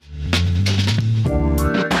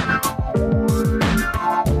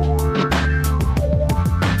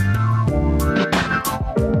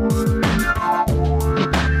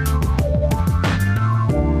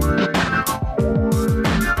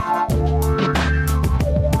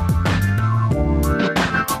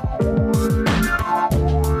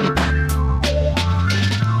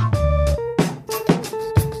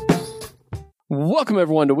Welcome,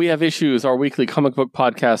 everyone, to We Have Issues, our weekly comic book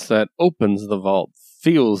podcast that opens the vault,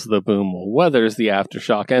 feels the boom, weathers the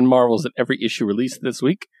aftershock, and marvels at every issue released this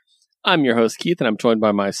week. I'm your host, Keith, and I'm joined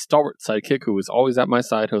by my stalwart sidekick, who is always at my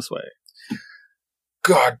side, Josue.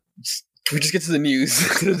 God, can we just get to the news?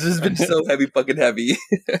 This has been so fucking heavy.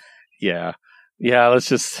 Yeah, let's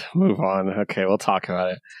just move on. Okay, we'll talk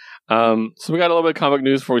about it. So we got a little bit of comic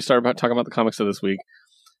news before we start talking about the comics of this week.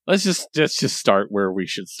 Let's just start where we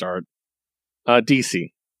should start.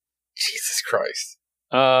 DC. Jesus Christ.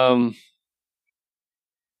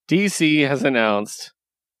 DC has announced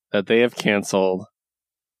that they have canceled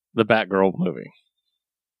the Batgirl movie.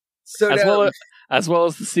 So as well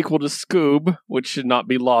as the sequel to Scoob, which should not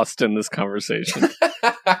be lost in this conversation.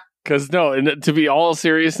 Because to be all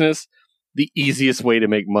seriousness, the easiest way to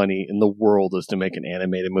make money in the world is to make an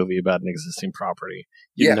animated movie about an existing property.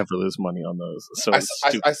 You never lose money on those. So I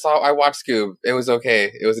watched Scoob. It was okay.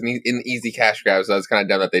 It was an easy cash grab, so I was kind of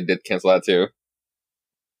dumb that they did cancel that too.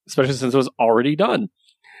 Especially since it was already done.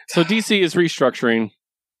 So DC is restructuring.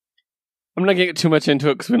 I'm not going to get too much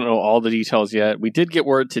into it because we don't know all the details yet. We did get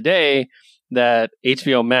word today that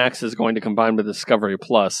HBO Max is going to combine with Discovery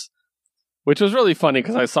Plus, which was really funny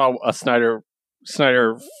because I saw a Snyder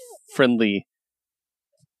friendly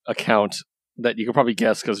account that you could probably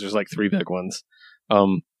guess because there's like 3 big ones.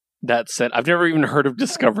 That said, I've never even heard of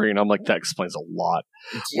Discovery, and I'm like, that explains a lot.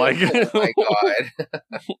 Oh my god!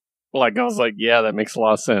 I was like, yeah, that makes a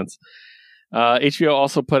lot of sense. HBO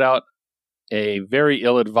also put out a very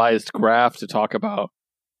ill-advised graph to talk about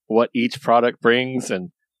what each product brings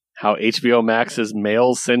and how HBO Max is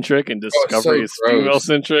male-centric and Discovery is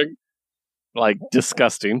female-centric. Like,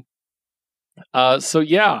 disgusting. So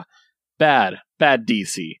yeah, bad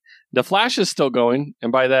DC. The Flash is still going,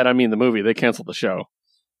 and by that I mean the movie. They canceled the show.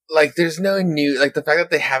 Like, there's no new, like, the fact that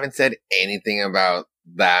they haven't said anything about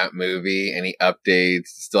that movie, any updates,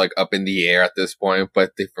 still like up in the air at this point.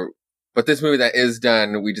 But this movie that is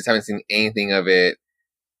done, we just haven't seen anything of it.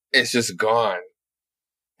 It's just gone.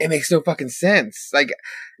 It makes no fucking sense. Like,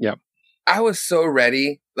 yeah, I was so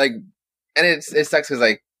ready. Like, and it sucks because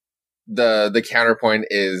like the counterpoint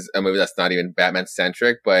is a movie that's not even Batman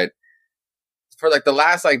centric, but for like the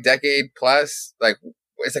last like decade plus, like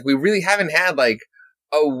it's like we really haven't had like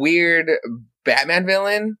a weird Batman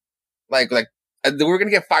villain. Like we're gonna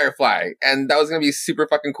get Firefly, and that was gonna be super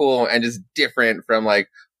fucking cool and just different from like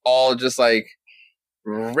all just like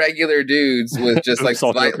regular dudes with just like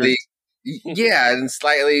slightly, and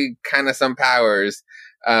slightly kind of some powers.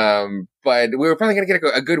 But we were probably gonna get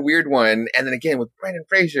a good weird one, and then again with Brendan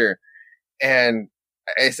Fraser, and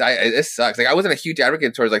it sucks. Like I wasn't a huge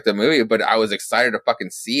advocate towards like the movie, but I was excited to fucking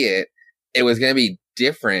see it. It was gonna be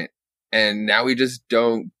different, and now we just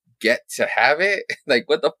don't get to have it. Like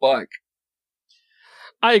what the fuck?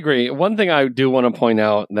 I agree. One thing I do want to point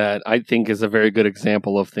out that I think is a very good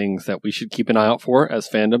example of things that we should keep an eye out for as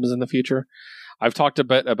fandoms in the future. I've talked a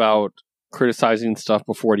bit about criticizing stuff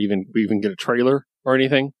before we even get a trailer or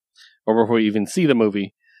anything, or before we even see the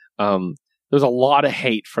movie. There's a lot of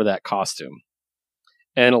hate for that costume.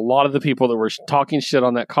 And a lot of the people that were talking shit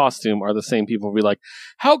on that costume are the same people who be like,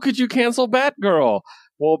 how could you cancel Batgirl?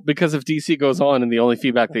 Well, because if DC goes on and the only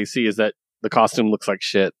feedback they see is that the costume looks like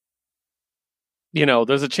shit,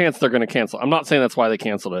 there's a chance they're going to cancel. I'm not saying that's why they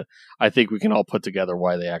canceled it. I think we can all put together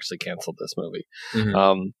why they actually canceled this movie.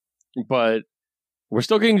 Mm-hmm. But we're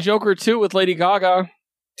still getting Joker 2 with Lady Gaga.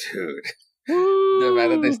 Dude. The fact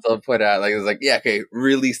that they still put out, like, it's like, yeah, okay,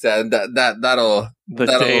 release that'll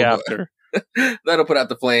day after. That'll put out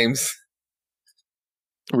the flames.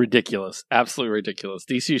 Ridiculous. Absolutely ridiculous.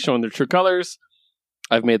 DC is showing their true colors.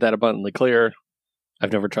 I've made that abundantly clear.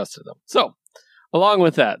 I've never trusted them. So, along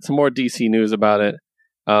with that, some more DC news about it.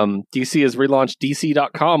 DC has relaunched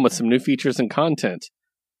DC.com with some new features and content,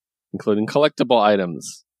 including collectible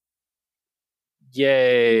items.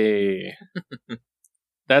 Yay.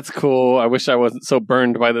 That's cool. I wish I wasn't so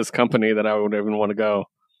burned by this company that I would even want to go.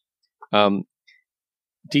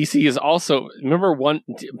 DC is also... Remember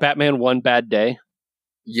Batman One Bad Day?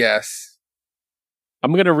 Yes.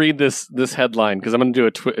 I'm going to read this headline because I'm going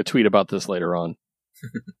to do a tweet about this later on.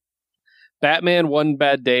 Batman One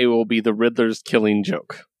Bad Day will be the Riddler's killing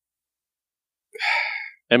joke.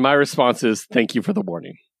 And my response is, thank you for the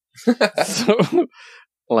warning. So,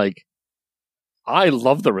 like, I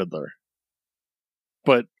love the Riddler.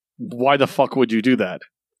 But why the fuck would you do that?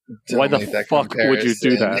 Why the fuck would you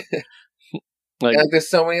do that? Like there's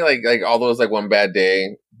so many like all those like One Bad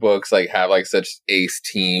Day books like have like such ace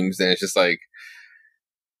teams, and it's just like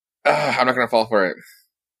I'm not gonna fall for it.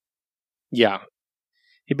 Yeah.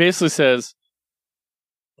 He basically says,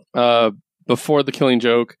 before the killing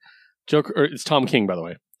joke, Joker. Or it's Tom King, by the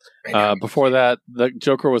way. I know. Before that, the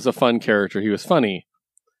Joker was a fun character. He was funny.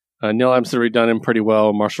 Neil Adams had redone him pretty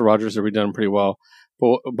well. Marshall Rogers had redone him pretty well.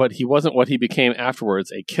 But he wasn't what he became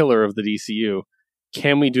afterwards, a killer of the DCU.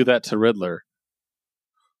 Can we do that to Riddler?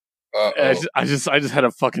 I just had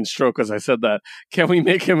a fucking stroke as I said that. Can we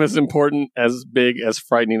make him as important, as big, as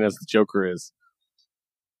frightening as the Joker is?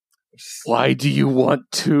 Why do you want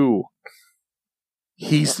to?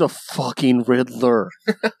 He's the fucking Riddler.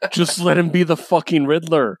 Just let him be the fucking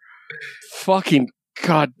Riddler. Fucking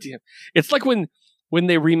goddamn. It's like when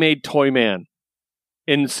they remade Toyman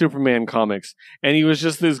in Superman comics, and he was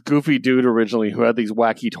just this goofy dude originally who had these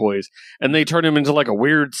wacky toys, and they turned him into like a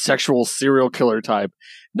weird sexual serial killer type.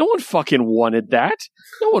 No one fucking wanted that.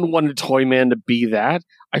 No one wanted Toyman to be that.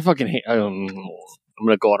 I fucking hate. I'm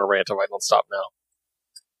gonna go on a rant if I don't stop now.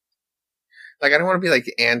 Like, I don't want to be like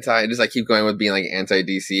just like keep going with being like anti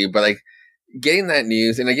DC, but like getting that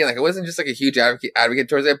news, and again, like I wasn't just like a huge advocate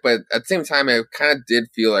towards it, but at the same time, it kind of did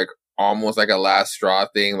feel like almost like a last straw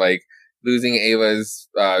thing, like losing Ava's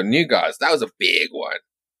New Gods. That was a big one.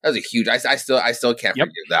 That was a huge. I still can't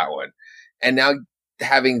forgive that one. And now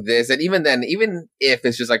having this, and even then, even if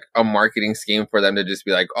it's just like a marketing scheme for them to just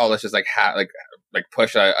be like, oh, let's just like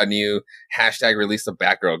push a new hashtag release the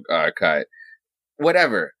Batgirl cut,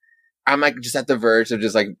 whatever. I'm like just at the verge of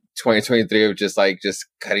just like 2023 of just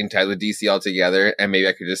cutting ties with DC altogether, and maybe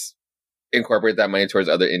I could just incorporate that money towards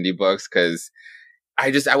other indie books, because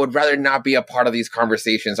I would rather not be a part of these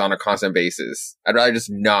conversations on a constant basis. I'd rather just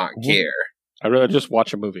not care. I'd rather just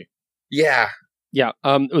watch a movie. Yeah. Yeah.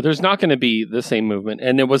 There's not going to be the same movement,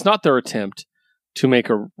 and it was not their attempt to make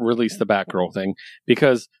a release the Batgirl thing,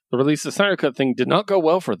 because the release the Snyder Cut thing did not go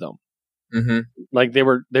well for them. Mm-hmm. Like they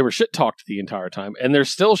were shit talked the entire time, and they're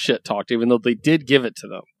still shit talked, even though they did give it to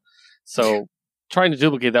them. So trying to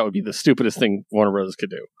duplicate that would be the stupidest thing Warner Bros. Could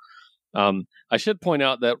do. I should point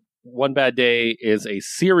out that One Bad Day is a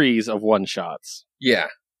series of one-shots. Yeah.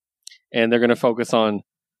 And they're going to focus on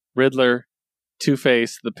Riddler,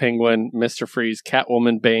 Two-Face, the Penguin, Mr. Freeze,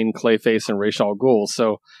 Catwoman, Bane, Clayface, and Ra's al Ghul.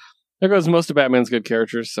 So there goes most of Batman's good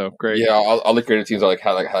characters. So great. Yeah, all the creative teams are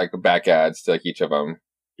like back ads to like each of them.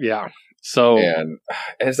 Yeah. So and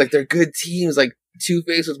it's like they're good teams. Like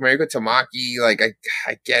Two-Face with Mariko Tamaki. Like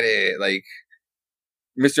I get it. Like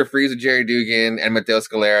Mr. Freeze with Jerry Dugan and Mateo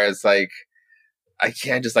Scalera. It's like I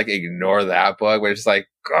can't just like ignore that book. But it's just like,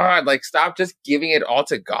 God, like stop just giving it all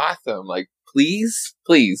to Gotham. Like please.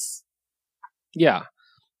 Yeah.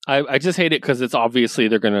 I just hate it because it's obviously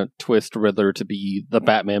they're going to twist Riddler to be the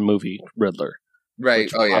Batman movie Riddler.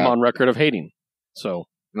 Right. Oh yeah. I'm on record of hating. So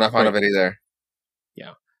I'm not fond of it either.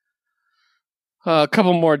 Yeah. A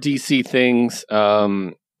couple more DC things.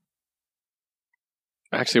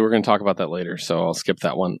 Actually, we're going to talk about that later, so I'll skip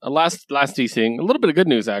that one. Last DC thing, a little bit of good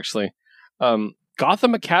news, actually.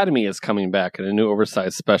 Gotham Academy is coming back in a new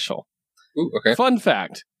oversized special. Ooh, okay. Fun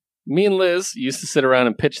fact. Me and Liz used to sit around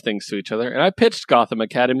and pitch things to each other, and I pitched Gotham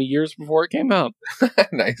Academy years before it came out.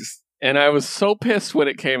 Nice. And I was so pissed when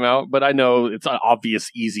it came out, but I know it's an obvious,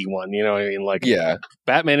 easy one. You know what I mean? Like, yeah.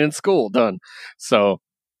 Batman in school, done. So,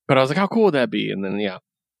 but I was like, how cool would that be? And then, yeah.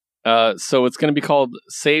 So it's going to be called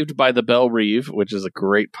Saved by the Belle Reve, which is a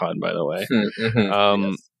great pun, by the way. Mm-hmm.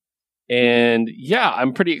 Yes. And yeah,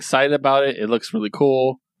 I'm pretty excited about it. It looks really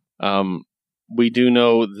cool. We do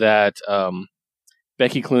know that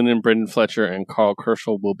Becky Cloonan, Brendan Fletcher, and Carl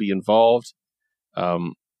Kerschel will be involved.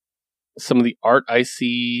 Some of the art I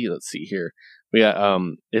see, let's see here.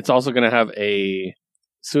 It's also going to have a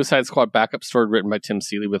Suicide Squad backup story written by Tim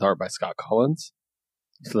Seeley with art by Scott Collins.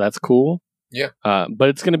 So that's cool. Yeah. But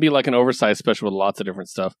it's going to be like an oversized special with lots of different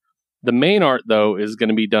stuff. The main art, though, is going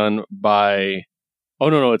to be done by... Oh,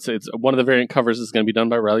 no, it's one of the variant covers is going to be done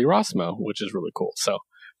by Riley Rossmo, which is really cool. So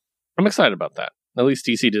I'm excited about that. At least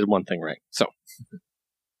DC did one thing right. So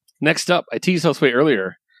next up, I teased Josue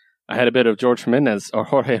earlier. I had a bit of Jorge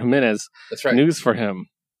Jimenez That's right. news for him.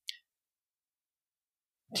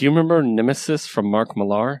 Do you remember Nemesis from Mark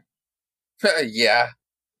Millar? Yeah.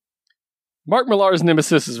 Mark Millar's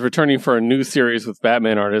Nemesis is returning for a new series with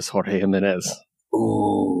Batman artist Jorge Jimenez.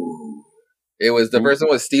 Ooh. It was the first one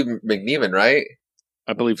was Steve McNiven, right?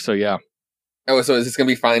 I believe so, yeah. Oh, so is this going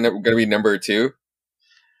to be going to be number 2?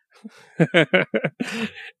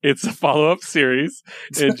 It's a follow-up series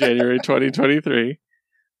in January 2023.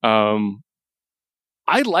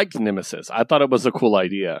 I liked Nemesis. I thought it was a cool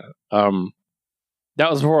idea. That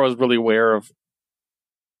was before I was really aware of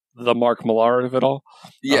the Mark Millar of it all.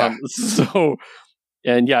 Yeah.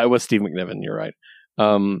 And yeah, it was Steve McNiven. You're right.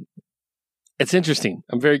 It's interesting.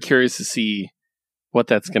 I'm very curious to see what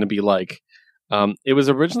that's going to be like. It was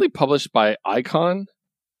originally published by Icon,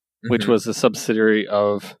 which was a subsidiary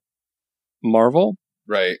of Marvel.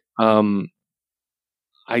 Right.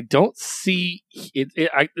 I don't see it.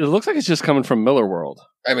 It looks like it's just coming from Miller World.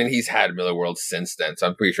 I mean, he's had Miller World since then, so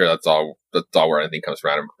I'm pretty sure that's all where anything comes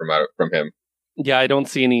from him. Yeah, I don't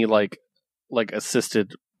see any like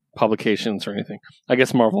assisted publications or anything. I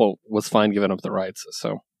guess Marvel was fine giving up the rights.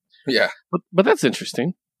 So yeah, but that's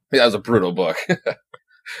interesting. Yeah, that was a brutal book. Yeah.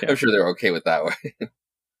 I'm sure they're okay with that way.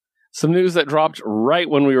 Some news that dropped right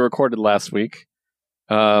when we recorded last week.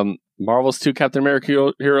 Marvel's 2 Captain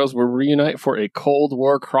America heroes will reunite for a Cold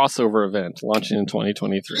War crossover event launching in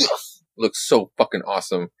 2023. Looks so fucking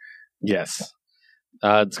awesome. Yes.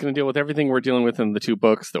 It's going to deal with everything we're dealing with in the 2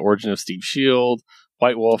 books. The origin of Steve Shield,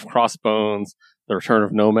 White Wolf, Crossbones, the return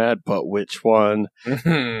of Nomad, but which one?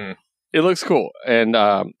 Mm-hmm. It looks cool. And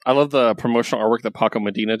I love the promotional artwork that Paco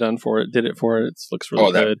Medina did it for it. It looks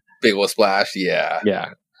really good. Big old splash, yeah.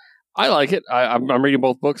 Yeah. I like it. I'm reading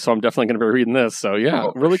both books, so I'm definitely going to be reading this. So yeah,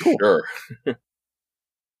 really cool. Sure.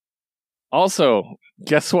 Also,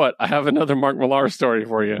 guess what? I have another Mark Millar story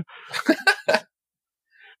for you.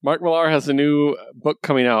 Mark Millar has a new book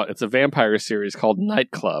coming out. It's a vampire series called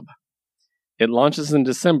Nightclub. It launches in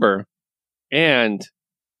December, and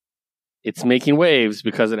it's making waves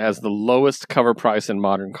because it has the lowest cover price in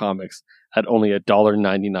modern comics at only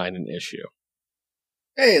 $1.99 an issue.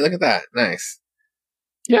 Hey, look at that. Nice.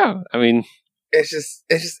 Yeah, I mean, it's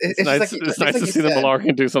nice to see that Millar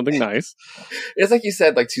can do something nice. It's like you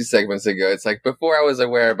said like 2 segments ago. It's like before I was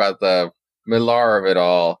aware about the Millar of it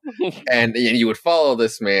all, and you would follow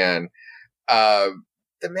this man. The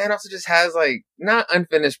man also just has like not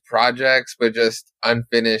unfinished projects, but just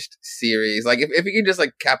unfinished series. Like if you can just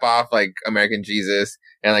like cap off like American Jesus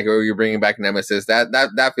and like you're bringing back Nemesis,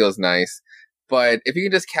 that feels nice. But if you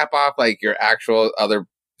can just cap off like your actual other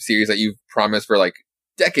series that you've promised for like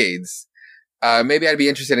decades, maybe I'd be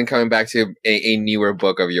interested in coming back to a newer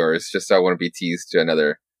book of yours, just so I wouldn't be teased to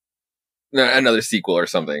another sequel or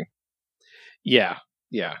something. Yeah.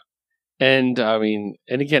 And I mean,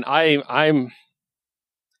 and again, I've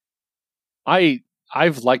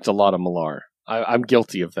liked a lot of Millar. I'm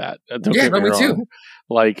guilty of that. Don't get me wrong. Too.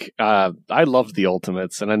 Like, I loved The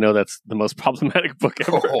Ultimates, and I know that's the most problematic book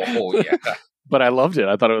ever. Oh yeah. But I loved it.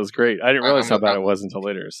 I thought it was great. I didn't realize how bad it was until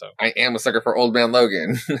later. So I am a sucker for Old Man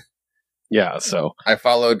Logan. Yeah, so I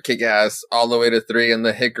followed Kick-Ass all the way to 3 and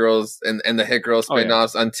the Hit Girls and the Hit Girl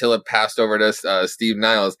spin-offs until it passed over to Steve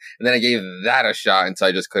Niles, and then I gave that a shot until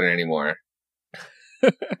I just couldn't anymore.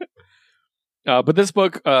 But this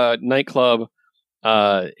book, Nightclub,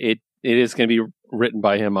 it is going to be written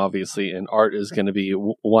by him, obviously, and art is going to be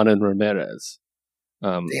Juan Ramirez.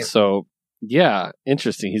 So yeah,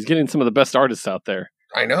 interesting. He's getting some of the best artists out there.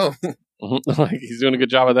 I know. Like he's doing a good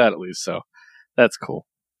job of that, at least. So that's cool.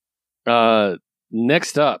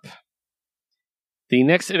 Next up, the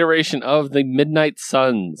next iteration of the Midnight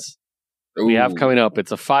Suns we have coming up.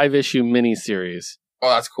 It's a 5-issue miniseries. Oh,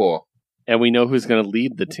 that's cool. And we know who's going to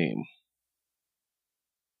lead the team.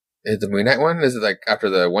 Is the Moon Knight one? Is it like after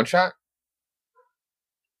the one shot?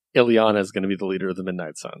 Ileana is going to be the leader of the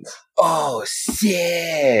Midnight Suns. Oh,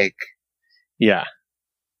 sick. Yeah.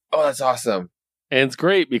 Oh, that's awesome. And it's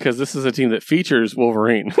great because this is a team that features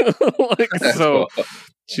Wolverine. So cool.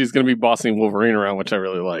 She's going to be bossing Wolverine around, which I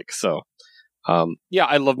really like. So, yeah,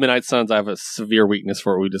 I love Midnight Suns. I have a severe weakness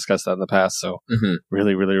for it. We discussed that in the past. So,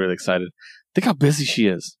 really, really, really excited. Think how busy she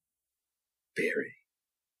is. Very.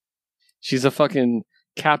 She's a fucking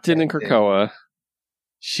captain in Krakoa.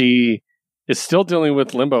 She is still dealing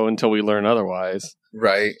with Limbo until we learn otherwise.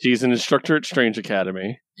 Right. She's an instructor at Strange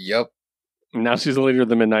Academy. Yep. And now she's the leader of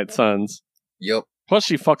the Midnight Suns. Yep. Plus,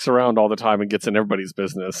 she fucks around all the time and gets in everybody's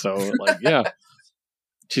business. So, like, yeah.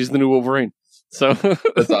 She's the new Wolverine. So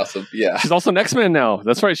that's awesome. Yeah. She's also an X-Men now.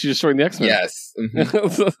 That's right. She just joined the X-Men. Yes.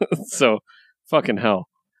 So, fucking hell.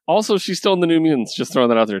 Also, she's still in the New Mutants. Just throwing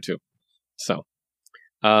that out there, too. So,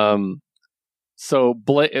 the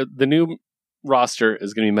new roster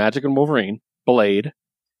is going to be Magic and Wolverine, Blade,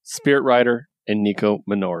 Spirit Rider, and Nico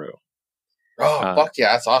Minoru. Oh, fuck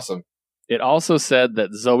yeah. That's awesome. It also said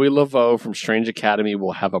that Zoe Laveau from Strange Academy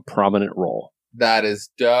will have a prominent role. That is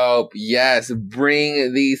dope. Yes,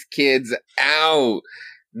 bring these kids out.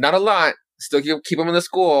 Not a lot. Still keep them in the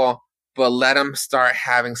school, but let them start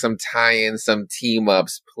having some tie-ins, some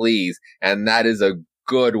team-ups, please. And that is a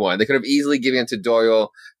good one. They could have easily given it to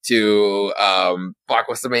Doyle, to,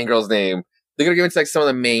 what's the main girl's name? They could have given it to like some of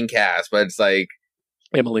the main cast, but it's like...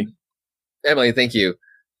 Emily, thank you.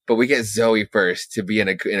 But we get Zoe first to be in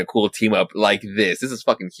a cool team-up like this. This is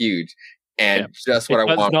fucking huge. And just what I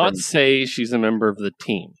want. It does not say she's a member of the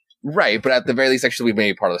team. Right, but at the very least, like, she'll be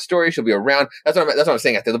maybe part of the story. She'll be around. That's what I'm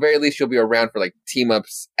saying. At the very least, she'll be around for like team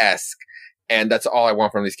ups esque, and that's all I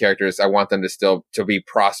want from these characters. I want them to be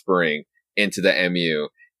prospering into the MU.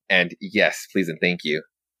 And yes, please and thank you.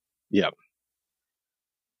 Yep.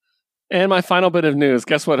 And my final bit of news.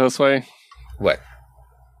 Guess what, Josue? What?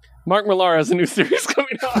 Mark Millar has a new series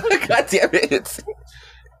coming out. God damn it!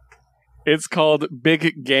 It's called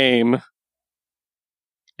Big Game,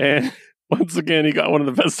 and once again, he got one of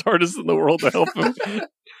the best artists in the world to help him.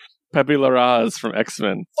 Pepe Larraz from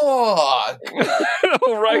X-Men. Oh,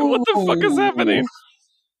 right. What the fuck is happening?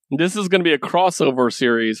 This is going to be a crossover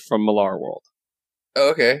series from Millar World.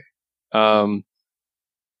 Okay.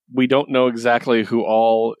 We don't know exactly who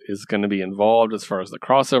all is going to be involved as far as the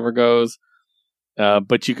crossover goes,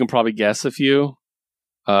 but you can probably guess a few.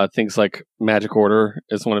 Things like Magic Order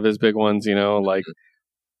is one of his big ones, like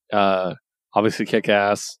obviously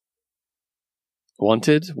Kick-Ass.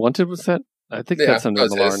 Wanted was that? I think that's under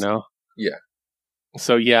Millar now. Yeah.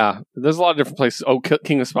 So yeah, there's a lot of different places. Oh,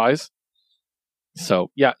 King of Spies.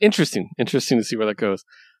 So yeah, interesting to see where that goes.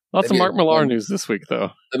 Lots of Mark Millar news this week,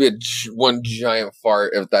 though. That'd be one giant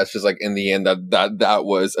fart if that's just like in the end that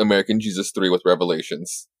was American Jesus 3 with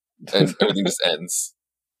Revelations, and everything just ends.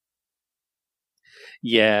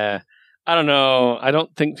 Yeah, I don't know. I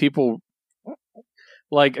don't think people.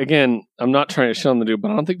 Like, again, I'm not trying to shit on the dude,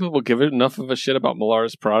 but I don't think people give it enough of a shit about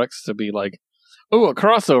Millar's products to be like, oh, a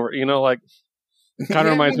crossover, like, kind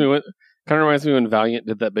of reminds me when Valiant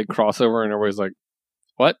did that big crossover and everybody's like,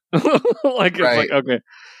 what? Like, it's like, okay.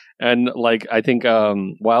 And like, I think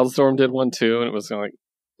Wildstorm did one too, and it was kind of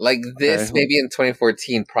like this, okay. Maybe in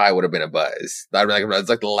 2014 probably would have been a buzz. That'd be like, it's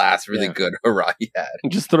like the last really good hurrah he had.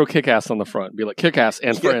 And just throw Kick-Ass on the front, be like Kick-Ass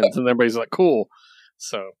and friends, and everybody's like, cool.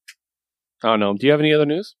 So I don't know. Do you have any other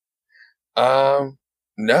news? No,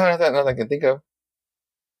 not that I can think of.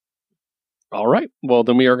 All right. Well,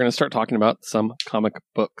 then we are going to start talking about some comic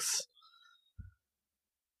books.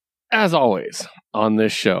 As always, on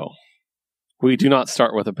this show, we do not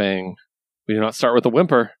start with a bang. We do not start with a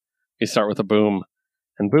whimper. We start with a boom.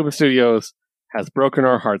 And Booba Studios has broken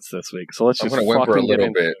our hearts this week. So let's just whimper a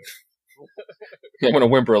little bit. I'm going to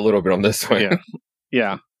whimper a little bit on this one.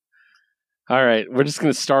 Yeah. All right, we're just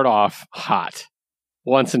going to start off hot.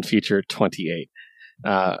 Once and Future 28.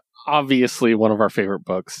 Obviously, one of our favorite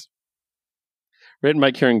books. Written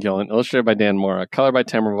by Kieran Gillen, illustrated by Dan Mora, color by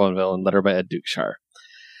Tamara Bonville, and letter by Ed Dukeshire.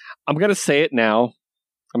 I'm going to say it now.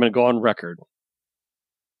 I'm going to go on record.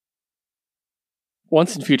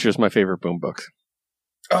 Once and Future is my favorite Boom book.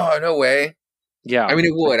 Oh, no way. Yeah. I mean,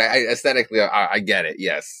 it would. Aesthetically, I get it,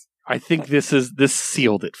 yes. I think this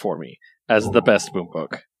sealed it for me as the best Boom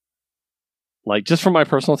book. Like, just from my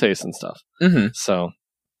personal taste and stuff. Mm-hmm. So,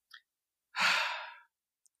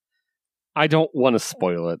 I don't want to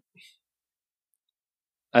spoil it.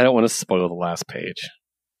 I don't want to spoil the last page.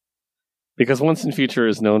 Because Once and Future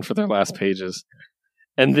is known for their last pages.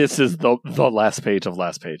 And this is the last page of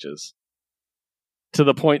last pages. To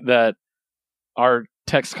the point that our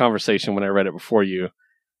text conversation, when I read it before you,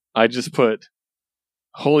 I just put,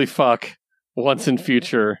 holy fuck, Once and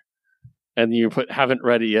Future. And you put, haven't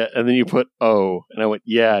read it yet. And then you put, oh. And I went,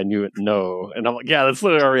 yeah. And you went, no. And I'm like, yeah, that's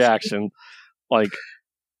literally our reaction. Like,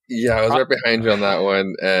 yeah, I was right behind you on that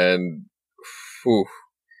one. And, whew.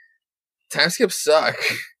 Time skips suck.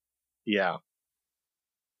 Yeah.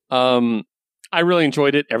 I really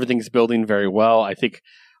enjoyed it. Everything's building very well. I think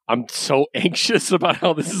I'm so anxious about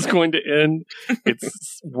how this is going to end.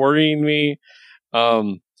 It's worrying me.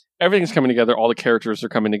 Everything's coming together. All the characters are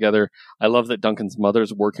coming together. I love that Duncan's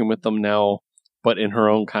mother's working with them now, but in her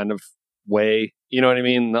own kind of way. You know what I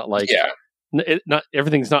mean? Not like, not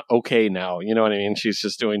everything's not okay now. You know what I mean? She's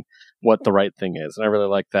just doing what the right thing is. And I really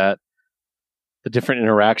like that. The different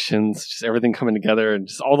interactions, just everything coming together, and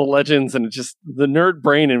just all the legends, and it just, the nerd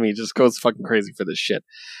brain in me just goes fucking crazy for this shit.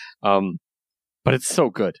 But it's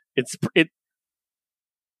so good. It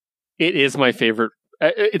is my favorite.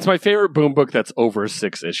 It's my favorite Boom book that's over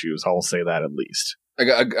 6 issues. I'll say that at least.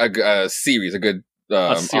 A series, a good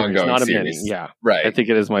a series, ongoing not a series. mini. Yeah, right. I think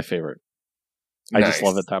it is my favorite. Nice. I just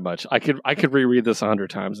love it that much. I could reread this 100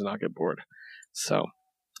 times and not get bored. So,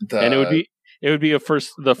 and it would be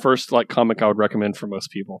the first like comic I would recommend for most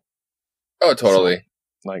people. Oh, totally.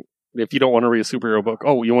 So, like, if you don't want to read a superhero book,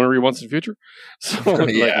 you want to read Once in the Future? So,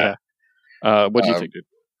 yeah. What do you think, dude?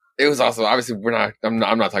 It was awesome. Obviously, I'm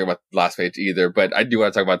not talking about the last page either, but I do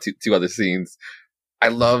want to talk about two other scenes. I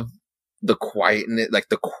love the quiet in it, like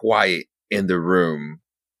the quiet in the room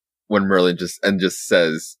when Merlin just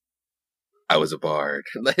says, "I was a bard,"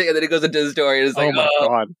 like, and then it goes into the story, and it's like, oh my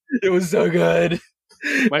god, it was so good.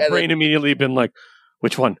 My brain immediately been like,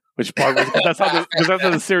 which one? Which part? Because that's how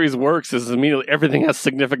the series works. Is immediately everything has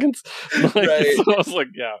significance. Right. So I was like,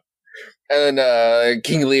 yeah. And then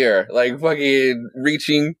King Lear, like fucking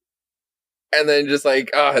reaching, and then just like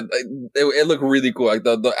it looked really cool. Like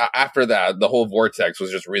the after that, the whole vortex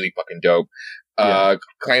was just really fucking dope.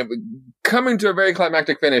 Coming to a very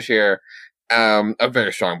climactic finish here. A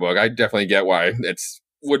very strong book. I definitely get why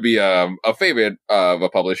would be a favorite of a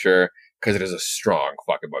publisher, because it is a strong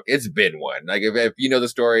fucking book. It's been one. Like if you know the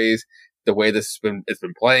stories, the way it's been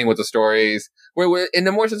playing with the stories, we're in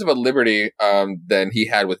a more sense of a liberty than he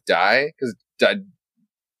had with Die, because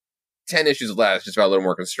 10 issues less, just about a little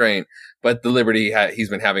more constraint. But the liberty he's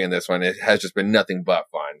been having in this one, it has just been nothing but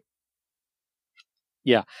fun.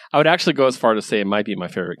 Yeah, I would actually go as far to say it might be my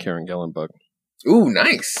favorite Kieran Gillen book. Ooh,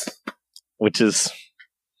 nice. Which is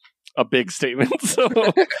a big statement. So,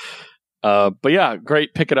 but yeah,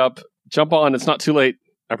 great. Pick it up. Jump on. It's not too late.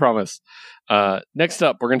 I promise. Next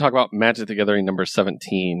up, we're going to talk about Magic the Gathering number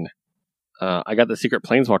 17. I got the Secret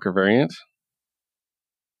Planeswalker variant.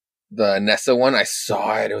 The Nessa one, I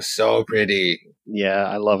saw it. It was so pretty. Yeah,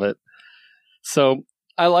 I love it. So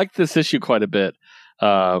I like this issue quite a bit.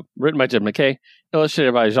 Written by Jim McKay,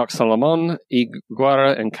 illustrated by Jacques Salomon,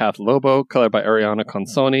 Iguara, and Kath Lobo, colored by Ariana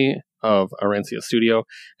Consoni of Arancia Studio,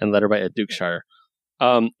 and lettered by Ed Dukeshire.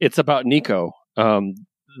 It's about Nico.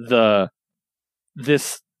 That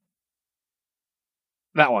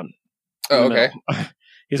one. Oh, okay.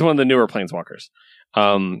 He's one of the newer Planeswalkers. I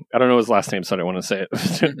don't know his last name, so I don't want to say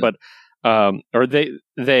it. But or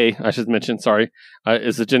they I should mention, sorry,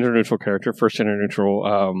 is a gender neutral character, first gender neutral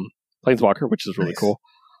Planeswalker, which is really cool.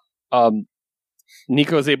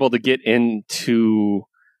 Nico is able to get into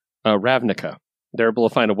Ravnica. They're able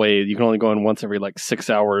to find a way. You can only go in once every 6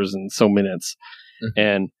 hours and so minutes.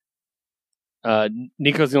 Mm-hmm. And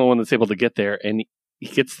Nico's the only one that's able to get there. And he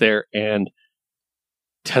gets there, and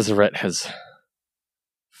Tezzeret has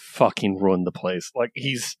fucking ruined the place.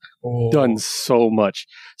 He's done so much.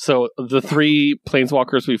 So the 3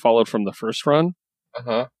 Planeswalkers we followed from the first run,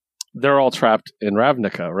 they're all trapped in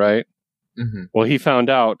Ravnica, right? Mm-hmm. Well, he found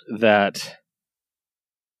out that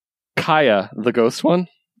Kaya, the ghost one,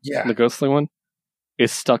 the ghostly one,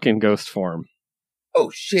 is stuck in ghost form. Oh,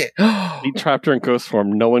 shit. He trapped her in ghost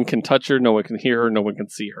form. No one can touch her. No one can hear her. No one can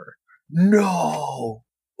see her. No.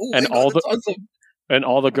 Ooh, and all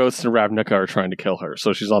the ghosts in Ravnica are trying to kill her.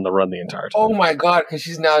 So she's on the run the entire time. Oh, my God. Because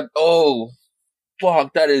she's not... Oh,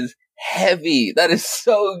 fuck. That is heavy. That is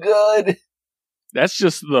so good. That's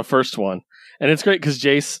just the first one. And it's great because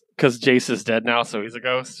Jace is dead now, so he's a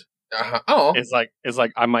ghost. Oh. It's like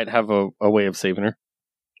I might have a way of saving her.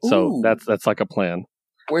 So that's like a plan.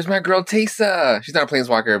 Where's my girl Teysa? She's not a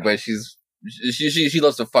Planeswalker, but she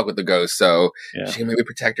loves to fuck with the ghost, so she can maybe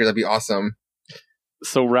protect her. That'd be awesome.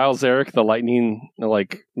 So Ral Zarek, the lightning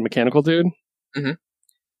mechanical dude,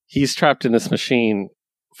 he's trapped in this machine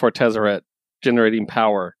for Tezzeret, generating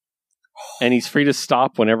power. And he's free to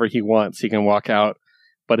stop whenever he wants. He can walk out,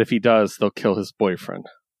 but if he does, they'll kill his boyfriend.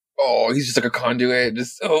 Oh, he's just like a conduit.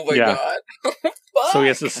 Oh my God. So he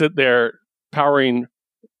has to sit there powering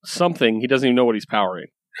something. He doesn't even know what he's powering.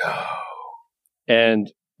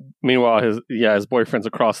 And meanwhile, his boyfriend's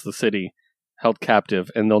across the city, held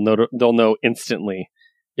captive, and they'll know instantly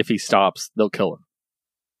if he stops, they'll kill him.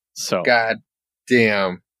 So God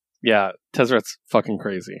damn. Yeah, Tezzeret's fucking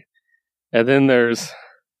crazy. And then there's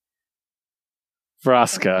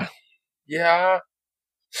Vraska. Yeah.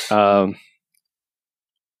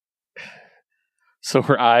 So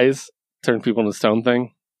her eyes turn people into stone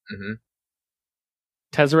thing. Mm-hmm.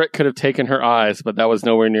 Tezzeret could have taken her eyes, but that was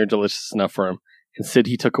nowhere near delicious enough for him. Instead,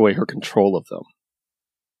 he took away her control of them.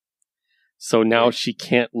 So now she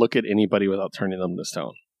can't look at anybody without turning them to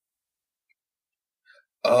stone.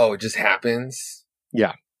 Oh, it just happens?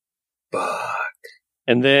 Yeah. Fuck.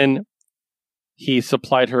 And then he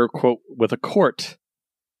supplied her, quote, with a court,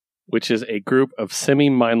 which is a group of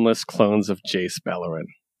semi-mindless clones of Jace Beleren.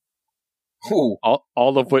 Ooh.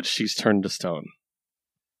 All of which she's turned to stone.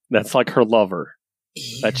 That's like her lover.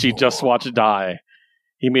 Ew. That she just watched die.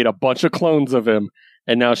 He made a bunch of clones of him,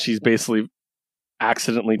 and now she's basically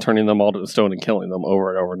accidentally turning them all to stone and killing them over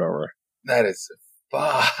and over and over. That is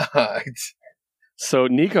fucked. So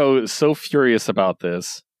Nico is so furious about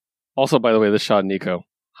this. Also, by the way, this shot Nico,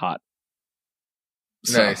 hot.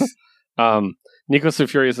 So, nice. Nico's so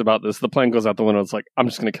furious about this, the plan goes out the window. It's like, I'm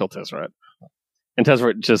just going to kill Tezzeret. And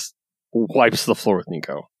Tezzeret just wipes the floor with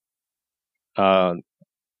Nico.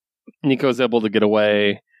 Nico's able to get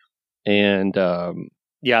away, and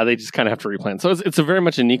they just kind of have to replan. So it's a very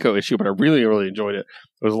much a Nico issue, but I really, really enjoyed it.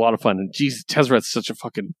 It was a lot of fun. And geez, Tezzeret's such a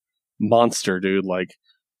fucking monster, dude.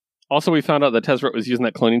 Also, we found out that Tezzeret was using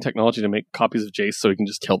that cloning technology to make copies of Jace so he can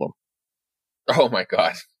just kill them. Oh my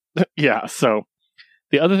god. Yeah, so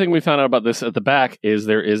the other thing we found out about this at the back is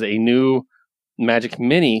there is a new Magic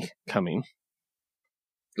Mini coming.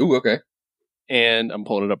 Ooh, okay. And I'm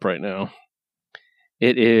pulling it up right now.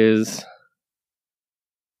 It is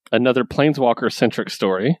another Planeswalker-centric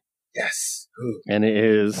story. Yes. Ooh. And it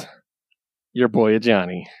is your boy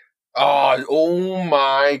Ajani. Oh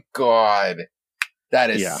my god. That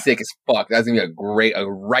is sick as fuck. That's gonna be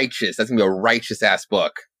that's gonna be a righteous ass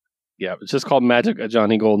book. Yeah, it's just called Magic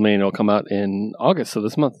Ajani Goldmane. It'll come out in August of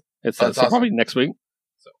this month. It's so awesome. Probably next week.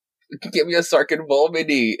 So give me a Sarkin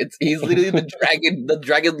Volmini. He's literally the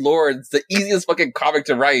Dragon Lord. It's the easiest fucking comic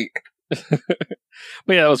to write. But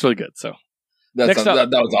yeah, that was really good. So that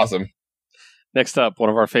was awesome. Next up, one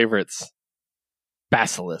of our favorites,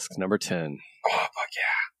 Basilisk, number 10. Oh fuck yeah.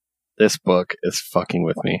 This book is fucking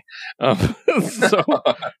with me.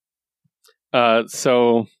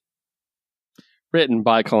 So written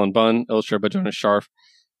by Colin Bunn, illustrated by Jonas Scharf,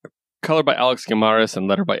 colored by Alex Guimaras, and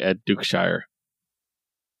lettered by Ed Dukeshire.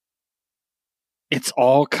 It's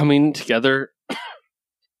all coming together.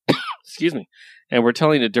 Excuse me. And we're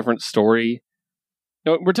telling a different story.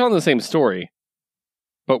 No, we're telling the same story,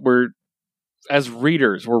 but as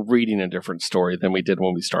readers, we're reading a different story than we did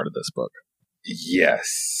when we started this book.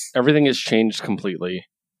 Yes. Everything has changed completely.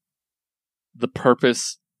 The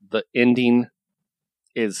purpose, the ending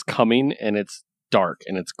is coming, and it's dark,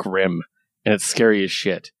 and it's grim, and it's scary as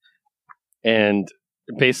shit. And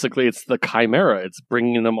basically, it's the Chimera. It's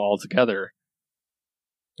bringing them all together.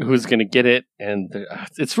 Who's going to get it? And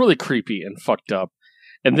it's really creepy and fucked up.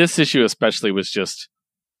 And this issue especially was just...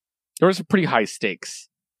 There was pretty high stakes.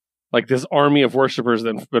 Like this army of worshippers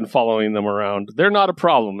that have been following them around. They're not a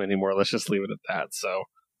problem anymore. Let's just leave it at that. So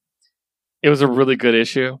it was a really good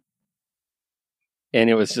issue. And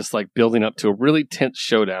it was just like building up to a really tense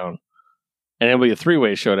showdown. And it'll be a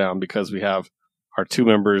 3-way showdown because we have our 2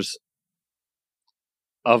 members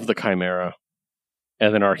of the Chimera.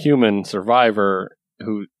 And then our human survivor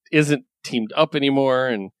who isn't teamed up anymore.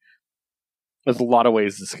 And there's a lot of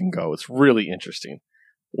ways this can go. It's really interesting.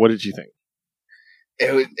 What did you think?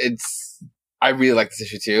 I really like this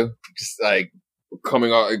issue too. Just like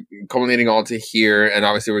culminating all to here, and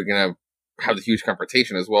obviously we're gonna have the huge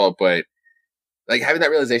confrontation as well. But like having that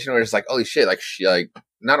realization where it's like, holy shit, like she like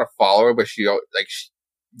not a follower, but she like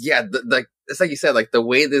it's like you said, like the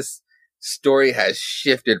way this story has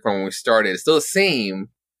shifted from when we started. It's still the same,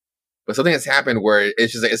 but something has happened where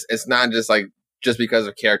it's just like it's not just like just because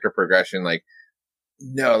of character progression, like.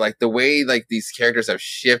 No, like the way like these characters have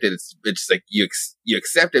shifted, it's just like you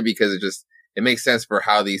accept it because it makes sense for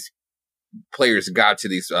how these players got to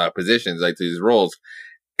these positions, like to these roles.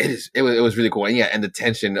 It was really cool, and yeah, and the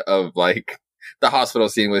tension of like the hospital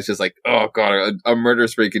scene was just like, oh god, a murder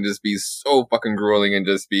spree can just be so fucking grueling and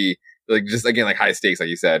just be like just again like high stakes, like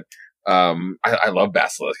you said. I love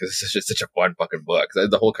Basilisk because it's just such a fun fucking book.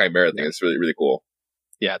 The whole Chimera thing is really really cool.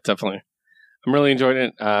 Yeah, definitely. I'm really enjoying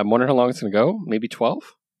it. I'm wondering how long it's going to go. Maybe 12?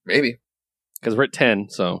 Maybe. Because we're at 10,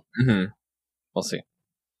 so we'll see.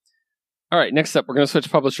 All right, next up, we're going to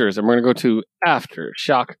switch publishers, and we're going to go to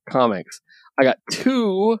Aftershock Comics. I got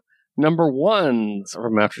 2 number 1s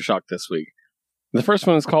from Aftershock this week. The first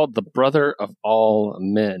one is called The Brother of All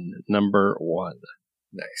Men, number 1.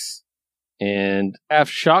 Nice. And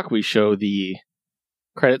Aftershock, we show the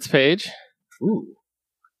credits page. Ooh.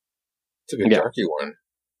 It's a good darky one.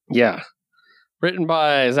 Yeah. Written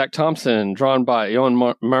by Zach Thompson, drawn by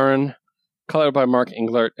Johan Marin, colored by Mark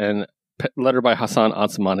Englert, and lettered by Hassan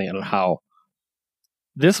Atsamani and How.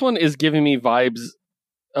 This one is giving me vibes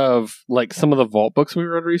of like some of the Vault books we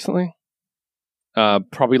read recently.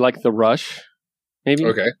 Probably like The Rush, maybe.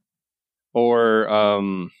 Okay. Or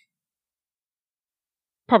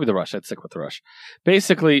probably The Rush. I'd stick with The Rush.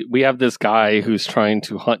 Basically, we have this guy who's trying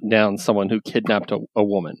to hunt down someone who kidnapped a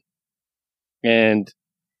woman. And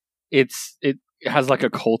it has like a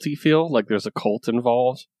culty feel, like there's a cult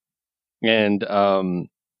involved. And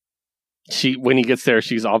when he gets there,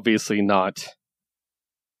 she's obviously not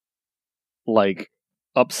like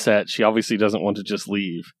upset. She obviously doesn't want to just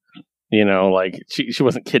leave. You know, like she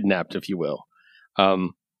wasn't kidnapped, if you will.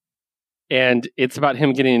 And it's about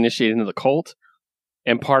him getting initiated into the cult.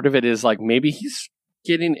 And part of it is like maybe he's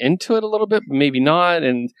getting into it a little bit, but maybe not.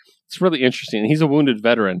 And it's really interesting. He's a wounded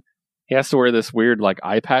veteran. He has to wear this weird like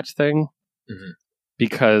eye patch thing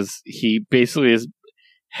because he basically his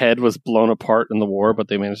head was blown apart in the war, but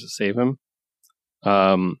they managed to save him.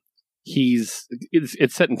 It's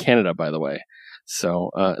set in Canada, by the way,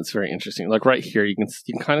 so it's very interesting. Like right here, you can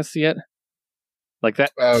kind of see it, like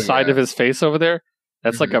that side of his face over there.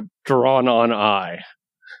 That's like a drawn-on eye.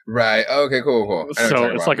 Right. Okay. Cool.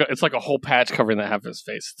 So it's like a whole patch covering the half of his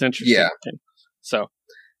face. It's interesting. Yeah. So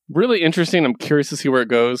really interesting. I'm curious to see where it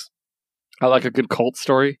goes. I like a good cult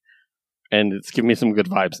story, and it's giving me some good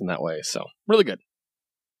vibes in that way. So really good.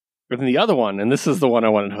 But then the other one, and this is the one I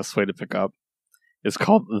wanted Josue to pick up, is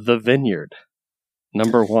called The Vineyard,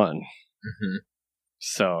 number 1. Mm-hmm.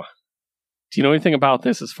 So, do you know anything about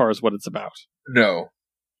this as far as what it's about? No.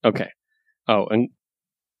 Okay. Oh, and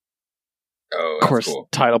of course, cool.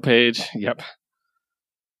 Title page. Yep.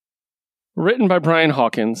 Written by Brian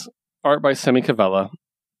Hawkins, art by Semi Cavella,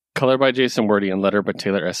 color by Jason Wordy, and letter by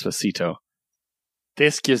Taylor Esposito.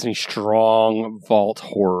 This gives me strong vault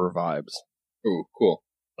horror vibes. Ooh, cool.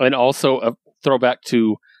 And also a throwback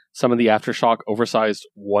to some of the Aftershock oversized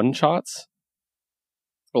one-shots.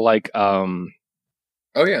 Like, oh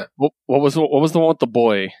yeah. What was the one with the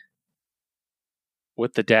boy?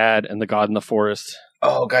 With the dad and the god in the forest?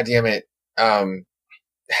 Oh, god damn it.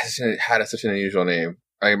 It had such an unusual name.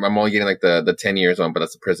 I'm only getting like the 10 years one, but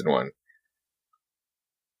that's the prison one.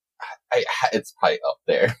 It's probably up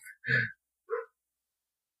there.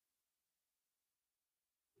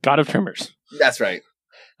 God of Tremors. That's right.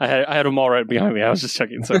 I had them all right behind me. I was just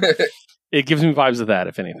checking. So it gives me vibes of that,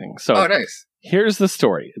 if anything. So nice. Here's the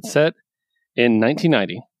story. It's set in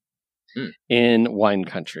 1990 in wine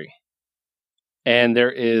country. And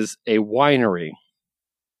there is a winery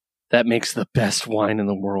that makes the best wine in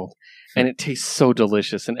the world. And it tastes so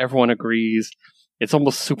delicious. And everyone agrees it's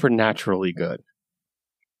almost supernaturally good.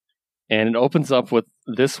 And it opens up with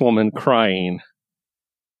this woman crying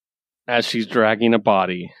as she's dragging a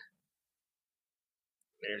body.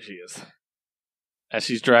 There she is. As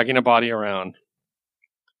she's dragging a body around.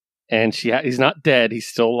 And he's not dead. He's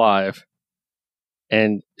still alive.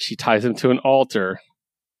 And she ties him to an altar.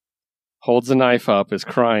 Holds a knife up. Is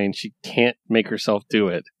crying. She can't make herself do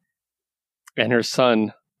it. And her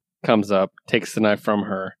son comes up. Takes the knife from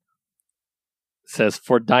her. Says,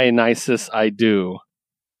 "For Dionysus I do."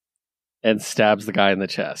 And stabs the guy in the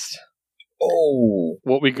chest. Oh.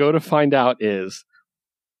 What we go to find out is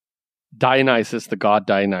Dionysus, the god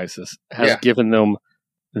Dionysus, has given them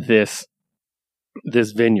this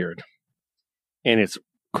vineyard. And it's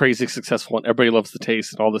crazy successful, and everybody loves the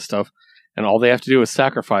taste and all this stuff. And all they have to do is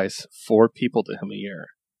sacrifice 4 people to him a year.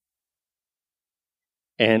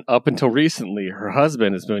 And up until recently, her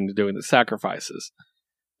husband has been doing the sacrifices.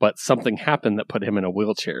 But something happened that put him in a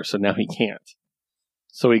wheelchair, so now he can't.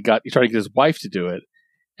 So he tried to get his wife to do it,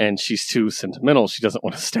 and she's too sentimental. She doesn't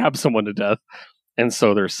want to stab someone to death. And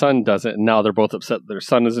so their son does it, and now they're both upset that their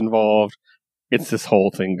son is involved. It's this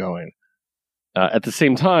whole thing going. At the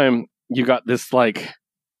same time, you got this, like,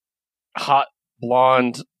 hot,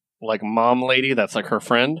 blonde, like, mom lady that's, like, her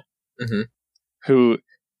friend, who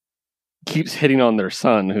keeps hitting on their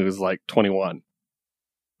son, who's, like, 21.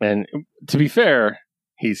 And to be fair,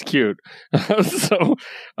 he's cute. So,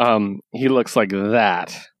 he looks like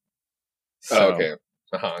that. So, okay.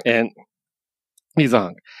 A hunk. And he's a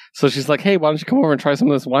hunk. So she's like, "Hey, why don't you come over and try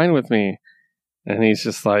some of this wine with me?" And he's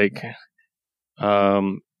just like, I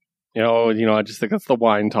just think that's the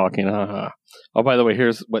wine talking. Oh, by the way,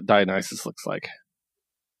 here's what Dionysus looks like.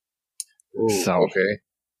 Ooh, so, okay.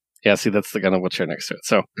 Yeah, see, that's the guy in the wheelchair next to it.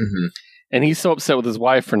 So, and he's so upset with his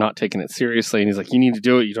wife for not taking it seriously. And he's like, "You need to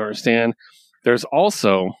do it. You don't understand." There's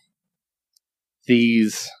also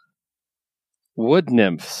these wood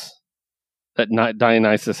nymphs that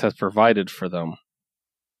Dionysus has provided for them.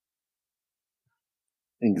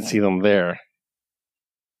 You can see them there.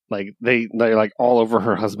 Like, they're like all over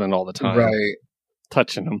her husband all the time. Right.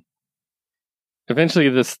 Touching him. Eventually,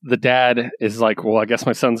 the dad is like, "Well, I guess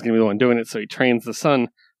my son's going to be the one doing it." So he trains the son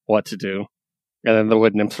what to do. And then the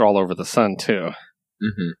wood nymphs are all over the son, too.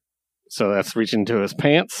 So that's reaching into his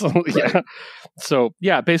pants. Yeah. So,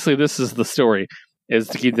 yeah, basically, this is the story, is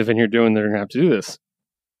to keep the vineyard doing, they're going to have to do this.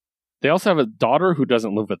 They also have a daughter who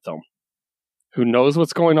doesn't live with them, who knows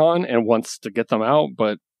what's going on and wants to get them out,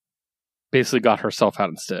 but basically got herself out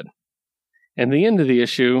instead. And the end of the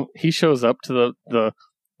issue, he shows up to the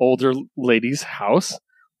older lady's house.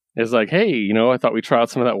 Is like, "Hey, I thought we'd try out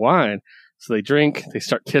some of that wine." So they drink, they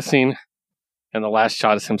start kissing, and the last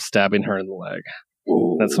shot is him stabbing her in the leg.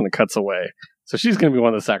 Ooh. That's when it cuts away. So she's going to be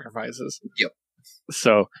one of the sacrifices. Yep.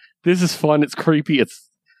 So this is fun. It's creepy. It's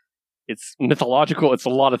mythological. It's a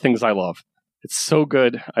lot of things I love. It's so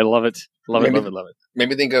good. I love it. Love it. Made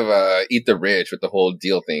me think of Eat the Rich with the whole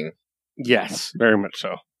deal thing. Yes, very much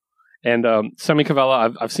so. And Semi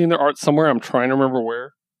Cavella, I've seen their art somewhere. I'm trying to remember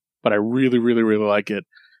where, but I really, really, really like it.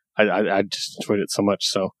 I just enjoyed it so much.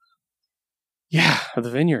 So, yeah, The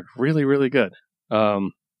Vineyard, really, really good.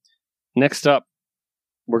 Next up,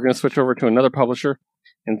 we're going to switch over to another publisher,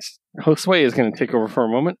 and Josue is going to take over for a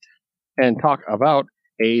moment and talk about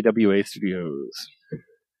AWA Studios.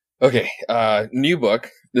 Okay, new book.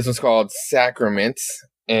 This one's called Sacrament,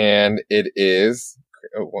 and it is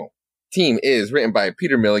team is written by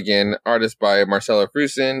Peter Milligan, artist by Marcelo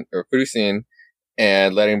Frusin,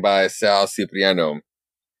 and letting by Sal Cipriano.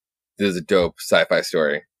 This is a dope sci-fi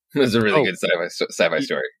story. This is a really good sci-fi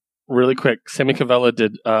story. Really quick, Sammy Cavella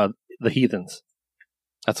did The Heathens.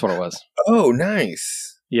 That's what it was. Oh,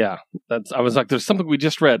 nice. Yeah, I was like, there's something we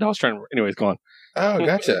just read. I was trying to. Anyways, go on. Oh,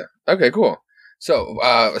 gotcha. Okay, cool. So,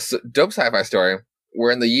 dope sci-fi story.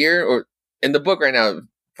 We're in the year, or in the book right now.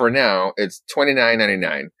 For now, it's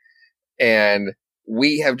 $29.99, and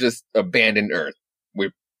we have just abandoned Earth.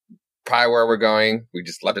 We probably where we're going. We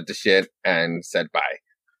just left it to shit and said bye.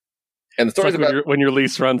 And the story's about when your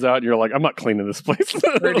lease runs out, and you're like, I'm not cleaning this place.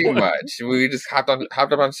 Pretty much, we just hopped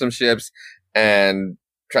up on some ships and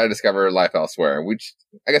tried to discover life elsewhere. Which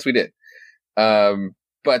I guess we did.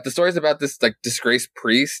 But the story's about this like disgraced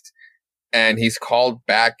priest, and he's called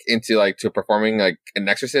back into like to performing like an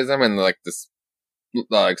exorcism in like this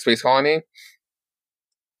like space colony.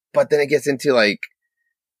 But then it gets into like,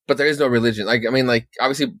 but there is no religion. Like, I mean, like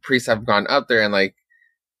obviously priests have gone up there and like,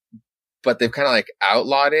 but they've kind of like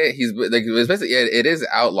outlawed it. He's like, it's basically it is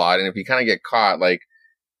outlawed, and if you kind of get caught, like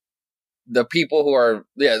the people who are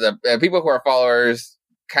the people who are followers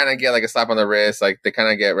kind of get like a slap on the wrist, like they kind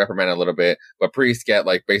of get reprimanded a little bit, but priests get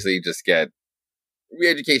like basically just get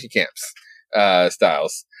re-education camps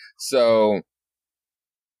styles. So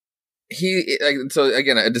he like, so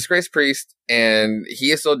again, a disgraced priest, and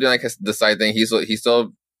he is still doing like the side thing. He's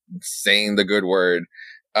still saying the good word,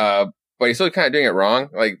 but he's still kind of doing it wrong.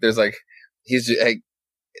 Like there's like he's just, like,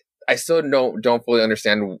 I still don't fully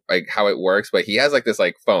understand like how it works, but he has like this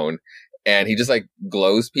like phone, and he just like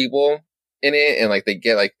glows people in it, and like they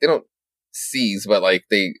get like they don't seize, but like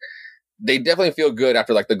they definitely feel good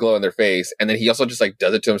after like the glow in their face. And then he also just like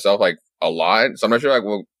does it to himself like a lot. So I'm not sure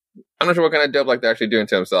what kind of dope like they're actually doing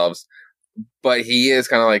to themselves, but he is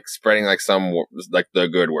kind of like spreading like some like the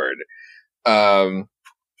good word.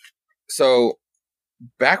 So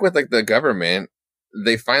back with like the government,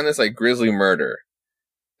 they find this like grisly murder,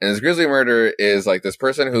 and this grisly murder is like this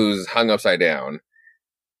person who's hung upside down.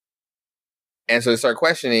 And so they start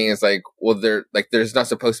questioning. It's like, well, there's not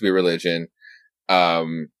supposed to be religion.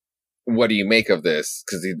 What do you make of this?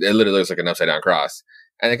 Because it literally looks like an upside down cross.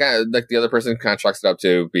 And it kind of like the other person kind of chalks it up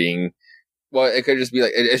to being, well, it could just be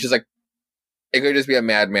like it's just like it could just be a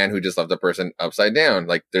madman who just left the person upside down.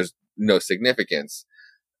 Like there's no significance.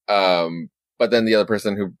 But then the other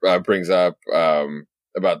person who brings up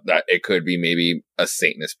about that it could be maybe a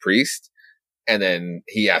Satanist priest, and then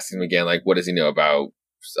he asks him again, like, what does he know about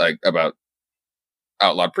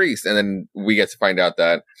outlawed priests? And then we get to find out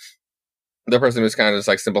that the person who's kind of just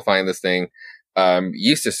like simplifying this thing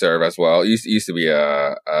used to serve as well. Used to be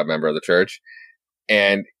a member of the church,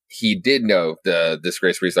 and he did know the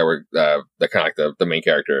disgraced priests that were the kind of like the main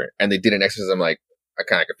character, and they did an exorcism like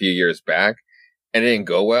kind of like a few years back, and it didn't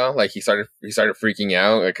go well. Like he started freaking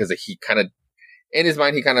out because he kind of in his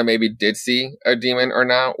mind he kind of maybe did see a demon or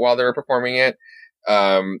not while they were performing it,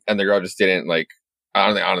 and the girl just didn't like.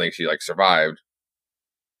 I don't think she like survived.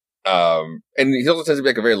 And he also tends to be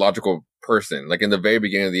like a very logical person. Like in the very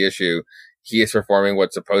beginning of the issue, he is performing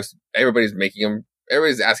what's supposed to, everybody's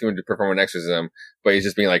asking him to perform an exorcism, but he's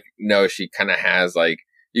just being like, no, she kind of has like,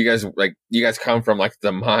 you guys come from like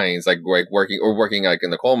the mines, like working like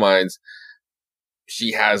in the coal mines.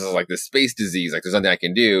 She has like this space disease, like there's nothing I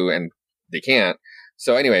can do, and they can't.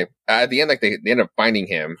 So anyway, at the end, like they end up finding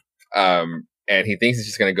him, and he thinks he's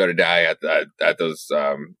just going to go to die at those,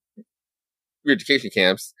 re-education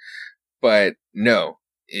camps, but no,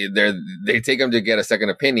 they take him to get a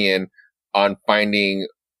second opinion on finding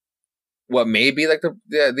what may be like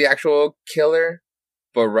the actual killer,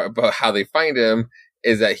 but how they find him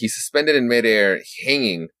is that he's suspended in midair,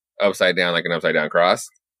 hanging upside down like an upside down cross,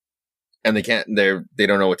 and they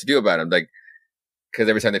don't know what to do about him, like because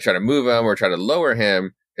every time they try to move him or try to lower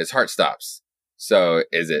him, his heart stops. So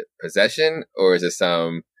is it possession, or is it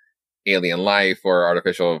some alien life or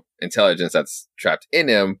artificial intelligence that's trapped in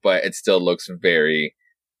him, but it still looks very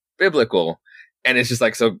biblical? And it's just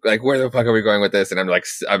like, so like, where the fuck are we going with this? And I'm like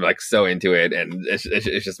so into it, and it's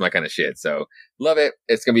just my kind of shit. So love it.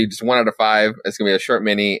 It's going to be just 1 out of 5. It's going to be a short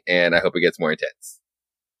mini, and I hope it gets more intense.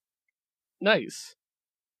 Nice.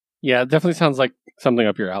 Yeah, it definitely sounds like something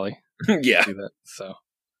up your alley. Yeah. So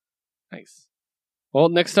nice. Well,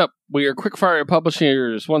 next up, we are Quickfire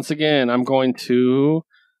Publishers. Once again, I'm going to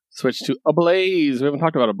switch to Ablaze. We haven't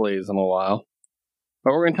talked about Ablaze in a while,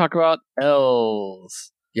 but we're going to talk about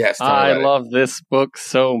Elves. Yes, tell me I about it. love this book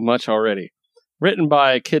so much already. Written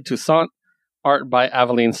by Kid Toussaint, art by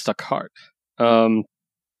Aveline Stuckart.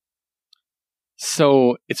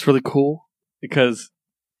 So it's really cool because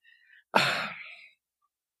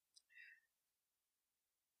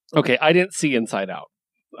okay, I didn't see Inside Out.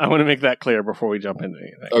 I want to make that clear before we jump into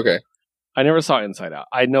anything. Okay. I never saw Inside Out.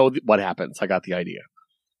 I know what happens. I got the idea.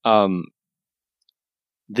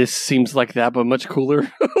 This seems like that, but much cooler.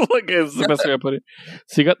 Like, is the best way to put it.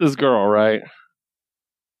 So you got this girl, right?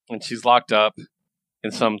 And she's locked up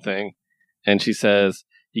in something. And she says,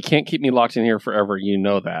 "You can't keep me locked in here forever. You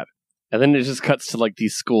know that." And then it just cuts to like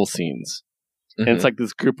these school scenes. Mm-hmm. And it's like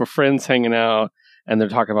this group of friends hanging out. And they're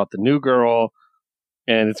talking about the new girl.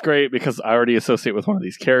 And it's great because I already associate with one of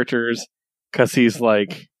these characters. Because he's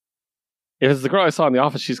like, if it's the girl I saw in the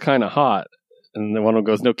office, she's kind of hot. And then one of them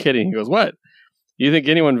goes, "No kidding." He goes, "What? You think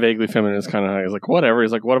anyone vaguely feminine is kind of hot?" He's like, "Whatever."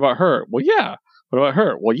 He's like, "What about her?" "Well, yeah." "What about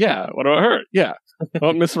her?" "Well, yeah." "What about her?" "Yeah."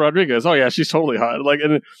 "Well, Miss Rodriguez." "Oh, yeah, she's totally hot." Like,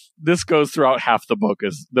 and this goes throughout half the book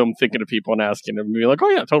is them thinking of people and asking them and be like, "Oh,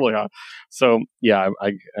 yeah, totally hot." So, yeah,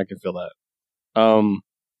 I can feel that.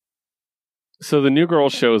 So the new girl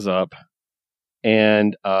shows up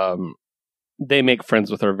and they make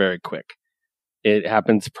friends with her very quick. It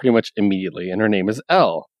happens pretty much immediately, and her name is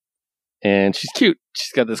Elle. And she's cute.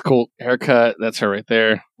 She's got this cool haircut. That's her right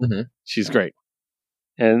there. Mm-hmm. She's great.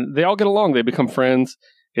 And they all get along. They become friends.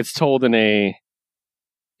 It's told in a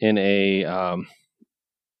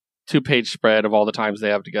 2-page spread of all the times they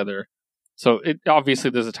have together. So it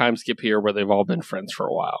obviously there's a time skip here where they've all been friends for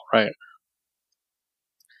a while, right?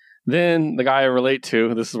 Then the guy I relate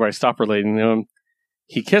to, this is where I stop relating to him,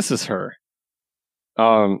 he kisses her.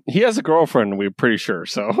 He has a girlfriend, we're pretty sure.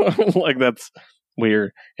 So like that's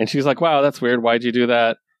weird. And she's like, "Wow, that's weird. Why'd you do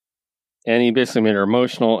that?" And he basically made her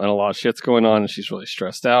emotional, and a lot of shit's going on, and she's really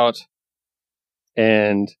stressed out.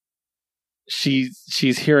 And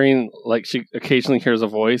she's hearing, like, she occasionally hears a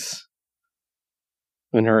voice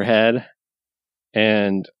in her head.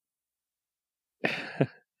 And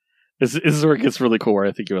this is where it gets really cool, where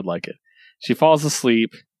I think you would like it. She falls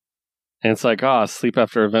asleep, and it's like, sleep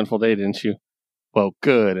after an eventful day, didn't you? Well,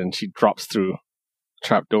 good. And she drops through a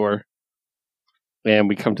trap door. And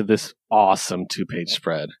we come to this awesome 2-page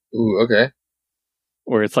spread. Ooh, okay.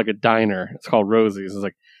 Where it's like a diner. It's called Rosie's. It's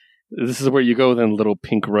like, this is where you go, then little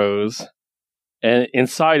pink rose. And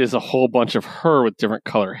inside is a whole bunch of her with different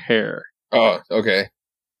color hair. Oh, okay.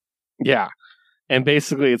 Yeah. And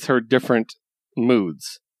basically it's her different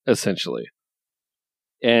moods, essentially.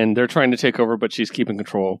 And they're trying to take over, but she's keeping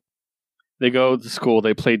control. They go to school,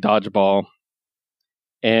 they play dodgeball.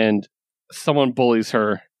 And someone bullies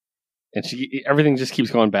her. And everything just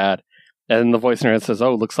keeps going bad. And the voice in her head says,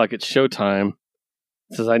 "Oh, looks like it's showtime."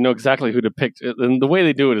 It says, "I know exactly who to pick." And the way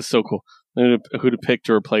they do it is so cool. Who to pick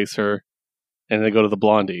to replace her. And they go to the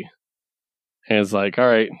blondie. And it's like, "All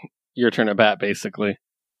right, your turn at bat," basically.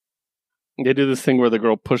 They do this thing where the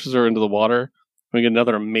girl pushes her into the water. We get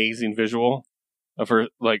another amazing visual of her,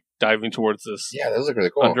 like, diving towards this. Yeah, those look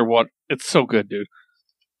really cool. Underwater. It's so good, dude.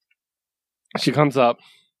 She comes up.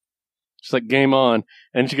 She's like, "Game on."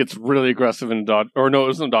 And she gets really aggressive in dodge. Or no, it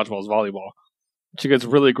wasn't dodgeball, it was volleyball. She gets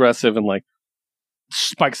really aggressive and like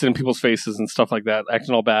spikes it in people's faces and stuff like that,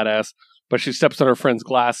 acting all badass. But she steps on her friend's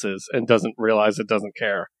glasses and doesn't realize it doesn't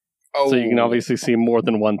care. Oh. So you can obviously see more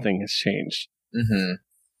than one thing has changed. Mm-hmm.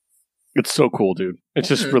 It's so cool, dude. It's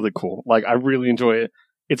just really cool. Like, I really enjoy it.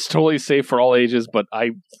 It's totally safe for all ages, but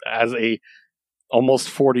I, as a almost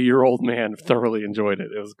 40-year-old man, thoroughly enjoyed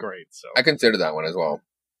it. It was great. So I consider that one as well.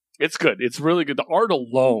 It's good. It's really good. The art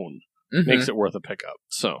alone makes it worth a pickup.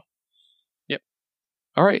 So, yep.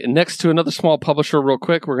 All right. And next to another small publisher, real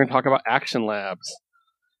quick, we're going to talk about Action Labs.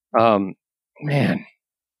 Man,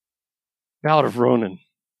 Ballad of Ronin.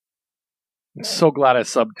 I'm so glad I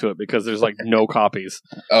subbed to it because there's like no copies.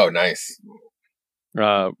 Oh, nice.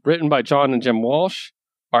 Written by John and Jim Walsh,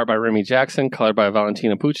 art by Remy Jackson, colored by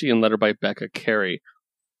Valentina Pucci, and letter by Becca Carey.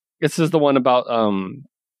 This is the one about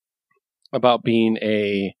being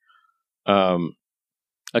a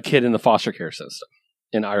kid in the foster care system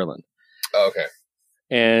in Ireland. Oh, okay.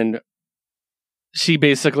 And she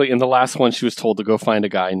basically, in the last one, she was told to go find a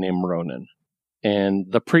guy named Ronan. And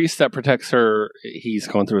the priest that protects her, he's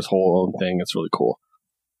going through his whole own thing. It's really cool.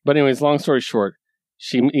 But anyways, long story short,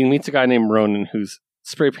 she meets a guy named Ronan who's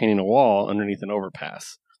spray painting a wall underneath an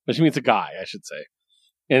overpass. But she meets a guy, I should say.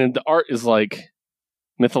 And the art is like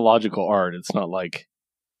mythological art. It's not like,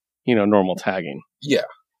 normal tagging. Yeah.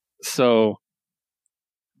 So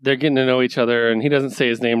they're getting to know each other, and he doesn't say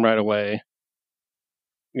his name right away.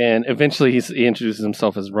 And eventually he introduces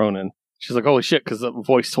himself as Ronan. She's like, "Holy shit," because the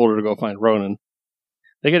voice told her to go find Ronan.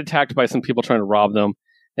 They get attacked by some people trying to rob them,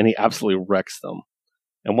 and he absolutely wrecks them.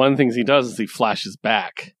 And one of the things he does is he flashes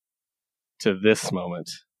back to this moment.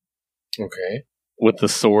 Okay. With the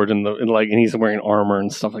sword and he's wearing armor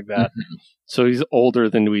and stuff like that. So he's older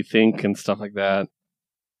than we think and stuff like that.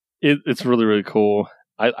 It's really, really cool.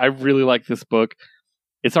 I really like this book.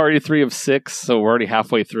 It's already 3 of 6, so we're already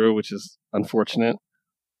halfway through, which is unfortunate.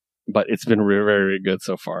 But it's been very, very good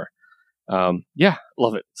so far. Yeah,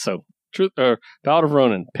 love it. So, Ballad of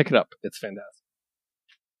Ronin, pick it up. It's fantastic.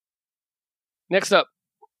 Next up,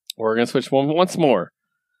 we're going to switch once more.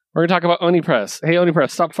 We're going to talk about Oni Press. Hey, Oni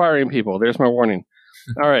Press, stop firing people. There's my warning.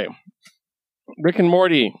 All right. Rick and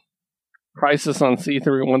Morty, Crisis on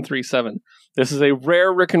C3137. This is a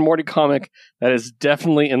rare Rick and Morty comic that is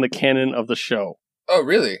definitely in the canon of the show. Oh,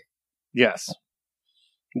 really? Yes.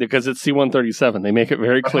 Because it's C137. They make it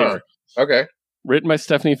very clear. Okay. Written by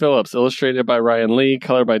Stephanie Phillips, illustrated by Ryan Lee,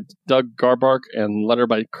 colored by Doug Garbark, and lettered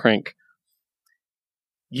by Crank.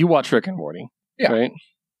 You watch Rick and Morty, right?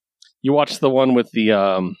 You watched the one with the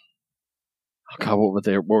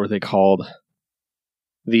what were they called?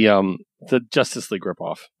 The Justice League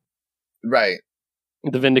ripoff. Right.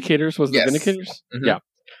 The Vindicators, was it the Vindicators? Mm-hmm. Yeah.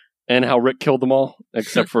 And how Rick killed them all,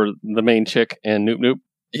 except for the main chick and Noop Noop.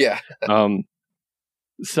 Yeah.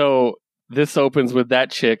 So this opens with that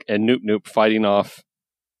chick and Noop Noop fighting off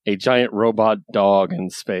a giant robot dog in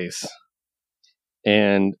space.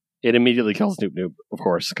 And it immediately kills Noop Noop, of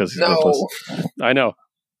course, because he's worthless. I know.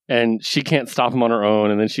 And she can't stop him on her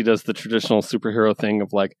own. And then she does the traditional superhero thing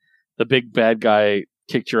of like, the big bad guy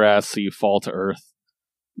kicked your ass so you fall to earth.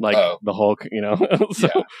 Like the Hulk, you know? So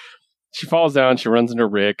she falls down, she runs into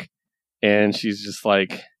Rick, and she's just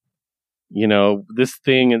like, you know, this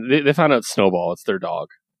thing. And they found out Snowball, it's their dog.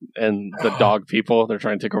 And the dog people, they're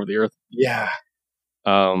trying to take over the earth. Yeah.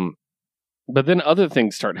 But then other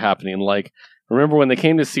things start happening. Like, remember when they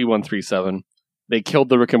came to C137, they killed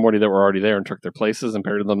the Rick and Morty that were already there and took their places and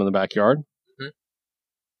buried them in the backyard. Mm-hmm.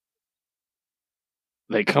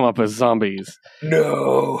 They come up as zombies.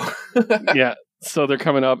 No. Yeah. So they're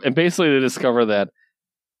coming up, and basically they discover that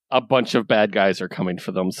a bunch of bad guys are coming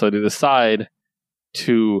for them. So they decide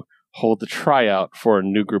to hold the tryout for a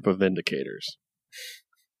new group of Vindicators.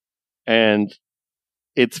 And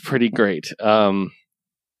it's pretty great.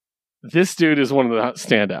 This dude is one of the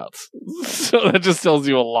standouts. So that just tells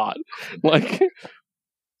you a lot. Like,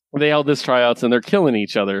 they held this tryouts and they're killing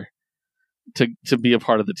each other to be a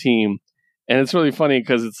part of the team. And it's really funny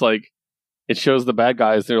because it's like, it shows the bad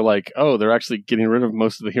guys, they're like, oh, they're actually getting rid of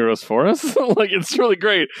most of the heroes for us. Like, it's really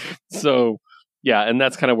great. So, yeah, and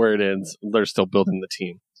that's kind of where it ends. They're still building the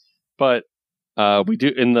team. But we do,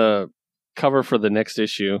 in the cover for the next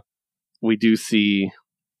issue, we do see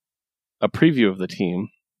a preview of the team.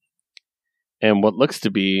 And what looks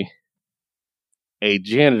to be a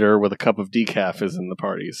janitor with a cup of decaf is in the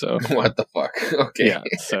party. So what the fuck? Okay. Yeah,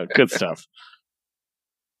 so good stuff.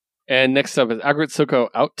 And next up is Agretsuko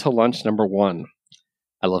Out to Lunch #1.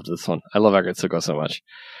 I loved this one. I love Agretsuko so much.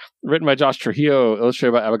 Written by Josh Trujillo,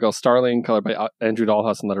 illustrated by Abigail Starling, colored by Andrew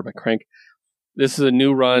Dahlhaus, and lettered by Crank. This is a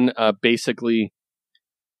new run. Basically,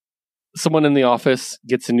 someone in the office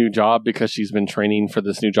gets a new job because she's been training for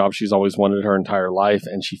this new job she's always wanted her entire life,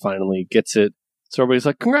 and she finally gets it. So everybody's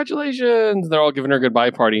like, congratulations! They're all giving her a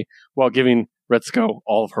goodbye party while giving Retsuko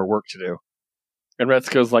all of her work to do. And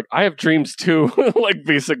Retsuko's like, I have dreams too, like,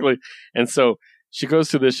 basically. And so she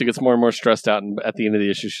goes through this, she gets more and more stressed out, and at the end of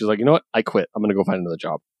the issue, she's like, you know what? I quit. I'm going to go find another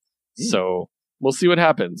job. So we'll see what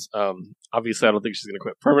happens. Obviously, I don't think she's going to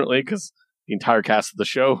quit permanently because the entire cast of the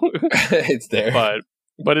show it's there.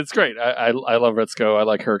 But it's great. I love Retsuko. I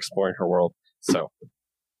like her exploring her world. So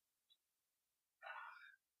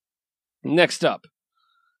next up,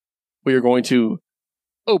 we are going to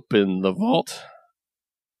open the vault.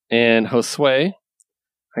 And Josue,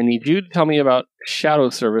 I need you to tell me about Shadow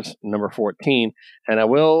Service number 14. And I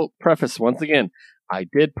will preface once again, I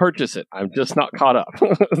did purchase it. I'm just not caught up.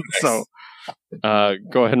 So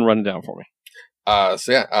go ahead and run it down for me.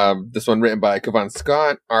 This one written by Kevon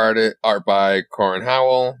Scott, art by Corin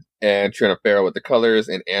Howell, and Trina Farrell with the colors,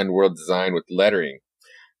 and World Design with lettering.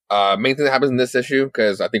 Main thing that happens in this issue,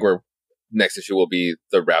 because I think next issue will be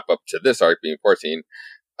the wrap up to this arc being 14.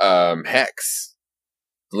 Hex,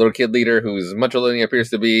 the little kid leader who's much older than he appears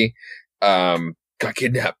to be, got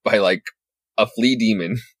kidnapped by like a flea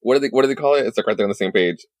demon. What do they call it? It's like right there on the same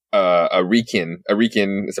page. A Rikin. A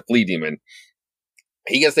Rikin is a flea demon.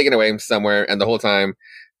 He gets taken away somewhere, and the whole time,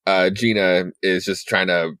 Gina is just trying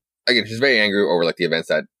to, again, she's very angry over like the events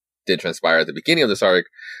that did transpire at the beginning of this arc.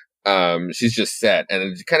 She's just set, and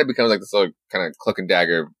it kind of becomes like this little kind of cloak and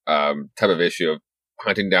dagger type of issue of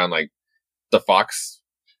hunting down like the fox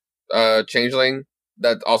changeling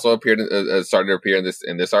that also appeared started to appear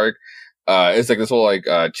in this arc. It's like this whole like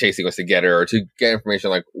chase sequence to get her or to get information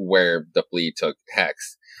like where the fleet took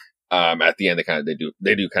Hex. At the end,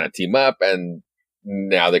 they do kind of team up, and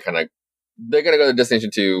now they're gonna go to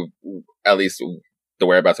destination to at least the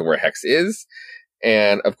whereabouts of where Hex is,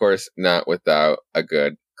 and of course not without a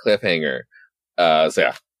good cliffhanger. So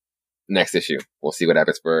yeah, next issue we'll see what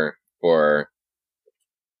happens for what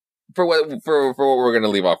we're gonna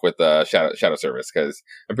leave off with Shadow Service, because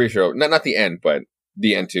I'm pretty sure not the end, but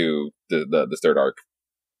the end to the third arc.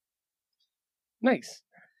 Nice.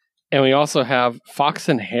 And we also have Fox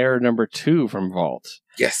and Hare #2 from Vault.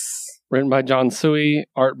 Yes. Written by John Sui,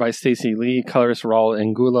 art by Stacey Lee, colorist Raul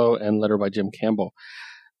Angulo, and letter by Jim Campbell.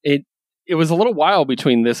 It was a little while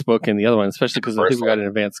between this book and the other one, especially because I think we got an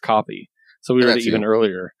advanced copy. So we read it even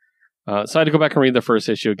earlier. So I had to go back and read the first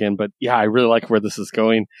issue again. But yeah, I really like where this is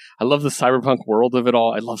going. I love the cyberpunk world of it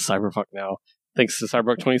all. I love cyberpunk now, thanks to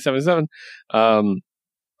Cyberpunk 2077.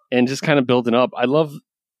 And just kind of building up. I love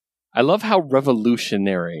how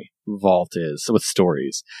revolutionary Vault is with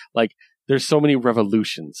stories. Like, there's so many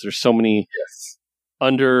revolutions. There's so many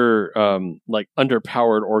underpowered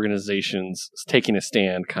organizations taking a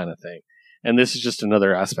stand kind of thing. And this is just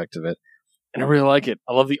another aspect of it. And I really like it.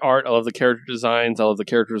 I love the art. I love the character designs. I love the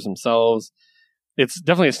characters themselves. It's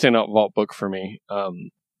definitely a standout Vault book for me.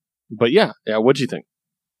 But yeah, what'd you think?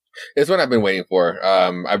 It's what I've been waiting for.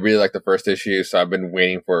 I really like the first issue, so I've been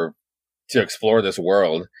waiting to explore this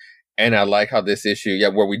world. And I like how this issue,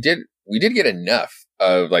 where we did get enough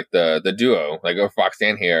of like the duo, like of Fox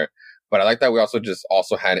and Hare, but I like that we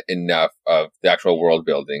also had enough of the actual world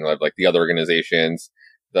building, like the other organizations.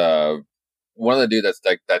 One of the dude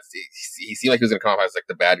he seemed like he was gonna come off as like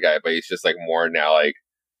the bad guy, but he's just like more now like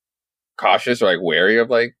cautious or like wary of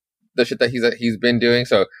like the shit that he's been doing.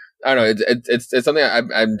 So I don't know, it's something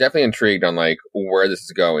I'm definitely intrigued on like where this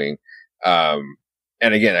is going.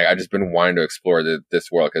 And again, I've just been wanting to explore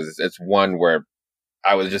this world because it's one where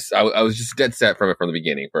I was just dead set from the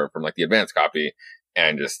beginning from like the advanced copy,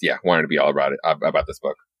 and just wanted to be all about this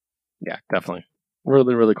book. Yeah, definitely,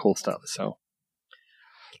 really really cool stuff. So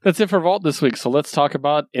that's it for Vault this week. So let's talk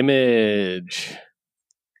about Image.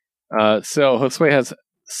 So Josue has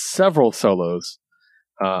several solos.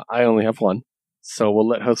 I only have one, so we'll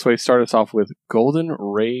let Josue start us off with Golden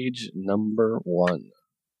Rage #1.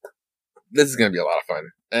 This is going to be a lot of fun.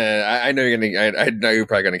 I know I know you're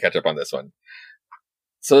probably going to catch up on this one.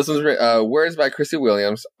 So this one's words by Christy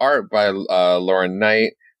Williams, art by Lauren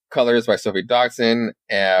Knight, colors by Sophie Dodson,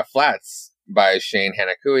 flats by Shane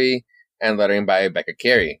Hanakui, and lettering by Becca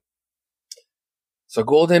Carey. So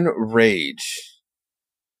Golden Rage.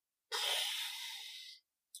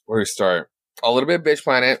 Where do we start? A little bit of Bitch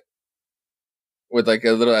Planet with like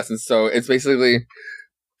a little essence. So it's basically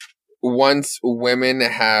once women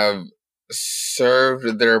have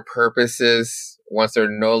served their purposes, once they're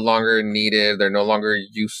no longer needed, they're no longer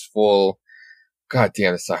useful. God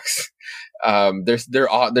damn, it sucks.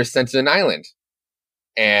 They're sent to an island,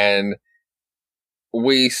 and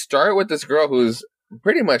we start with this girl who's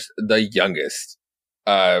pretty much the youngest.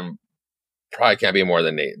 Probably can't be more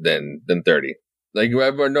than 30. Like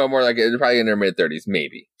no more, like probably in her mid-30s,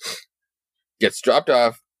 maybe. Gets dropped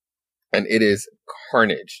off, and it is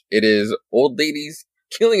carnage. It is old ladies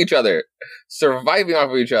killing each other, surviving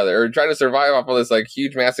off of each other, or trying to survive off of this like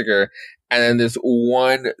huge massacre. And then this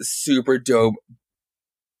one super dope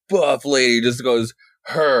buff lady just goes,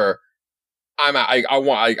 "Her, I'm out.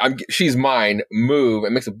 She's mine. Move,"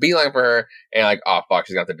 and makes a beeline for her. And like, oh fuck,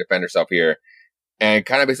 she's got to defend herself here, and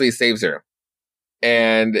kind of basically saves her.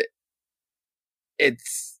 And she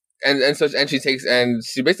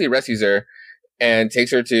basically rescues her and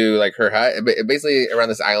takes her to like her hut. Basically, around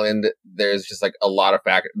this island, there's just like a lot of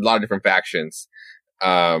different factions.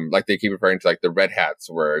 Like they keep referring to like the Red Hats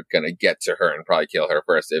were gonna get to her and probably kill her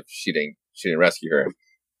first if she didn't rescue her.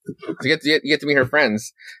 You get to meet her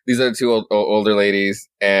friends. These are the two older ladies,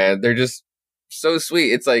 and they're just so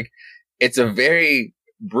sweet. It's like it's a very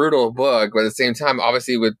brutal book, but at the same time,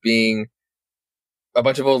 obviously, with being a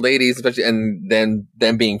bunch of old ladies, especially, and then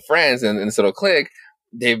them being friends and this little clique,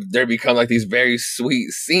 they become like these very sweet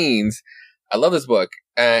scenes. I love this book,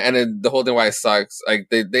 and then the whole thing why it sucks. Like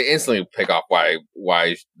they instantly pick off why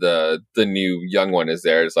the new young one is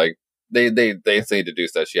there. It's like they instantly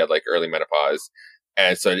deduce that she had like early menopause,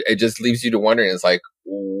 and so it just leaves you to wondering. It's like,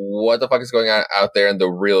 what the fuck is going on out there in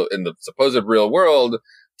the supposed real world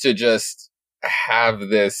to just have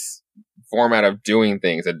this format of doing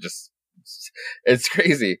things and just. It's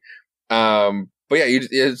crazy. But yeah,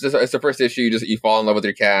 it's the first issue. You fall in love with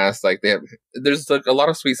your cast. Like there's like a lot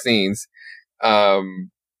of sweet scenes.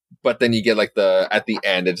 but then you get like at the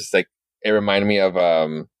end, it's just like, it reminded me of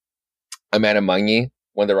A Man Among You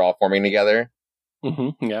when they're all forming together.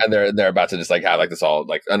 Yeah. And they're about to just like have like this all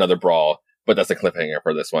like another brawl, but that's a cliffhanger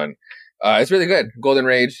for this one. It's really good. Golden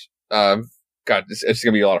Rage. God, it's just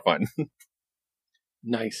gonna be a lot of fun.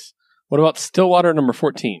 Nice. What about Stillwater number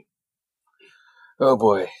 14? Oh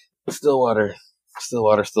boy, Stillwater.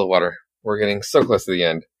 We're getting so close to the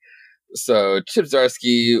end. So Chip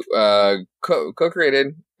Zdarsky,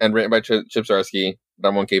 co-created and written by Chip Zdarsky,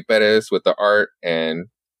 Ramon K. Perez with the art and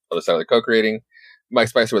other side of the co-creating, Mike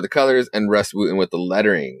Spicer with the colors, and Russ Wooten with the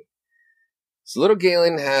lettering. So Little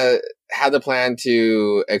Galen had the plan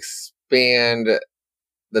to expand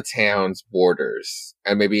the town's borders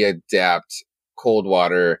and maybe adapt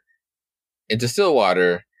Coldwater into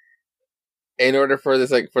Stillwater in order for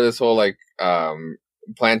this whole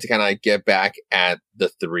plan to kind of like get back at the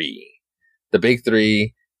big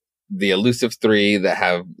three, the elusive three that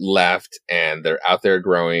have left and they're out there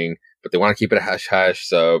growing, but they want to keep it a hush hush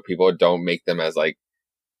so people don't make them as like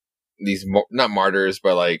these not martyrs,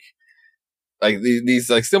 but like these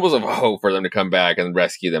like symbols of hope for them to come back and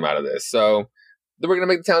rescue them out of this. So we're gonna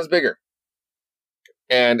make the towns bigger.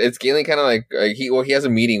 And it's Galen kind of like he has a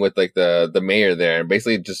meeting with like the mayor there and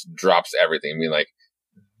basically just drops everything. I mean, like,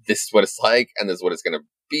 this is what it's like and this is what it's gonna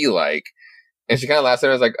be like. And she kind of laughs at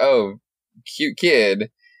her and was like, "Oh, cute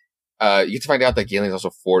kid." You get to find out that Galen's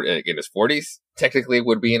also in his 40s. Technically,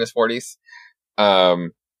 would be in his 40s.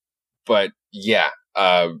 But yeah,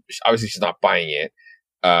 obviously she's not buying it.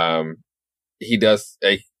 He does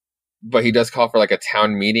call for like a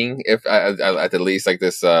town meeting if at the least like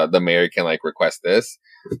this the mayor can like request this,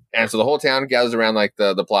 and so the whole town gathers around like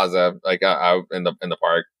the plaza like out in the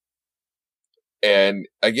park, and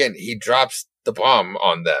again he drops the bomb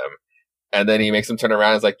on them, and then he makes them turn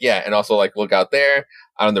around and is like, yeah, and also like look out there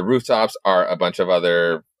on the rooftops are a bunch of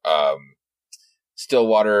other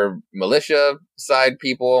Stillwater militia side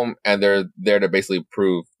people, and they're there to basically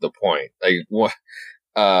prove the point. Like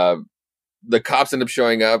the cops end up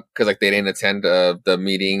showing up because like they didn't attend the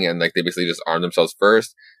meeting, and like they basically just armed themselves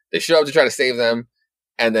first. They show up to try to save them,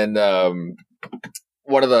 and then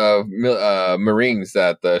one of the Marines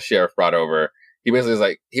that the sheriff brought over, he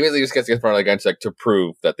basically just gets in front of the gun to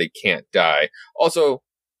prove that they can't die. Also,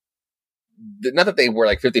 not that they were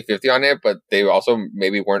like 50-50 on it, but they also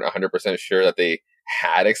maybe weren't 100% sure that they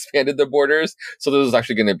had expanded the borders. So this was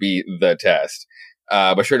actually going to be the test.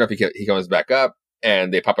 But sure enough, he comes back up.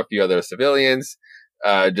 And they pop a few other civilians,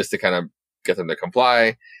 just to kind of get them to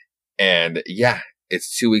comply. And yeah,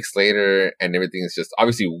 it's 2 weeks later and everything's just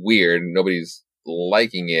obviously weird. Nobody's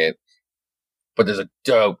liking it, but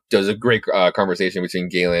there's a great conversation between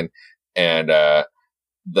Galen and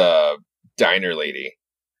the diner lady.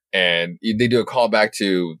 And they do a callback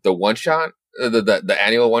to the one shot, the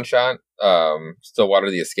annual one shot,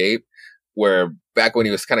 Stillwater the Escape, where back when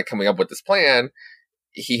he was kind of coming up with this plan,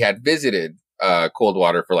 he had visited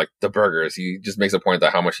Coldwater for like the burgers. He just makes a point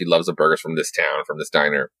that how much he loves the burgers from this town, from this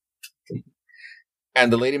diner.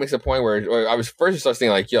 And the lady makes a point where I was first just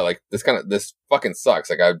thinking like, yo, like this fucking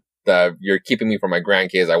sucks. Like you're keeping me from my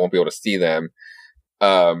grandkids. I won't be able to see them.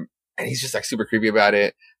 And he's just like super creepy about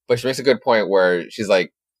it. But she makes a good point where she's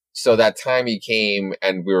like, so that time he came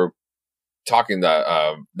and we were talking that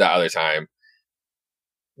other time,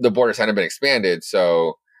 the borders hadn't been expanded.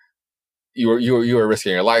 So you were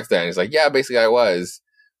risking your life then. He's like, yeah, basically I was.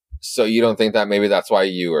 So you don't think that maybe that's why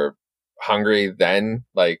you were hungry then?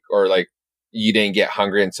 Like, or like you didn't get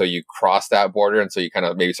hungry until you crossed that border. And so you kind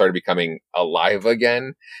of maybe started becoming alive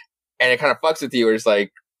again. And it kind of fucks with you. Where it's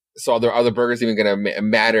like, so are the burgers even going to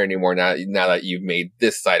matter anymore now that you've made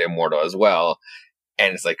this side immortal as well?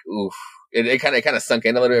 And it's like, oof. It kind of sunk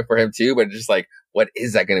in a little bit for him too, but it's just like, what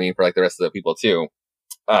is that going to mean for like the rest of the people too?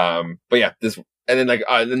 But yeah, and then like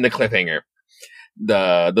then the cliffhanger,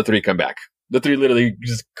 the three come back. The three literally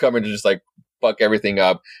just come in to just like fuck everything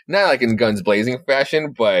up. Not like in guns blazing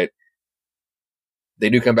fashion, but they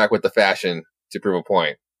do come back with the fashion to prove a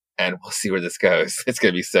point. And we'll see where this goes. It's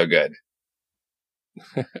gonna be so good.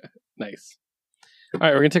 Nice. All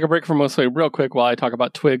right, we're gonna take a break from Mostly real quick while I talk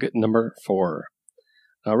about Twig number 4.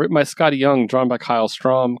 Written by Scotty Young, drawn by Kyle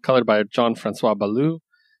Strom, colored by Jean-Francois Ballou,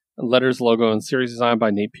 letters, logo, and series designed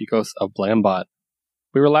by Nate Picos of Blambot.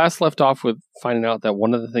 We were last left off with finding out that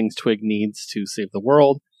one of the things Twig needs to save the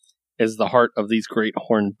world is the heart of these great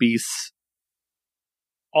horned beasts.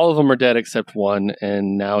 All of them are dead except one,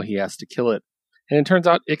 and now he has to kill it. And it turns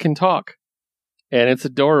out it can talk. And it's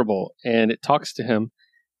adorable, and it talks to him,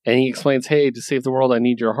 and he explains, hey, to save the world, I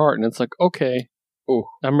need your heart. And it's like, okay, ooh,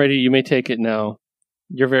 I'm ready, you may take it now.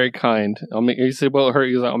 You're very kind. You say, well, it hurt.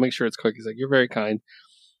 He's like, I'll make sure it's quick. He's like, you're very kind.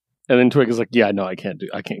 And then Twig is like, yeah, no, I can't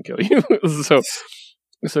kill you.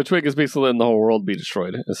 So Twig is basically letting the whole world be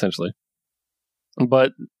destroyed, essentially.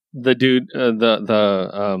 But the dude,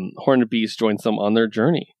 the Horned Beast joins them on their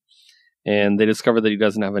journey. And they discover that he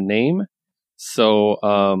doesn't have a name. So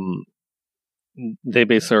they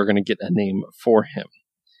basically are going to get a name for him.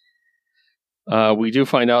 We do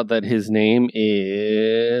find out that his name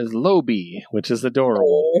is Lobi, which is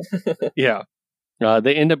adorable. Yeah.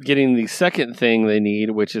 They end up getting the second thing they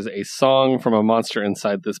need, which is a song from a monster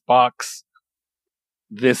inside this box.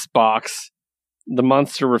 The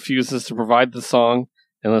monster refuses to provide the song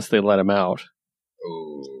unless they let him out.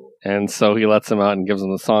 Ooh. And so he lets them out and gives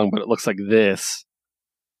them the song, but it looks like this.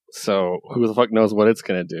 So who the fuck knows what it's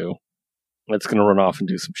going to do? It's going to run off and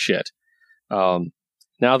do some shit. Now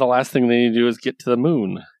the last thing they need to do is get to the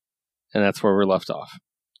moon. And that's where we're left off.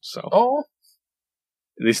 So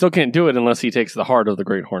they still can't do it unless he takes the heart of the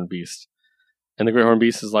Great Horned Beast. And the Great Horned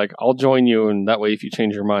Beast is like, I'll join you, and that way if you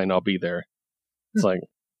change your mind, I'll be there. It's like,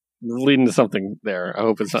 leading to something there. I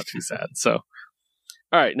hope it's not too sad. So,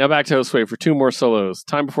 all right, now back to Josue for 2 more solos.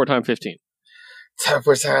 Time Before Time 15. Time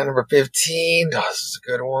Before Time number 15. Oh, this is a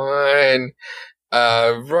good one.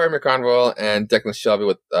 Roy McConville and Declan Shelby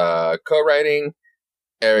with co-writing.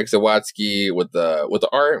 Eric Zawatsky with the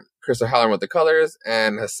art. Chris O'Halloran with the colors.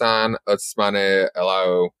 And Hassan Otsmane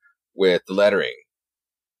Elau with the lettering.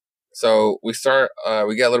 So we get a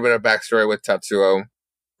little bit of backstory with Tatsuo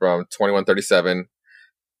from 2137.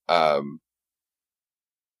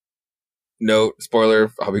 No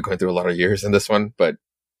spoiler, I'll be going through a lot of years in this one, but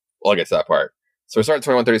I'll get to that part. So we start at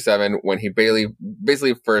 2137 when he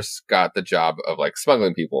basically first got the job of like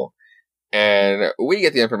smuggling people. And we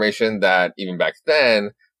get the information that even back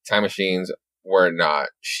then, time machines were not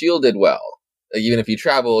shielded well. Like, even if you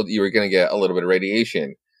traveled, you were going to get a little bit of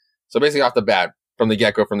radiation. So basically off the bat, from the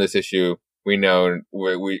get-go from this issue, we know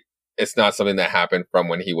it's not something that happened from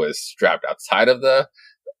when he was strapped outside of the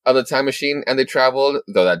time machine and they traveled,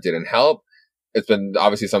 though that didn't help. It's been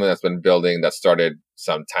obviously something that's been building that started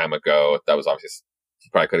some time ago. That was obviously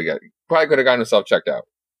probably could have gotten himself checked out.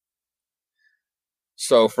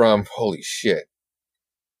 So from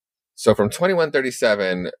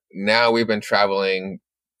 2137, now we've been traveling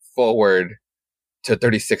forward to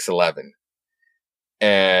 3611.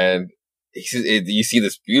 And you see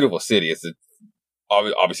this beautiful city. It's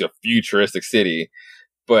obviously a futuristic city,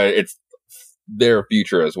 but it's their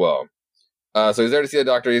future as well. So he's there to see the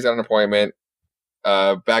doctor. He's got an appointment.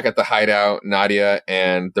 Back at the hideout, Nadia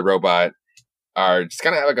and the robot are just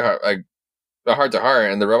kind of having a heart to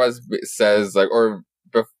heart, and the robot says they're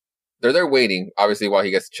there waiting, obviously, while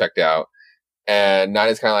he gets checked out. And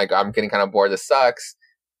Nadia's kind of like, I'm getting kind of bored. This sucks.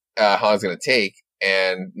 How long it's going to take?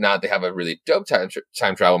 And now they have a really dope time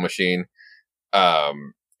travel machine.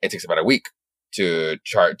 It takes about a week to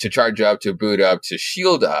charge up, to boot up, to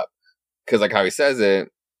shield up. Because like how he says it,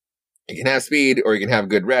 you can have speed or you can have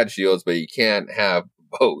good rad shields, but you can't have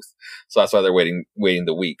both. So that's why they're waiting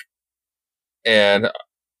the week. And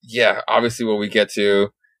yeah, obviously when we get to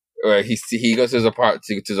he goes to his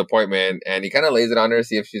appointment and he kind of lays it on her,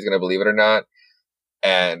 see if she's gonna believe it or not.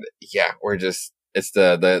 And yeah, it's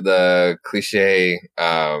the cliche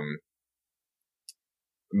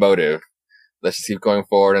motive. Let's just keep going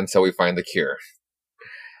forward until we find the cure.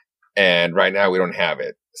 And right now we don't have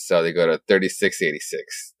it. So they go to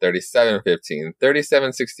 3686, 3715,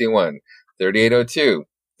 3761, 3802,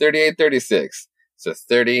 3836. So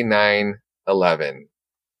 3911.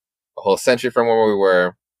 A whole century from where we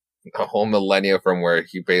were, a whole millennia from where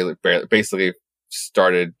he basically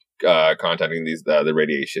started contacting the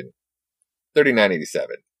radiation.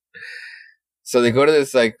 3987. So they go to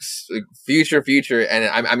this like future, and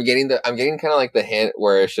I'm getting kind of like the hint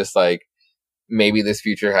where it's just like maybe this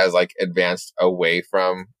future has like advanced away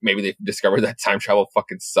from, maybe they've discovered that time travel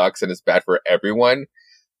fucking sucks and it's bad for everyone.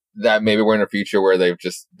 That maybe we're in a future where there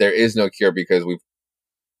is no cure because we've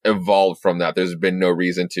evolved from that. There's been no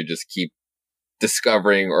reason to just keep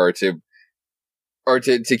discovering or to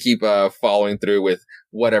keep following through with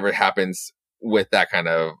whatever happens with that kind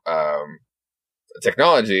of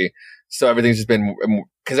technology. So everything's just been,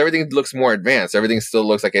 because everything looks more advanced. Everything still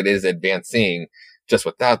looks like it is advancing just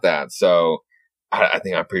without that. So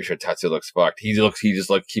I'm pretty sure Tatsu looks fucked. He just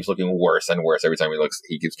keeps looking worse and worse every time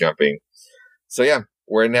he keeps jumping. So yeah,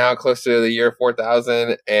 we're now close to the year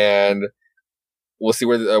 4000 and we'll see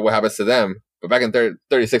what happens to them. But back in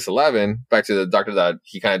 3611, back to the doctor that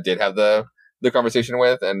he kind of did have the conversation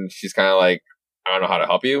with, and she's kind of like, I don't know how to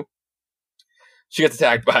help you. She gets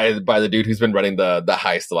attacked by the dude who's been running the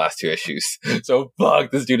heist the last 2 issues. So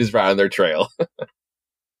fuck, this dude is right on their trail.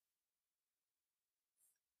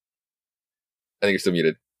 I think you're still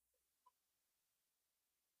muted.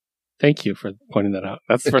 Thank you for pointing that out.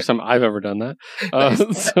 That's the first time I've ever done that.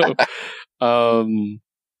 All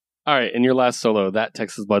right, and your last solo, That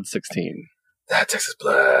Texas Blood 16. That Texas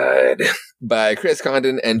Blood by Chris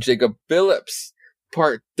Condon and Jacob Phillips.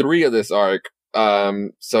 Part 3 of this arc.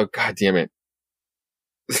 So god damn it.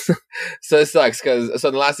 So it sucks because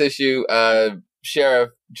in the last issue, Sheriff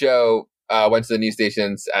Joe went to the news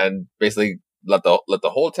stations and basically let the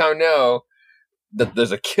whole town know that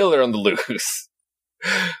there's a killer on the loose.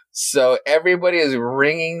 So everybody is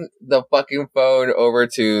ringing the fucking phone over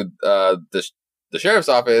to the sheriff's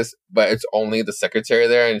office, but it's only the secretary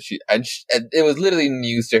there, and it was literally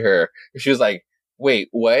news to her. She was like, "Wait,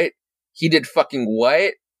 what? He did fucking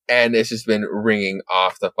what?" And it's just been ringing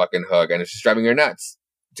off the fucking hook, and it's just driving her nuts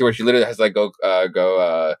to where she literally has to like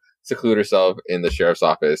go seclude herself in the sheriff's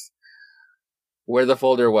office, where the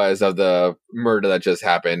folder was of the murder that just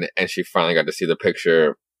happened, and she finally got to see the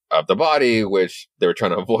picture of the body, which they were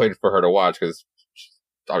trying to avoid for her to watch because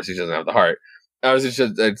obviously she doesn't have the heart.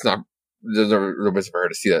 Obviously, there's no reason for her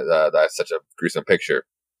to see that that's such a gruesome picture.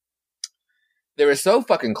 They were so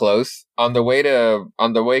fucking close on the way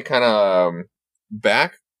kind of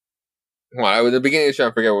back. Well, at the beginning of the show,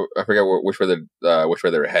 I forget which way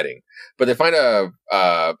they were heading, but they find a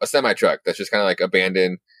semi truck that's just kind of like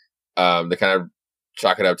abandoned. They kind of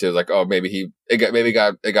chalk it up to like, oh, maybe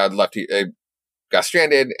it got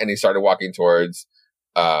stranded, and he started walking towards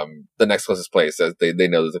the next closest place, as they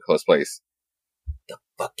know there's a close place. The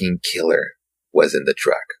fucking killer was in the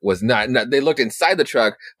truck. Was not. They looked inside the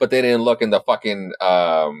truck, but they didn't look in the fucking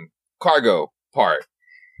cargo part,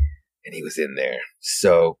 and he was in there.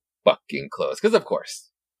 So fucking close, because of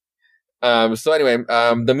course. So anyway,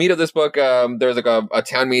 the meat of this book, there's like a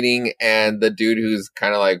town meeting, and the dude who's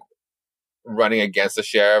kind of like running against the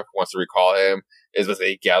sheriff wants to recall him, is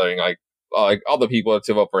basically gathering like all the people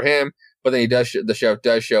to vote for him. But then the sheriff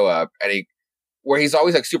does show up, and he's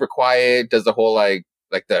always like super quiet, does the whole like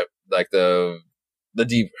the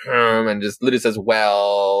deep and just literally says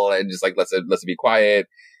well, and just like lets it be quiet.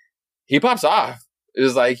 He pops off. It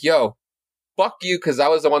was like, yo, fuck you, because I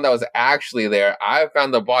was the one that was actually there. I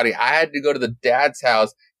found the body. I had to go to the dad's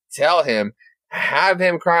house, tell him, have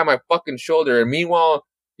him cry on my fucking shoulder, and meanwhile,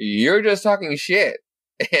 you're just talking shit.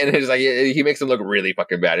 And it's like, he makes him look really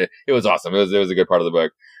fucking bad. It was awesome. It was a good part of the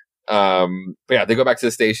book. But yeah, they go back to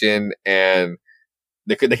the station, and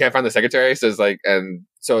they can't find the secretary. So it's like, and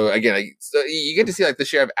so again, so you get to see like the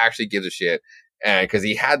sheriff actually gives a shit, and because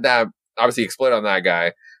he had that obviously explode on that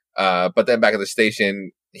guy. But then back at the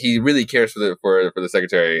station, he really cares for the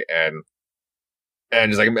secretary, and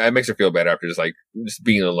just like it makes her feel better after just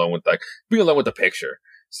being alone with the picture.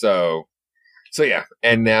 So yeah,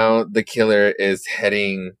 and now the killer is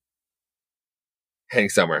heading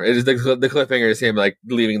somewhere. It is the cliffhanger is him like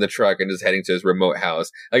leaving the truck and just heading to his remote house.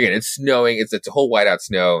 Again, it's snowing. It's a whole whiteout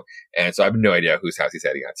snow, and so I have no idea whose house he's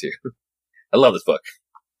heading out to. I love this book.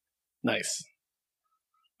 Nice.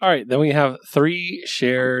 All right, then we have 3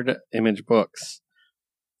 shared image books.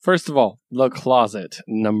 First of all, The Closet,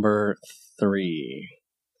 number 3.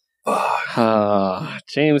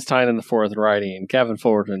 James Tynan IV writing, Gavin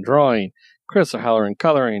Fullerton drawing, Chris O'Halloran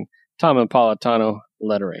coloring, Tom Napolitano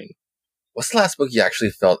lettering. What's the last book you actually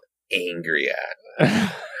felt angry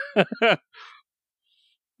at?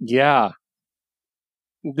 Yeah.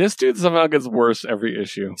 This dude somehow gets worse every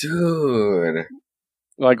issue. Dude.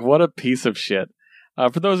 Like, what a piece of shit.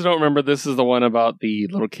 For those who don't remember, this is the one about the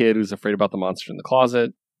little kid who's afraid about the monster in the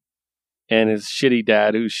closet, and his shitty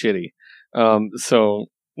dad who's shitty. So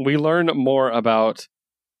we learn more about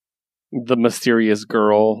the mysterious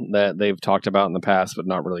girl that they've talked about in the past, but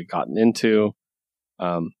not really gotten into.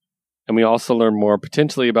 And we also learn more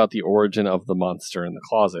potentially about the origin of the monster in the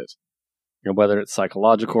closet. Whether it's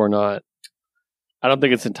psychological or not. I don't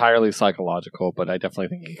think it's entirely psychological, but I definitely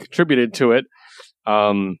think he contributed to it.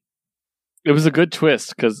 It was a good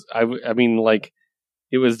twist, because I mean, like,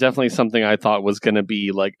 it was definitely something I thought was going to be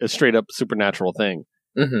like a straight up supernatural thing.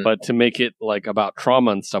 Mm-hmm. But to make it like about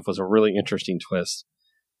trauma and stuff was a really interesting twist.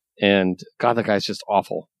 And God, the guy's just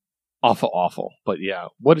awful. Awful. But yeah,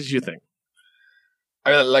 what did you think?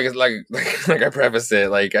 I mean, like I prefaced it,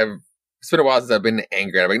 like it's been a while since I've been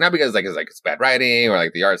angry at it. Like, not because it's bad writing or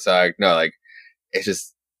like the art sucked. No, like it's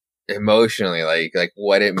just emotionally like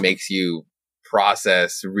what it makes you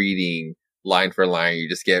process reading line for line. You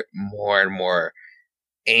just get more and more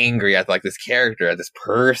angry at like this character, at this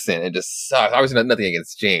person. It just sucks. Obviously nothing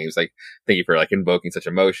against James. Like, thank you for like invoking such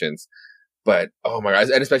emotions. But oh my God,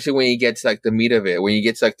 and especially when you get to like the meat of it, when you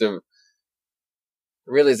get to like the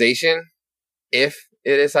realization, if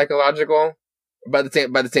it is psychological, But at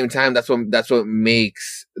the same time, that's what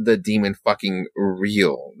makes the demon fucking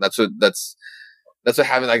real. That's what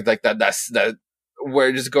having like that.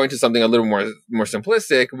 We're just going to something a little more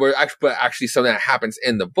simplistic. But actually something that happens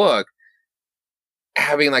in the book,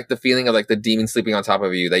 having like the feeling of like the demon sleeping on top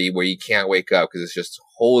of you where you can't wake up because it's just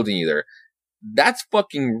holding you there. That's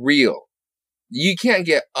fucking real. You can't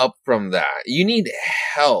get up from that. You need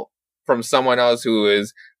help from someone else who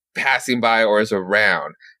is passing by or is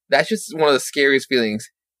around. That's just one of the scariest feelings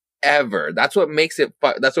ever. That's what makes it.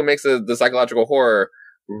 That's what makes the psychological horror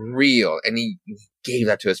real. And he gave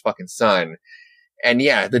that to his fucking son. And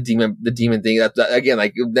yeah, the demon thing. That again,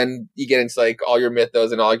 like then you get into like all your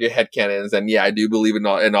mythos and all your headcanons. And yeah, I do believe in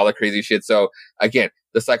all the crazy shit. So again,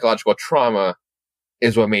 the psychological trauma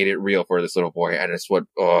is what made it real for this little boy, and it's what.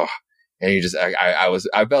 Oh, and you just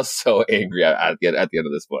I felt so angry at the end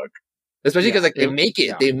of this book, especially because like they make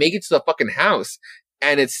it to the fucking house.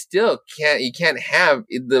 And it still you can't have,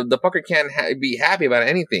 the fucker can't be happy about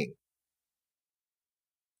anything.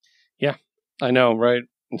 Yeah, I know, right?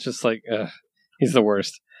 It's just like, he's the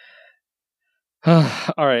worst. All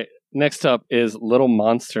right, next up is Little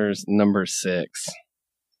Monsters number 6.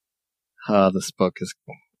 This book is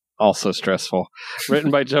also stressful. Written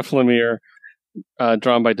by Jeff Lemire,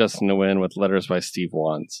 drawn by Dustin Nguyen with letters by Steve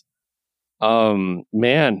Wands.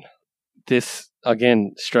 Man, this,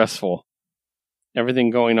 again, stressful. Everything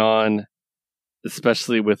going on,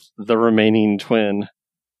 especially with the remaining twin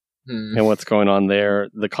and what's going on there.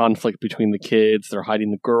 The conflict between the kids, they're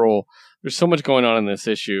hiding the girl. There's so much going on in this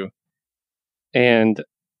issue. And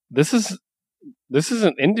this isn't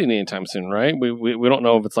ending anytime soon, right? We don't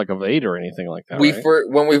know if it's like a 8 or anything like that.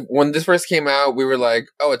 When this first came out, we were like,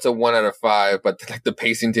 oh, it's a 1 out of 5, but like the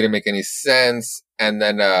pacing didn't make any sense. And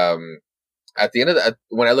then at the end of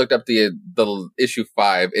when I looked up the issue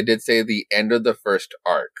 5, it did say the end of the first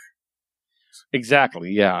arc.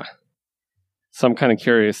 Exactly, yeah. So I'm kind of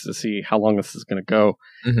curious to see how long this is going to go.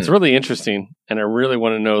 Mm-hmm. It's really interesting, and I really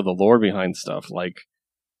want to know the lore behind stuff. Like,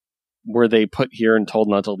 were they put here and told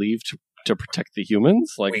not to leave to protect the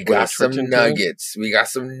humans? Like, we got some nuggets. We got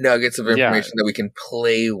some nuggets of information that we can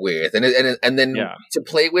play with, and then to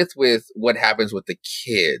play with what happens with the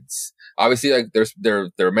kids. Obviously, like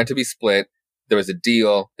they're meant to be split. There was a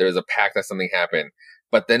deal. There was a pact that something happened.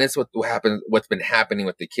 But then it's what's been happening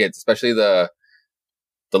with the kids, especially the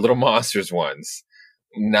little monsters ones.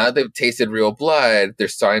 Now that they've tasted real blood, they're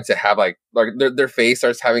starting to have like their face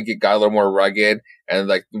starts got a little more rugged, and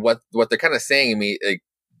like what they're kind of saying to me, like,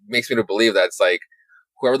 makes me to believe that it's like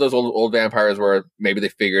whoever those old vampires were, maybe they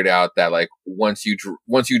figured out that like once you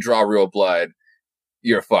draw real blood,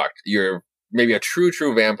 you're fucked. You're maybe a true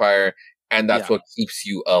vampire, and that's what keeps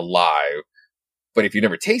you alive. But if you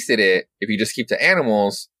never tasted it, if you just keep to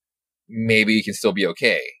animals, maybe you can still be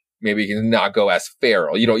okay. Maybe you can not go as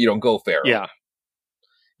feral. You don't go feral. Yeah.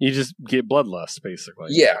 You just get bloodlust, basically.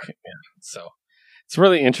 Yeah. So it's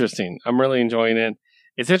really interesting. I'm really enjoying it.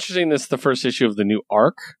 It's interesting. This is the first issue of the new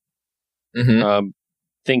arc. Mm-hmm.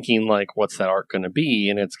 Thinking like, what's that arc going to be?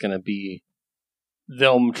 And it's going to be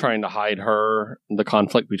them trying to hide her, the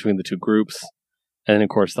conflict between the two groups, and of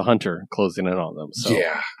course the hunter closing in on them. So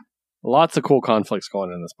yeah. Lots of cool conflicts going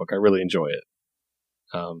on in this book. I really enjoy it.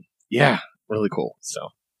 Really cool. So,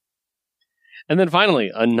 and then finally,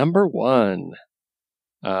 a number 1,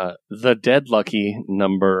 The Dead Lucky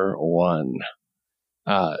number 1.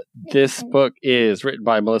 This book is written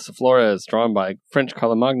by Melissa Flores, drawn by French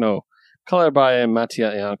Calamagno, color by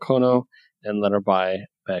Mattia Iancono, and letter by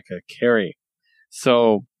Becca Carey.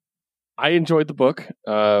 So, I enjoyed the book.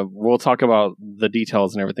 We'll talk about the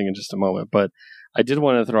details and everything in just a moment, but I did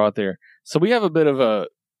want to throw out there. So we have a bit of a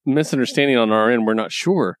misunderstanding on our end. We're not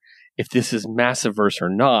sure if this is Massiveverse or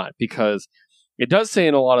not, because it does say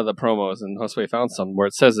in a lot of the promos, and Josue found some where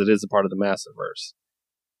it says it is a part of the Massiveverse.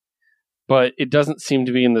 But it doesn't seem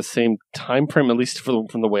to be in the same time frame, at least from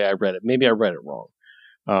the way I read it. Maybe I read it wrong.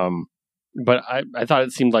 But I thought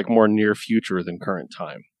it seemed like more near future than current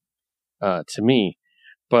time to me.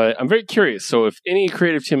 But I'm very curious. So if any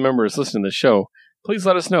creative team members listen to the show, please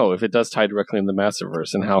let us know if it does tie directly in the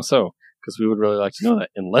Massiveverse and how so, because we would really like to know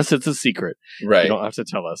that, unless it's a secret. Right. You don't have to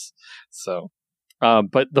tell us. So,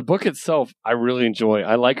 but the book itself, I really enjoy.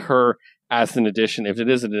 I like her as an addition. If it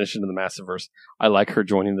is an addition to the Massiveverse, I like her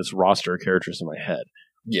joining this roster of characters in my head.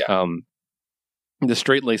 Yeah. The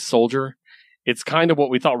straight-laced soldier, it's kind of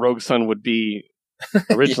what we thought Rogue Sun would be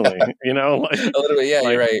originally. You know? Like, a little bit, yeah,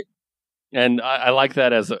 you're right. And I like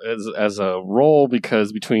that as a role,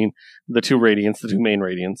 because between the two main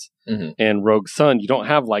Radiants, mm-hmm. and Rogue Sun, you don't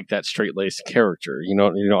have like that straight-laced character. You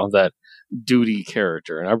don't have that duty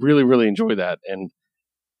character. And I really, really enjoy that. And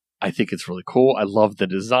I think it's really cool. I love the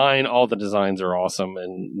design. All the designs are awesome,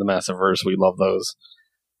 and the Massiverse, we love those.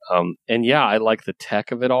 And yeah, I like the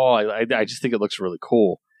tech of it all. I just think it looks really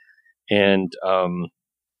cool. And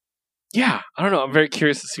yeah, I don't know. I'm very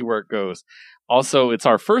curious to see where it goes. Also, it's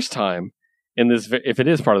our first time in this, if it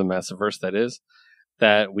is part of the Massiverse,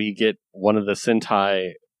 that we get one of the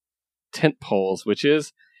Sentai tent poles, which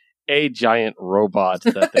is a giant robot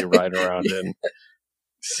that they ride around in.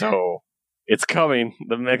 So it's coming.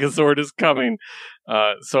 The Megazord is coming.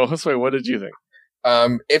 So Josue, what did you think?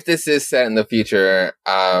 If this is set in the future,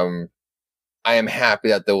 I am happy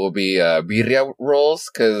that there will be birria rolls,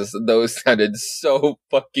 because those sounded so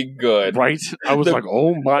fucking good. Right? I was like,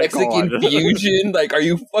 oh my Mexican god. fusion? Like, are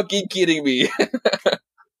you fucking kidding me?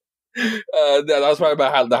 That was probably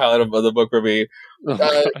the highlight of the book for me.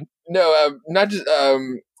 Not just...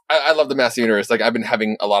 I love the Massive Universe. Like, I've been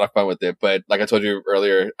having a lot of fun with it, but like I told you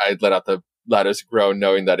earlier, I let out the ladders grow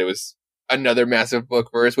knowing that it was another massive book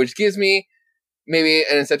verse, which gives me maybe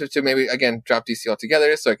an incentive to maybe, again, drop DC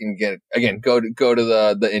altogether so I can go to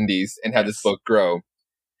the indies and have this book grow.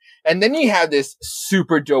 And then you have this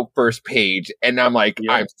super dope first page, and I'm like,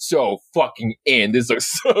 I'm so fucking in. This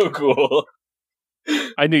looks so cool.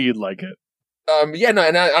 I knew you'd like it. And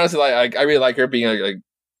I honestly, like, I really like her being like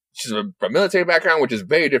she's from a military background, which is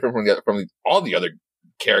very different from all the other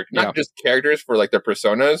characters, not just characters for like their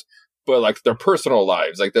personas, but like their personal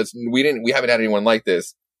lives. Like we haven't had anyone like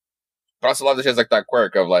this. But I also love that she has like that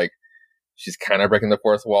quirk of like she's kind of breaking the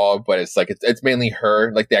fourth wall, but it's like it's mainly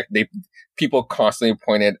her. Like they people constantly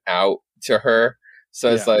point it out to her,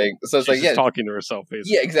 so it's like she's talking to herself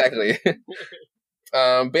basically. Yeah, exactly.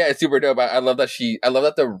 But yeah, it's super dope. I love that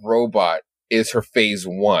the robot is her phase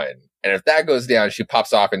 1, and if that goes down, she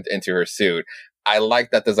pops off into her suit. I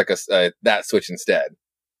like that there's like that switch instead.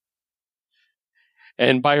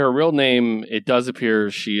 And by her real name, it does appear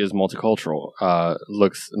she is multicultural.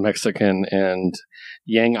 Looks Mexican, and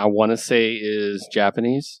Yang, I want to say, is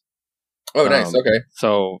Japanese. Oh, nice. Okay.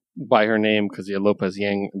 So by her name, Kazuya Lopez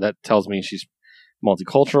Yang, that tells me she's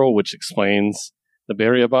multicultural, which explains the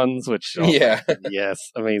birria buns, which yes,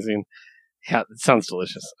 amazing. Yeah, it sounds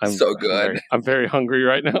delicious. So good. I'm very hungry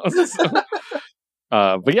right now.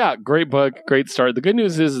 But yeah, great book, great start. The good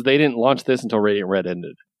news is they didn't launch this until Radiant Red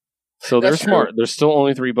ended. So they're smart. There's still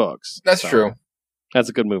only 3 books. That's true. That's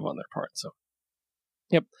a good move on their part. So,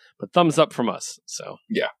 yep. But thumbs up from us. So,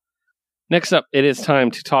 yeah. Next up, it is time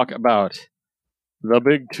to talk about the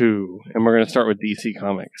big 2. And we're going to start with DC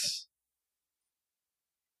Comics.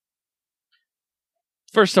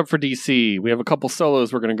 First up for DC, we have a couple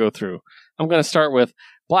solos we're going to go through. I'm going to start with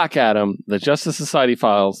Black Adam, The Justice Society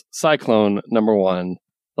Files, Cyclone #1,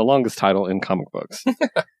 the longest title in comic books.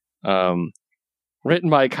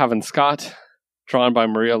 Written by Kevin Scott, drawn by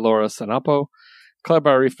Maria Laura Sanapo, colored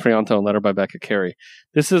by Arif Prianto, and lettered by Becca Carey.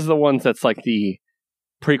 This is the one that's like the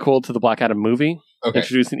prequel to the Black Adam movie,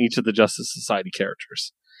 introducing each of the Justice Society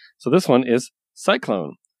characters. So this one is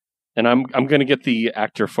Cyclone. And I'm going to get the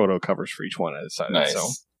actor photo covers for each one, I decided.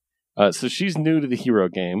 Nice. So she's new to the hero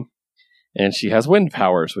game, and she has wind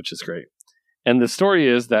powers, which is great. And the story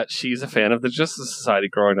is that she's a fan of the Justice Society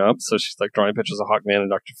growing up, so she's like drawing pictures of Hawkman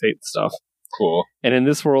and Dr. Fate and stuff. Cool. And in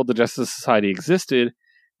this world, the Justice Society existed,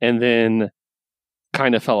 and then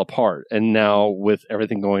kind of fell apart. And now, with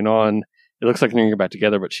everything going on, it looks like they're going to get back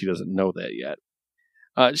together, but she doesn't know that yet.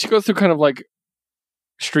 She goes through kind of like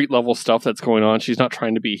street level stuff that's going on. She's not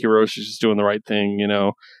trying to be a hero. She's just doing the right thing,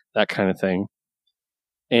 that kind of thing.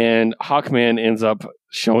 And Hawkman ends up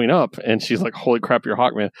showing up, and she's like, holy crap, you're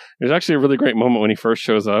Hawkman. There's actually a really great moment when he first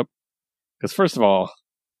shows up. Because first of all,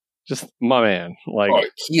 just my man. Like,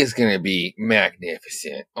 he is going to be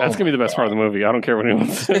magnificent. That's going to be the best part of the movie. I don't care what anyone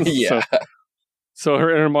says. Yeah. So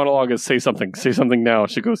her inner monologue is say something now.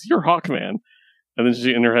 She goes, you're Hawkman. And then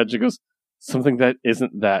in her head, she goes, something that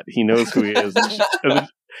isn't that. He knows who he is. and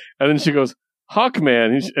then she goes,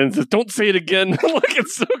 Hawkman. And says, don't say it again. Like,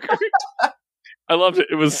 it's so great. I loved it.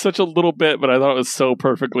 It was such a little bit, but I thought it was so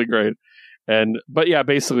perfectly great. But yeah,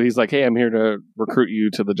 basically he's like, hey, I'm here to recruit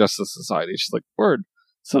you to the Justice Society. She's like, word.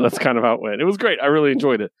 So that's kind of how it went. It was great. I really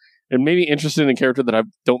enjoyed it. It made me interested in a character that I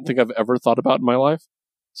don't think I've ever thought about in my life.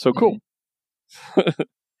 So cool.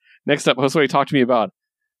 Next up, Josue, talk to me about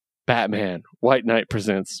Batman, White Knight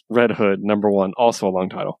Presents, Red Hood, #1, also a long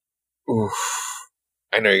title. Oof.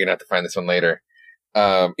 I know you're going to have to find this one later.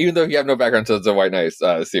 Even though you have no background to the White Knight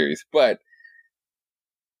series. But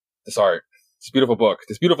this art, this beautiful book,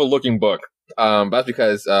 this beautiful looking book. That's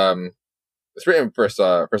because it's written first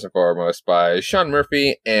and foremost by Sean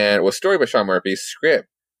Murphy, and was story by Sean Murphy, script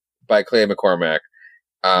by Clay McCormack.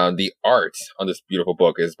 The art on this beautiful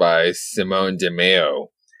book is by Simone DeMeo.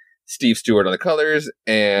 Steve Stewart on the colors,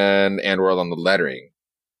 and World on the lettering.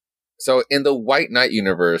 So in the White Knight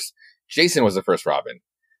universe, Jason was the first Robin,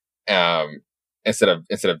 instead of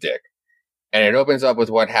Dick. And it opens up with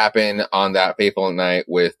what happened on that fateful night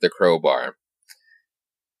with the crowbar.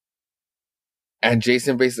 And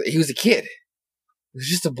Jason basically, he was a kid. He was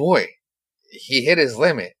just a boy. He hit his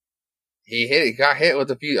limit. He got hit with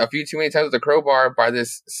a few too many times with the crowbar by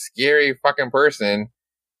this scary fucking person.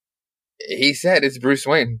 He said it's Bruce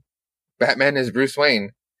Wayne. Batman is Bruce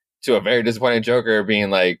Wayne. To a very disappointed Joker being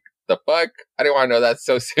like, the fuck? I didn't want to know that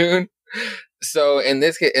so soon. So in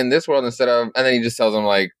this world, instead of, and then he just tells him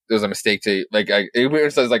like, there was a mistake to, like,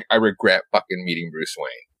 it says like, I regret fucking meeting Bruce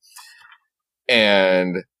Wayne.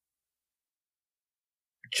 And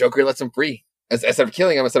Joker lets him free. Instead of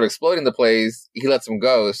killing him, instead of exploding the place, he lets him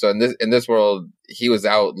go. So in this world, he was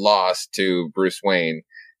out lost to Bruce Wayne.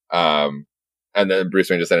 And then Bruce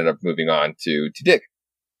Wayne just ended up moving on to Dick.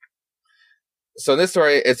 So in this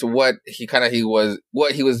story, it's what he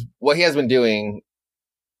has been doing,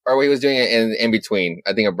 or what he was doing in between.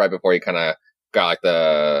 I think right before he kind of got like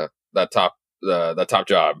the top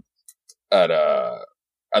job at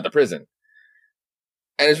the prison.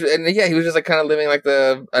 And yeah, he was just like kind of living like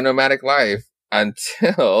a nomadic life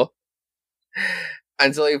until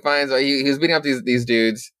he finds he was beating up these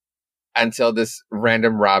dudes until this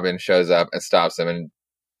random Robin shows up and stops him, and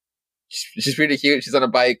she's pretty cute. She's on a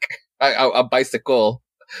bike, a bicycle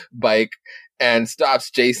bike, and stops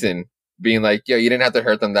Jason, being like, "Yo, you didn't have to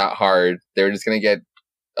hurt them that hard. They were just gonna get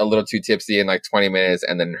a little too tipsy in like 20 minutes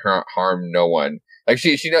and then harm no one." Like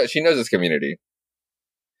she knows this community.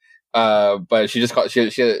 But she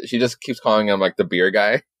just keeps calling him like the beer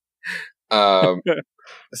guy.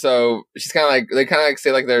 So she's kind of like, they kind of like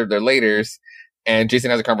say like they're laters, and Jason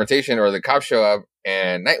has a confrontation, or the cops show up,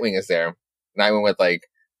 and Nightwing is there. Nightwing with like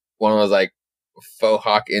one of those like faux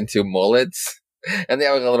hawk into mullets, and they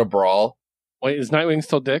have like a little brawl. Wait, is Nightwing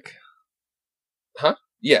still Dick? Huh?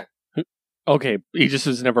 Yeah. Okay, he just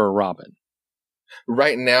was never a Robin.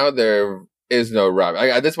 Right now, there is no Robin.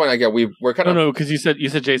 At this point, I get we're kind of no, because you said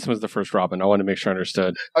Jason was the first Robin. I want to make sure I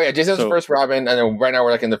understood. Oh yeah, Jason's the first Robin, and then right now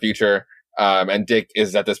we're like in the future. And Dick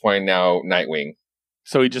is at this point now Nightwing.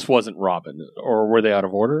 So he just wasn't Robin, or were they out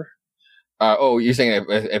of order? You're saying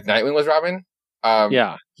if Nightwing was Robin?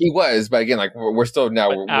 Yeah, he was, but again, like we're still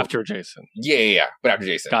now after Jason. Yeah, but after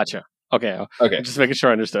Jason. Gotcha. Okay. I'm just making sure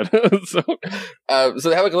I understood. So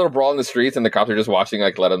they have like a little brawl in the streets, and the cops are just watching,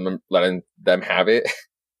 like letting them have it.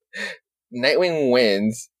 Nightwing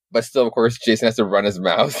wins, but still, of course, Jason has to run his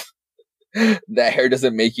mouth. That hair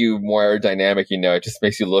doesn't make you more aerodynamic, it just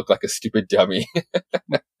makes you look like a stupid dummy.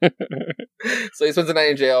 So he spends the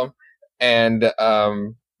night in jail, and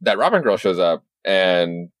that Robin girl shows up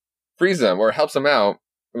and frees him or helps him out.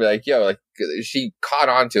 And be like, yo, like she caught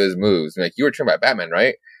on to his moves. And like, you were trained by Batman,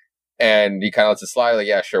 right? And he kind of lets it slide, like,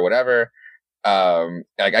 yeah, sure, whatever.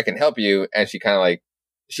 Like, I can help you. And she kind of like,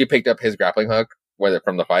 she picked up his grappling hook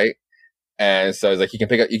from the fight. And so it's like, you can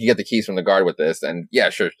get the keys from the guard with this. And yeah,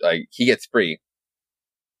 sure. Like, he gets free.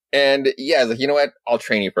 And yeah, it's like, you know what? I'll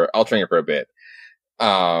train you for a bit.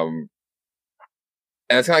 And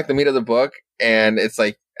it's kind of like the meat of the book. And it's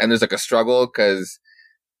like, and there's like a struggle because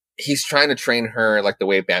he's trying to train her like the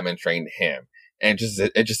way Batman trained him. And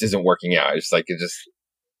it just isn't working out. It's like, it's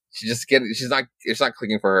not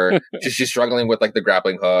clicking for her. She's struggling with like the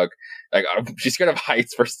grappling hook. Like, she's scared of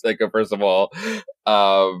heights first of all.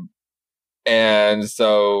 And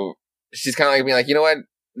so she's kind of like being like, you know what?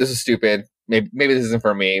 This is stupid. Maybe this isn't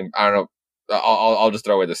for me. I don't know. I'll just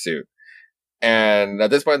throw away the suit. And at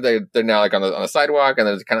this point, they're now like on the sidewalk, and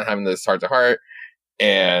they're kind of having this heart to heart.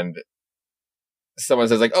 And someone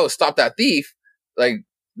says like, "Oh, stop that thief!" Like,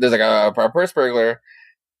 there's like a purse burglar,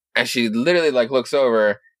 and she literally like looks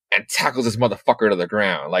over and tackles this motherfucker to the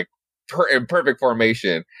ground, like in perfect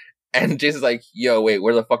formation. And Jason's like, "Yo, wait,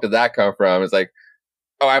 where the fuck did that come from?" It's like,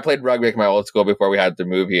 "Oh, I played rugby at my old school before we had to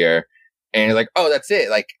move here." And he's like, "Oh, that's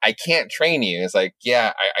it. Like, I can't train you." It's like,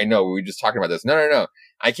 "Yeah, I know. We were just talking about this." No.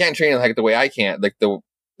 I can't train you like the way I can't.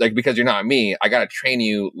 Like because you're not me. I gotta train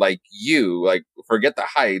you like you. Like, forget the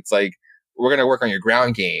heights. Like, we're gonna work on your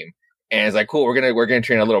ground game. And it's like, cool. We're gonna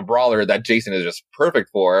train a little brawler that Jason is just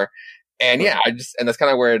perfect for. And yeah, and that's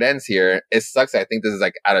kind of where it ends here. It sucks. I think this is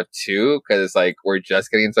like out of 2 because it's like we're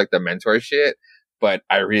just getting into like the mentor shit. But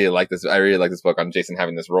I really like this. I really like this book on Jason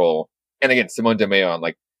having this role. And again, Simone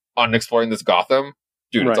DeMeo on exploring this Gotham,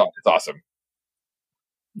 dude. Right. It's awesome.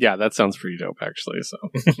 Yeah, that sounds pretty dope, actually. So,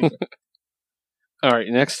 all right,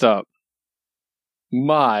 next up,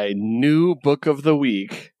 my new book of the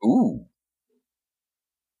week. Ooh,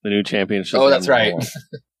 the new championship. Oh, that's right.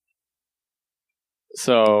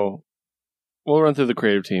 So we'll run through the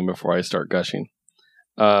creative team before I start gushing.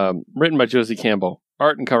 Written by Josie Campbell.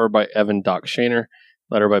 Art and cover by Evan Doc Shaner.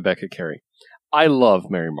 Letter by Becca Carey. I love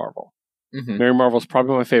Mary Marvel. Mm-hmm. Mary Marvel is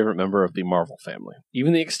probably my favorite member of the Marvel family.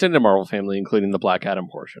 Even the extended Marvel family, including the Black Adam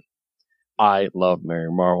portion. I love Mary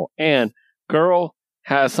Marvel. And girl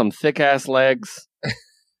has some thick-ass legs.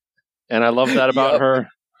 And I love that about her.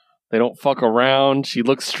 They don't fuck around. She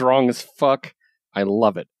looks strong as fuck. I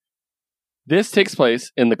love it. This takes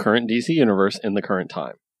place in the current DC universe in the current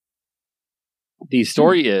time. The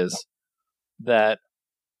story is that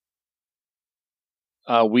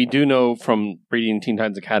we do know from reading Teen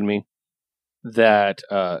Titans Academy that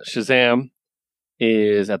Shazam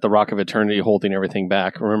is at the Rock of Eternity holding everything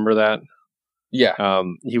back. Remember that? Yeah.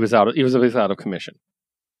 He was out of commission.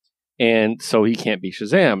 And so he can't be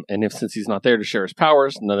Shazam. And since he's not there to share his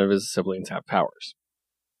powers, none of his siblings have powers,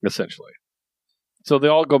 essentially. So they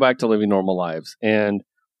all go back to living normal lives. And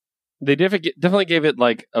they definitely gave it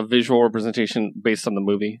like a visual representation based on the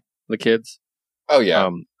movie, The Kids. Oh, yeah.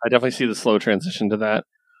 I definitely see the slow transition to that.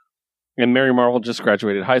 And Mary Marvel just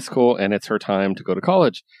graduated high school, and it's her time to go to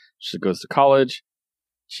college. She goes to college.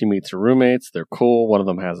 She meets her roommates. They're cool. One of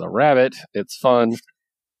them has a rabbit. It's fun.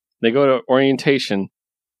 They go to orientation.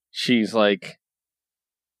 She's like,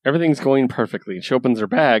 everything's going perfectly. She opens her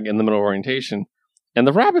bag in the middle of orientation, and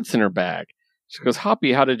the rabbit's in her bag. She goes,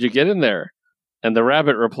 Hoppy, how did you get in there? And the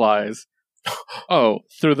rabbit replies, oh,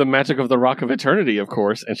 through the magic of the Rock of Eternity, of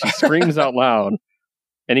course. And she screams out loud,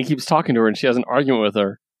 and he keeps talking to her, and she has an argument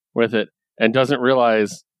with it, and doesn't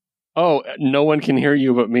realize, oh, no one can hear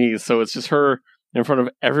you but me. So it's just her in front of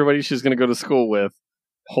everybody she's going to go to school with,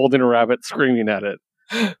 holding a rabbit, screaming at it.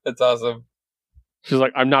 That's awesome. She's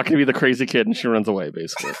like, I'm not going to be the crazy kid, and she runs away,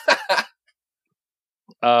 basically.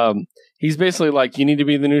 He's basically like, you need to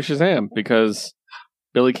be the new Shazam, because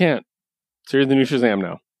Billy can't. So you're the new Shazam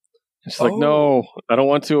now. And she's like, no, I don't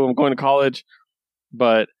want to. I'm going to college.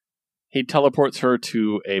 But he teleports her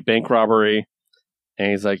to a bank robbery,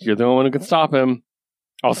 and he's like, you're the only one who can stop him.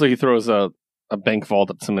 Also, he throws a bank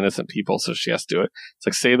vault at some innocent people, so she has to do it. It's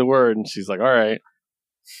like, say the word, and she's like, all right.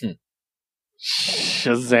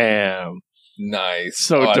 Shazam. Nice.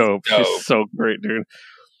 So dope. She's so great, dude.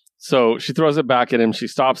 So she throws it back at him. She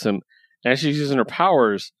stops him. And she's using her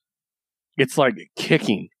powers. It's like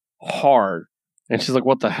kicking hard. And she's like,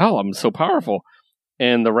 what the hell? I'm so powerful.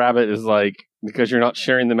 And the rabbit is like, because you're not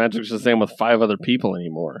sharing the magic Shazam with 5 other people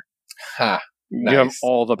anymore. Ha. Nice. You have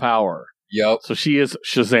all the power. Yep. So she is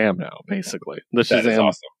Shazam now, basically. The Shazam, that is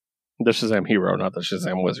awesome. The Shazam hero, not the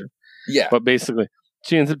Shazam wizard. Yeah. But basically,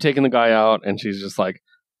 she ends up taking the guy out, and she's just like,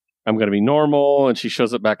 I'm going to be normal. And she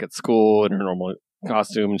shows up back at school in her normal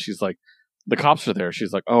costume. And she's like, the cops are there.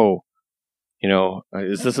 She's like, oh,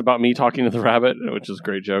 is this about me talking to the rabbit? Which is a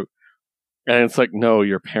great joke. And it's like, no,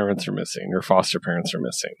 your parents are missing. Your foster parents are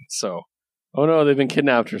missing. So, oh no, they've been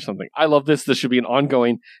kidnapped or something. I love this. This should be an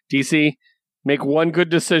ongoing. DC, make one good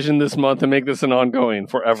decision this month and make this an ongoing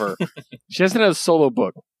forever. She hasn't had a solo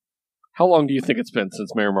book. How long do you think it's been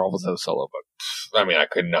since Mary Marvel's had a solo book? I mean, I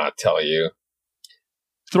could not tell you.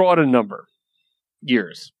 Throw out a number.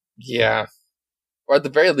 Years. Yeah. Or at the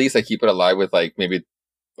very least, I keep it alive with like maybe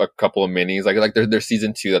a couple of minis. Like there's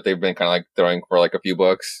season 2 that they've been kind of like throwing for like a few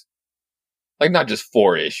books. Like not just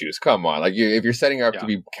 4 issues. Come on. Like if you're setting her up to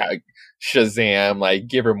be Shazam, like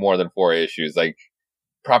give her more than 4 issues. Like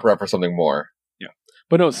prop her up for something more. Yeah.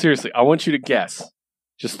 But no, seriously, I want you to guess.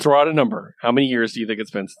 Just throw out a number. How many years do you think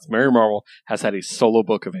it's been since Mary Marvel has had a solo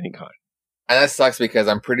book of any kind? And that sucks because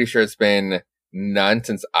I'm pretty sure it's been none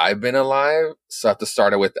since I've been alive. So I have to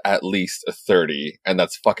start it with at least 30. And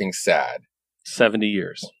that's fucking sad. 70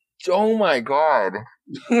 years. Oh my God.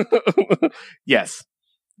 Yes.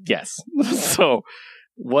 So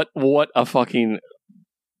what a fucking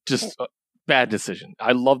just bad decision.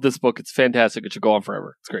 I love this book. It's fantastic. It should go on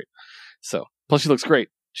forever. It's great. So plus she looks great.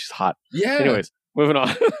 She's hot. Yeah. Anyways, moving on.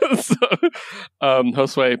 So,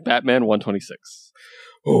 Josue, Batman 126.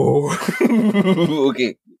 Oh,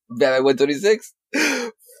 okay. Batman 126.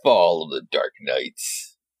 Fall of the Dark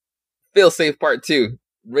Knights. Feel Safe Part 2.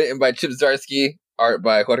 Written by Chip Zdarsky. Art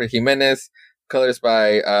by Jorge Jimenez. Colors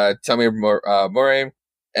by Tommy Morey.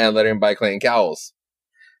 And lettering by Clayton Cowles.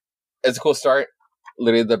 It's a cool start.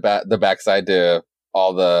 Literally the backside to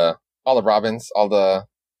all the Robins, all the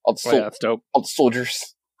that's dope. All the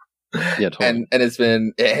soldiers. Yeah, totally. And it's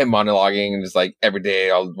been him monologuing and just like every day,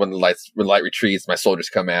 when light retreats, my soldiers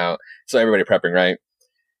come out. So everybody prepping, right?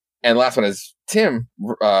 And the last one is Tim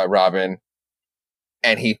Robin,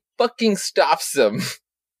 and he fucking stops him.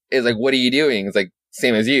 Is like, what are you doing? It's like,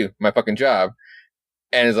 same as you, my fucking job.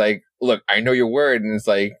 And it's like, look, I know your word. And it's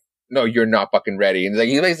like, no, you're not fucking ready. And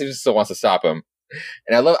he basically just still wants to stop him.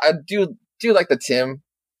 And I do like the Tim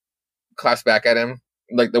claps back at him,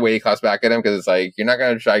 like the way he claps back at him, because it's like, you're not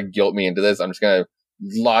going to try to guilt me into this. I'm just going to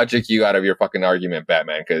logic you out of your fucking argument,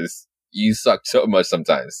 Batman, because you suck so much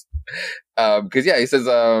sometimes. Because he says,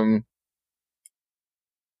 look,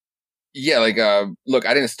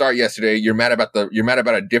 I didn't start yesterday. You're mad about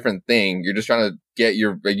a different thing. You're just trying to get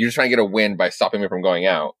a win by stopping me from going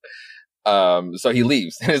out. So he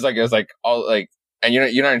leaves, and it's like all like, and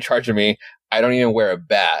you're not in charge of me. I don't even wear a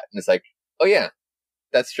bat. And it's like, oh yeah,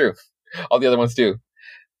 that's true. All the other ones do.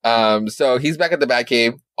 So he's back at the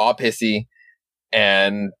Batcave, all pissy,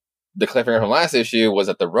 and the cliffhanger from last issue was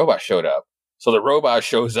that the robot showed up. So the robot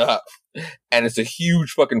shows up, and it's a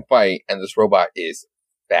huge fucking fight, and this robot is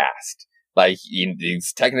fast. Like,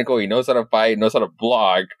 he's technical, he knows how to fight, knows how to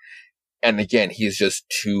block, and again, he's just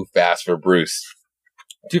too fast for Bruce.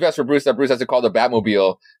 Too fast for Bruce, that Bruce has to call the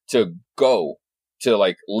Batmobile to go, to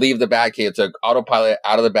like leave the Batcave, to autopilot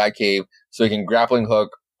out of the Batcave, so he can grappling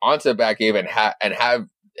hook onto the Batcave and have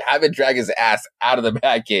it drag his ass out of the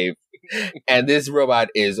Batcave. And this robot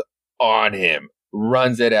is on him,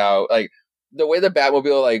 runs it out. Like, the way the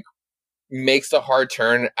Batmobile like makes the hard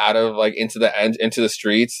turn out of like into the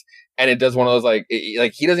streets, and it does one of those like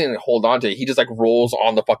he doesn't even hold on to it. He just like rolls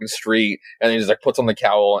on the fucking street, and then he just like puts on the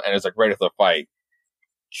cowl and is like ready for the fight.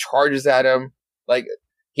 Charges at him, like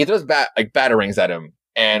he throws batarangs at him,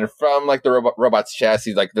 and from like the robot's chest,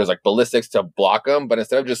 he's like, there's like ballistics to block him, but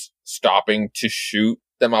instead of just stopping to shoot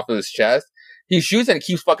them off of his chest, he shoots and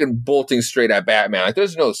keeps fucking bolting straight at Batman. Like,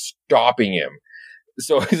 there's no stopping him.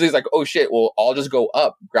 So he's like, oh shit, well, I'll just go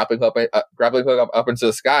up, grappling hook up into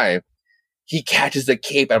the sky. He catches the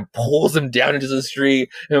cape and pulls him down into the street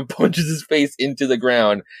and punches his face into the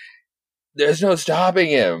ground. There's no stopping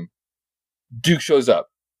him. Duke shows up.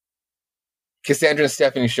 Cassandra and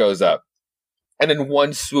Stephanie shows up. And in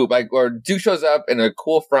one swoop, Duke shows up in a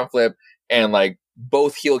cool front flip and like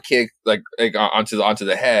both heel kick like onto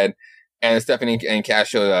the head, and Stephanie and Cass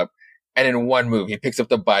show up. And in one move, he picks up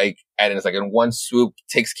the bike, and it's like in one swoop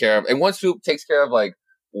takes care of like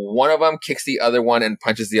one of them, kicks the other one, and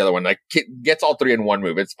punches the other one. Like, gets all three in one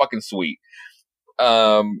move. It's fucking sweet.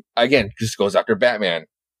 Again, just goes after Batman.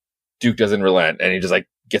 Duke doesn't relent, and he just like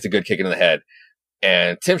gets a good kick in the head.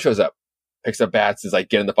 And Tim shows up, picks up bats, is like,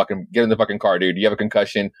 get in the fucking car, dude. You have a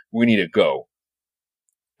concussion. We need to go.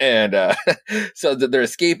 And so they're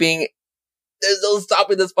escaping. There's no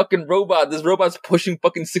stopping this fucking robot. This robot's pushing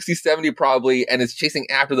fucking 60, 70 probably, and it's chasing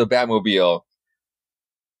after the Batmobile.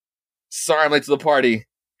 Sorry, I'm late to the party.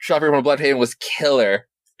 Shopping from Bloodhaven was killer.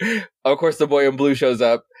 Of course, the boy in blue shows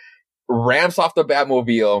up, ramps off the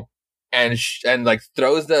Batmobile, and like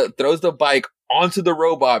throws the bike onto the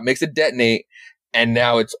robot, makes it detonate, and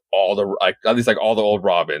now it's all the at least all the old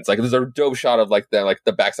Robins. Like, there's a dope shot of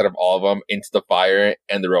the backside of all of them into the fire,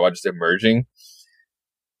 and the robot just emerging.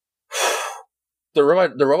 The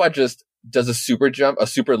robot just does a super jump, a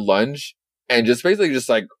super lunge, and just basically just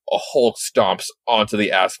like a Hulk stomps onto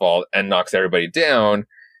the asphalt and knocks everybody down.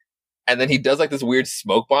 And then he does like this weird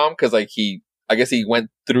smoke bomb, because like I guess he went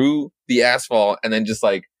through the asphalt and then just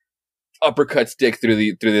like uppercuts Dick through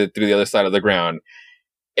the other side of the ground.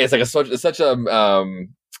 It's like such a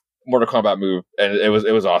Mortal Kombat move, and it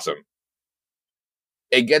was awesome.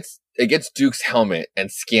 It gets Duke's helmet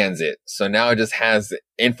and scans it, so now it just has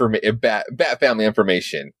Bat family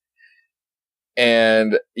information.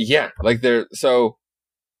 And yeah, like they're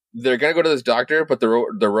gonna go to this doctor, but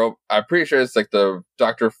I'm pretty sure it's like the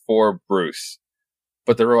doctor for Bruce,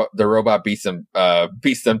 but the robot beats them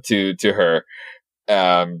to her.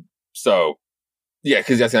 So yeah,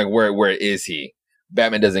 because he's asking like, where is he?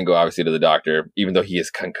 Batman doesn't go obviously to the doctor, even though he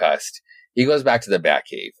is concussed. He goes back to the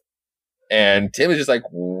Batcave, and Tim is just like,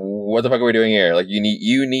 what the fuck are we doing here? Like, you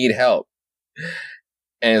need help.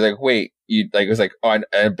 And he's like, wait, it was like, oh,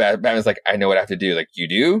 and Batman's like, I know what I have to do. Like, you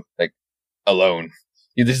do? Like, alone.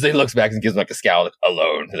 He just looks back and gives him like a scowl, like,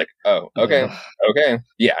 alone. He's like, oh, okay. Okay.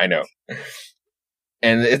 Yeah, I know.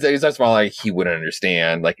 And it's not small, like, he wouldn't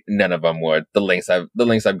understand. Like, none of them would. The lengths I've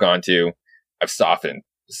gone to, I've softened,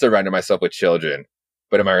 surrounded myself with children.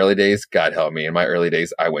 But in my early days, God help me, in my early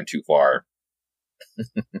days, I went too far.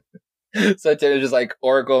 So Tim is just like,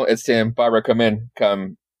 Oracle, it's Tim. Barbara, come in.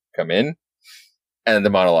 Come in. And the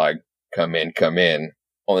monologue, come in.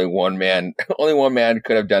 Only one man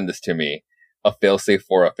could have done this to me. A failsafe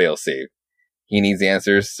for a failsafe. He needs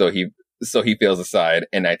answers, so he feels aside,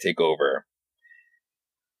 and I take over.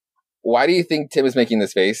 Why do you think Tim is making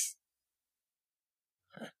this face?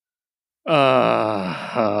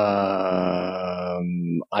 I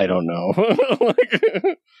don't know.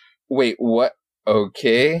 Wait, what?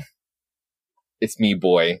 Okay. It's me,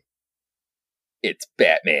 boy. It's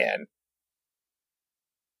Batman.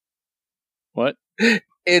 What?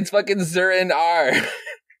 It's fucking Zurin R.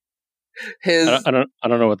 I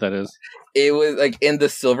don't know what that is. It was like in the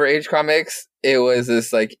Silver Age comics, it was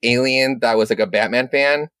this like alien that was like a Batman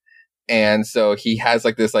fan. And so he has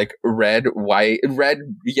like this like red,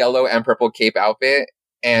 yellow, and purple cape outfit.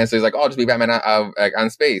 And so he's like, oh, I'll just be Batman on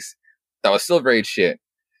space. That was Silver Age shit.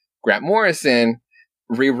 Grant Morrison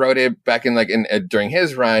rewrote it back in during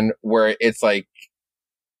his run, where it's like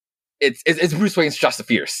it's Bruce Wayne's Just the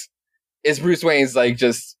Fierce. It's Bruce Wayne's like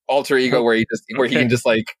just alter ego where he can just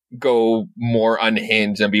like go more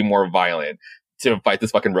unhinged and be more violent to fight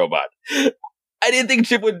this fucking robot. I didn't think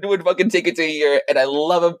Chip would fucking take it to a year, and I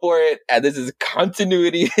love him for it. And this is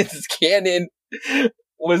continuity. This is canon.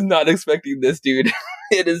 Was not expecting this, dude.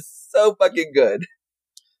 It is so fucking good.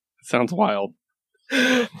 Sounds wild.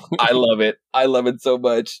 I love it. I love it so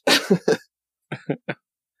much.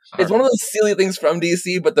 It's one of those silly things from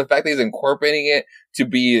DC, but the fact that he's incorporating it to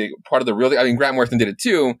be part of the real, I mean, Grant Morrison did it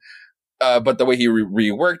too, but the way he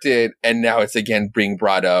reworked it, and now it's again being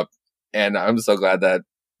brought up, and I'm so glad that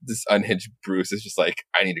this unhinged Bruce is just like,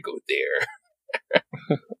 I need to go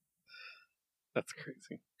there. That's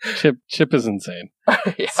crazy. Chip is insane.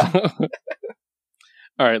 Yeah.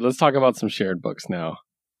 All right, let's talk about some shared books now.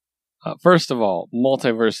 First of all,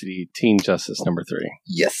 Multiversity Teen Justice number 3.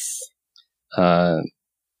 Yes.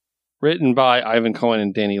 Written by Ivan Cohen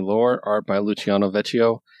and Danny Lore, art by Luciano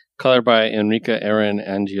Vecchio, color by Enrica Aaron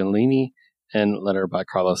Angiolini, and letter by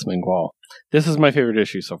Carlos Mengual. This is my favorite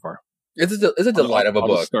issue so far. It's a delight of a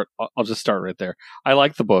book. I'll just start right there. I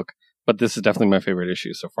like the book, but this is definitely my favorite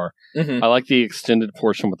issue so far. Mm-hmm. I like the extended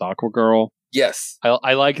portion with Aquagirl. Yes.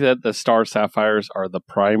 I like that the Star Sapphires are the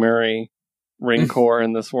primary Ring Corps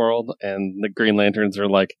in this world, and the Green Lanterns are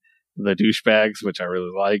like the douchebags, which I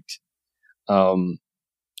really liked.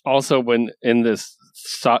 Also, when in this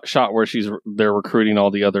shot where they're recruiting all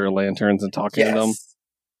the other Lanterns and talking to them,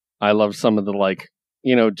 I love some of the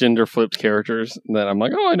gender flipped characters that I'm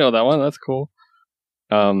like, oh, I know that one. That's cool.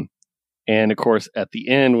 And of course, at the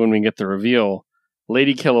end when we get the reveal,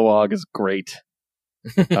 Lady Kilowog is great.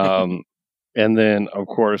 And then of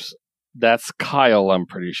course that's Kyle. I'm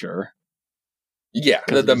pretty sure. Yeah,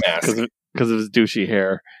 the mask because of his douchey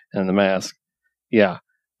hair and the mask. Yeah.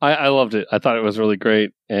 I loved it. I thought it was really great.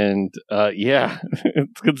 And yeah,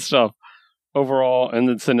 it's good stuff overall. And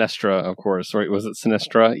then Sinestra, of course, right? Was it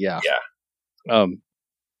Sinestra? Yeah. Yeah.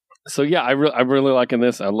 So yeah, I'm really liking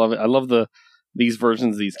this. I love it. I love these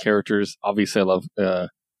versions of these characters. Obviously, I love the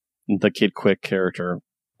Kid Quick character.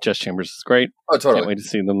 Jess Chambers is great. Oh, totally. Can't wait to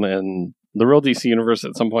see them in the real DC universe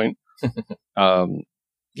at some point.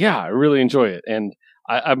 Yeah, I really enjoy it. And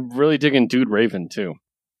I'm really digging Dude Raven, too.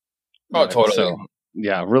 Oh, totally. So,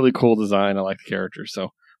 yeah, really cool design. I like the character.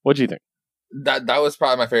 So, what do you think? That was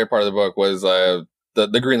probably my favorite part of the book was the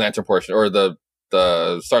Green Lantern portion, or the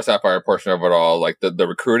Star Sapphire portion of it all, like the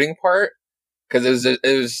recruiting part, because it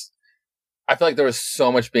was. I feel like there was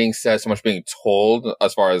so much being said, so much being told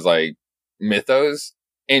as far as like mythos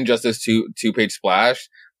in just this two-page splash.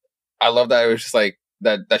 I love that it was just like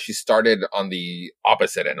that she started on the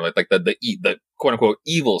opposite end, like the quote unquote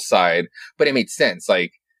evil side, but it made sense.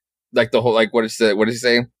 Like the whole, like, what did he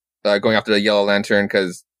say? Going after the Yellow Lantern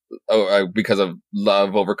because of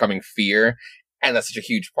love overcoming fear. And that's such a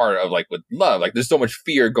huge part of, like, with love. Like, there's so much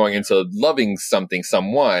fear going into loving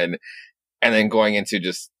someone, and then going into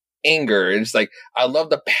just anger. And it's like, I love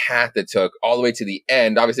the path it took all the way to the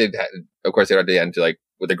end. Obviously, of course, it had to end to, like,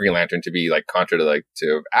 with the Green Lantern to be, like, contra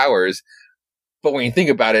to ours. But when you think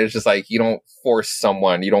about it, it's just like, you don't force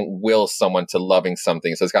someone, you don't will someone to loving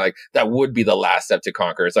something. So it's kind of like, that would be the last step to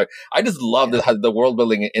conquer. So I just love the world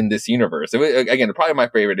building in this universe. Again, probably my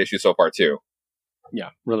favorite issue so far, too. Yeah,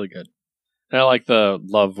 really good. And I like the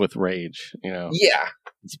love with rage, Yeah.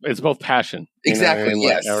 It's both passion. Exactly, I mean?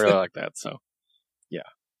 yes. I really like that, so. Yeah.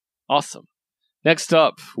 Awesome. Next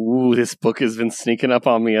up, this book has been sneaking up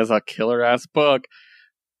on me as a killer-ass book.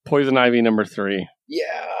 Poison Ivy number 3.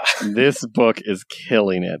 Yeah. This book is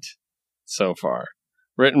killing it so far.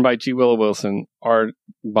 Written by G. Willow Wilson, art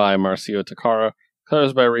by Marcio Takara,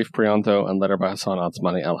 colors by Reef Prianto, and letter by Hassan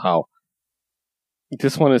Otsmani El Hau.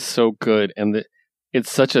 This one is so good, and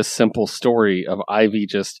it's such a simple story of Ivy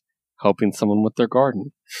just helping someone with their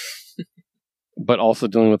garden, but also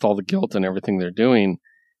dealing with all the guilt and everything they're doing.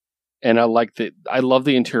 And I love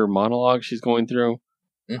the interior monologue she's going through.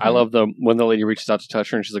 Mm-hmm. I love when the lady reaches out to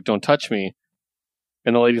touch her and she's like, "Don't touch me."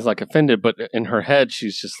 And the lady's like offended, but in her head,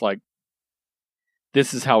 she's just like,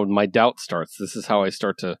 this is how my doubt starts. This is how I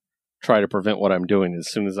start to try to prevent what I'm doing.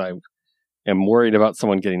 As soon as I am worried about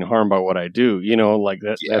someone getting harmed by what I do. You know, like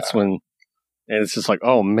that. Yeah. That's when, and it's just like,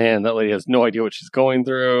 oh man, that lady has no idea what she's going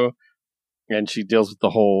through, and she deals with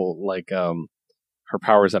the whole like her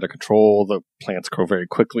power's out of control. The plants grow very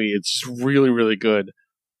quickly. It's just really, really good,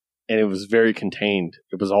 and it was very contained.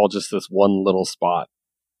 It was all just this one little spot,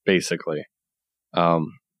 basically.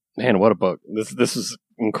 Man, what a book! This is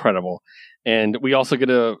incredible, and we also get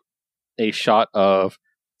a shot of,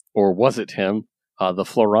 or was it him, the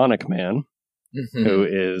Floronic Man, who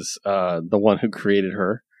is the one who created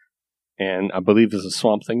her, and I believe is a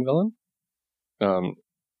Swamp Thing villain.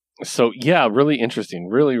 So yeah, really interesting.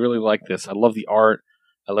 Really, really like this. I love the art.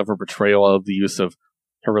 I love her portrayal. I love the use of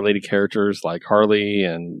her related characters like Harley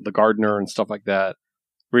and the gardener and stuff like that.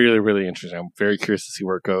 Really, really interesting. I'm very curious to see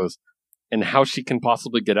where it goes and how she can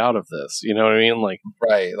possibly get out of this. You know what I mean? Like,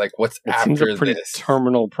 right. Like, what's it after seems a pretty this?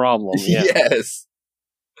 terminal problem. Yeah. Yes.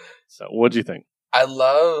 So, what'd you think? I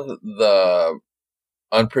love the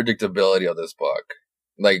unpredictability of this book.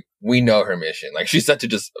 Like, we know her mission. Like, she's set to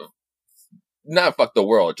just not fuck the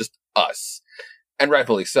world, just us. And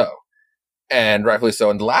rightfully so. And rightfully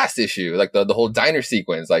so in the last issue, like the whole diner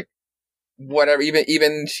sequence, like whatever, even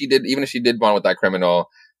if she did bond with that criminal,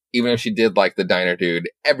 even if she did like the diner dude,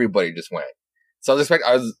 everybody just went. So I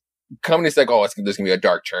was coming to say, oh, there's gonna be a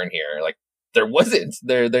dark turn here. Like, there wasn't.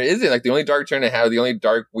 There isn't. Like, the only dark turn it had, the only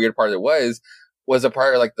dark weird part it was a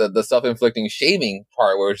part of like the self-inflicting shaving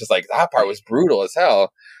part, where it's just like, that part was brutal as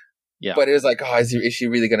hell. Yeah. But it was like, oh, is she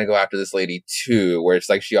really going to go after this lady too? Where it's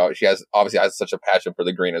like, she obviously has such a passion for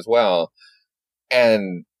the green as well.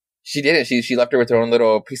 And she didn't. She left her with her own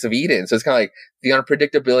little piece of Eden. So it's kind of like the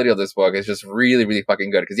unpredictability of this book is just really, really fucking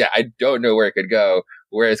good. Because yeah, I don't know where it could go,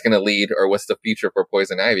 where it's going to lead, or what's the future for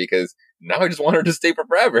Poison Ivy. Because now I just want her to stay for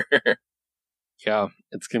forever. Yeah,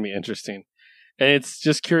 it's going to be interesting. And it's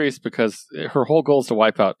just curious because her whole goal is to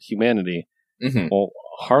wipe out humanity. Mm-hmm. Well,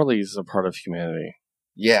 Harley's a part of humanity.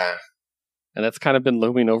 Yeah. And that's kind of been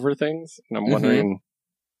looming over things. And I'm wondering,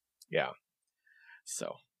 yeah.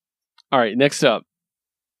 So, all right, next up.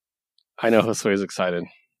 I know Josue is excited.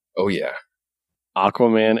 Oh, yeah.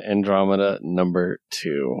 Aquaman Andromeda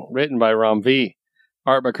 #2. Written by Ram V.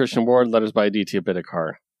 Art by Christian Ward. Letters by Aditya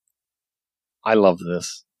Bidikar. I love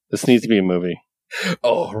this. This needs to be a movie.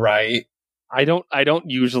 Oh, right. I don't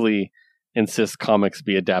usually insist comics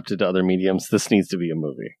be adapted to other mediums. This needs to be a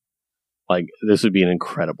movie. Like, this would be an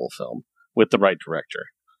incredible film with the right director.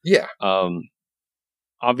 Yeah.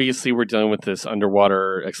 Obviously, we're dealing with this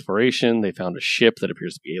underwater exploration. They found a ship that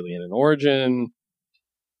appears to be alien in origin,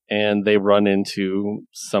 and they run into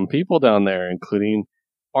some people down there, including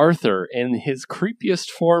Arthur in his creepiest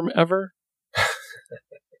form ever.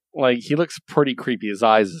 Like, he looks pretty creepy, his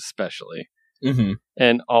eyes especially. Mm-hmm.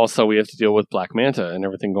 And also, we have to deal with Black Manta and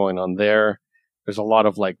everything going on there. There's a lot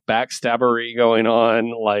of like backstabbery going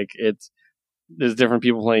on. Like, there's different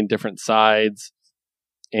people playing different sides.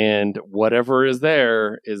 And whatever is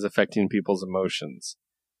there is affecting people's emotions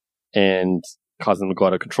and causing them to go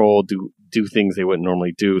out of control, do things they wouldn't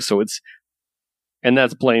normally do. So and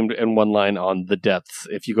that's blamed in one line on the depths.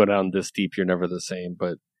 If you go down this deep, you're never the same.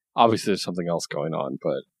 But obviously there's something else going on.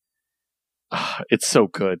 But it's so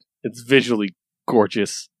good. It's visually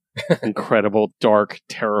gorgeous, incredible, dark,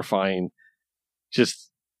 terrifying,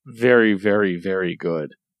 just very, very, very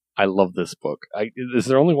good. I love this book. Is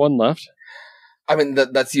there only one left? I mean,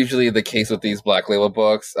 that's usually the case with these Black Label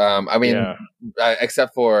books.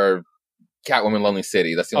 Except for Catwoman Lonely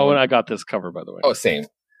City. That's the only one. And I got this cover, by the way. Oh, same.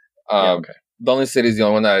 Okay. Lonely City is the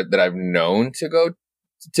only one that I've known to go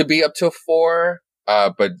to be up to 4,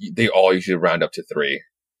 but they all usually round up to 3.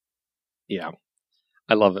 Yeah.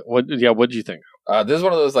 I love it. What did you think? This is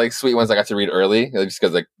one of those like sweet ones I got to read early, just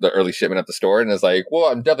because like the early shipment at the store, and it's like,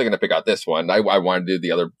 well, I'm definitely going to pick out this one. I want to do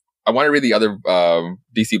the other. I want to read the other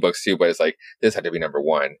DC books too, but it's like this had to be number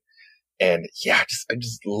 1. And yeah, I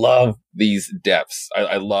just love these depths.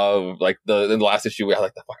 I love like in the last issue we had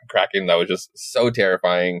like the fucking Kraken that was just so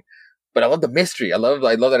terrifying. But I love the mystery. I love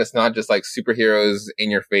that it's not just like superheroes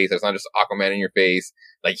in your face. It's not just Aquaman in your face.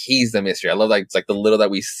 Like, he's the mystery. I love like it's like the little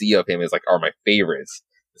that we see of him are my favorites.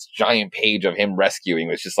 This giant page of him rescuing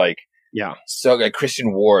was just like, yeah. So like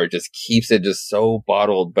Christian Ward just keeps it just so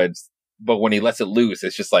bottled, but when he lets it loose,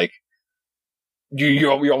 it's just like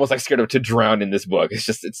you're almost like scared of to drown in this book.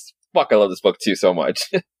 It's fuck. I love this book too so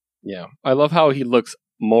much. Yeah, I love how he looks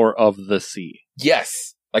more of the sea.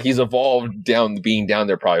 Yes, like he's evolved being down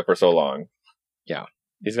there probably for so long. Yeah,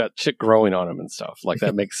 he's got shit growing on him and stuff. Like,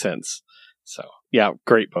 that makes sense. So yeah,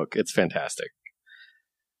 great book. It's fantastic.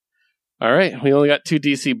 All right, we only got 2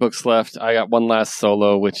 DC books left. I got one last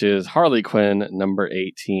solo, which is Harley Quinn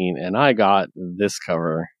 #18, and I got this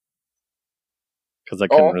cover. because I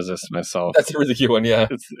couldn't resist myself. That's a really cute one, yeah.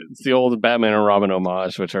 It's the old Batman and Robin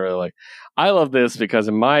homage, which I really like. I love this because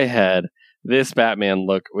in my head, this Batman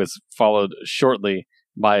look was followed shortly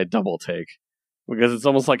by a double take. Because it's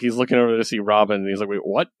almost like he's looking over to see Robin, and he's like, wait,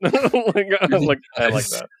 what? I like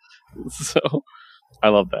that. So, I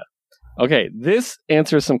love that. Okay, this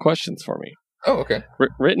answers some questions for me. Oh, okay.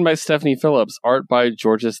 Written by Stephanie Phillips, art by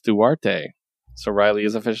Georges Duarte. So Riley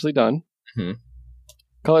is officially done. Mm-hmm.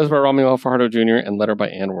 Colors by Romulo Fajardo Jr. and letter by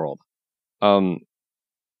Ann World. I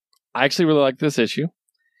actually really like this issue.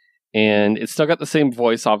 And it's still got the same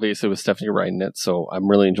voice, obviously, with Stephanie writing it. So I'm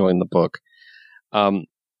really enjoying the book.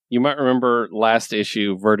 You might remember last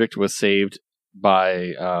issue, Verdict was saved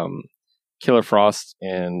by Killer Frost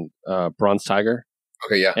and Bronze Tiger.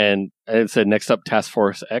 Okay, yeah. And it said next up, Task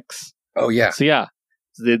Force X. Oh, yeah. So, yeah,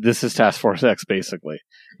 this is Task Force X, basically.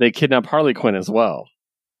 They kidnap Harley Quinn as well.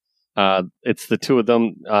 It's the two of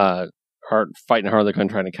them fighting Harley Quinn,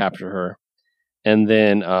 trying to capture her. And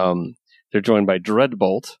then they're joined by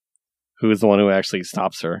Dreadbolt, who is the one who actually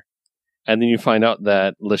stops her. And then you find out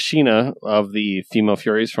that Lashina of the Female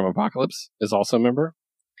Furies from Apocalypse is also a member.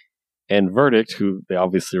 And Verdict, who they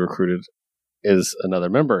obviously recruited, is another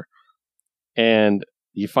member. And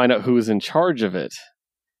you find out who is in charge of it.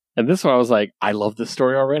 And this one I was like, I love this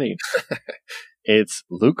story already. It's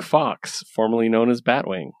Luke Fox, formerly known as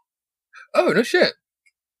Batwing. Oh, no shit.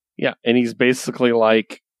 Yeah, and he's basically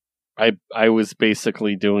like, I was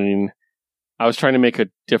basically I was trying to make a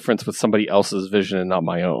difference with somebody else's vision and not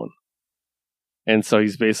my own. And so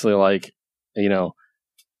he's basically like,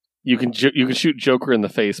 you can shoot Joker in the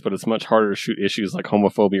face, but it's much harder to shoot issues like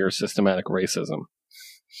homophobia or systematic racism.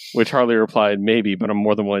 Which Harley replied, maybe, but I'm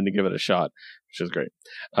more than willing to give it a shot, which is great.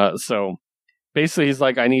 So basically he's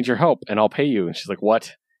like, I need your help and I'll pay you. And she's like,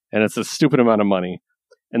 what? And it's a stupid amount of money.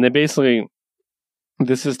 And then basically,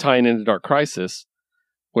 this is tying into Dark Crisis,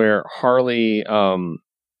 where Harley,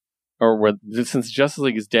 since Justice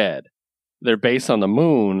League is dead, their base on the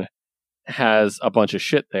moon has a bunch of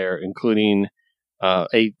shit there, including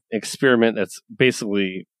a experiment that's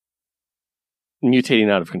basically mutating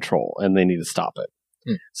out of control, and they need to stop it.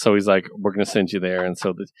 So he's like, we're going to send you there. And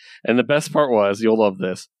so, and the best part was, you'll love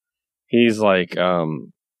this. He's like, yeah,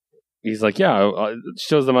 it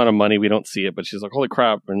shows the amount of money. We don't see it, but she's like, holy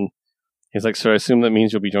crap. And he's like, so I assume that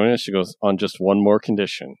means you'll be joining us? She goes, on just one more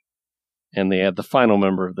condition. And they add the final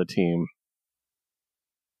member of the team.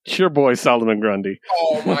 Your boy, Solomon Grundy.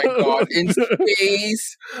 Oh my God, in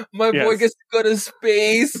space? My boy gets to go to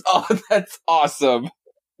space? Oh, that's awesome.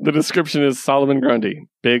 The description is Solomon Grundy,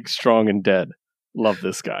 big, strong, and dead. Love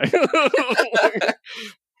this guy.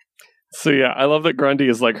 So yeah, I love that Grundy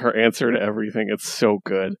is like her answer to everything. It's so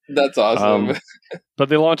good. That's awesome. But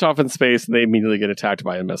they launch off in space and they immediately get attacked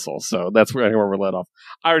by a missile. So that's where we're let off.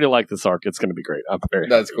 I already like this arc. It's going to be great. I'm very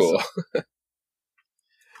happy. That's cool. So.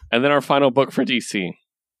 And then our final book for DC.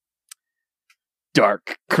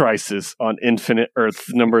 Dark Crisis on Infinite Earth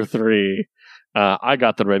number 3. I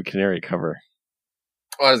got the Red Canary cover.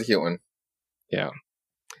 Oh, that's a cute one. Yeah.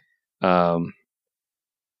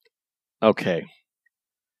 Okay.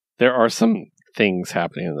 There are some things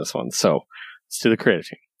happening in this one. So, let's do the creative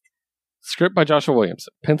team. Script by Joshua Williams.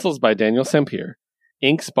 Pencils by Daniel Sampier.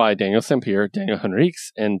 Inks by Daniel Sampier, Daniel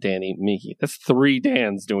Henriques, and Danny Miki. That's 3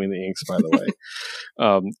 Dans doing the inks, by the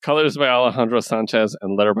way. Colors by Alejandro Sanchez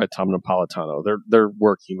and letter by Tom Napolitano. Their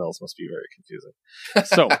work emails must be very confusing.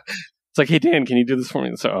 So, it's like, hey, Dan, can you do this for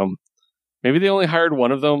me? So, maybe they only hired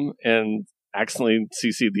one of them and accidentally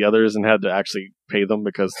CC'd the others and had to actually pay them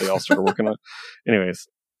because they all started working on it. Anyways,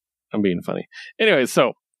 I'm being funny. Anyway,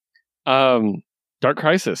 so Dark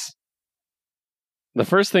Crisis. The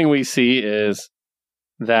first thing we see is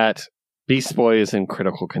that Beast Boy is in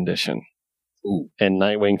critical condition. Ooh. And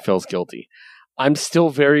Nightwing feels guilty. I'm still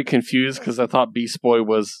very confused because I thought Beast Boy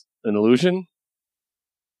was an illusion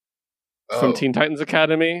from Teen Titans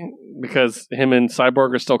Academy because him and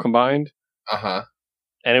Cyborg are still combined. Uh-huh.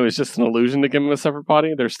 And it was just an illusion to give him a separate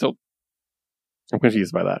body. I'm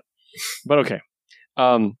confused by that. But okay.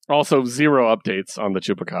 Also, 0 updates on the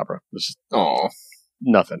Chupacabra. Which is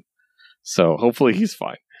nothing. So hopefully he's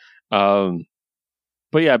fine.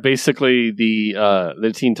 But yeah, basically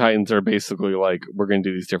the Teen Titans are basically like, we're going to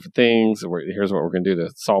do these different things. Here's what we're going to do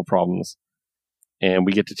to solve problems. And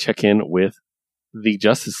we get to check in with the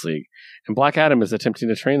Justice League. And Black Adam is attempting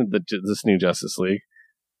to train this new Justice League.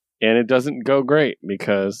 And it doesn't go great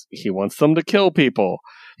because he wants them to kill people.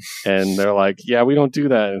 And they're like, yeah, we don't do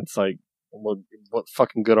that. And it's like, well, what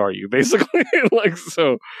fucking good are you? Basically. Like,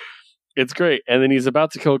 so it's great. And then he's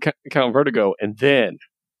about to kill Count Vertigo. And then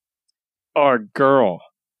our girl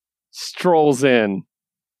strolls in,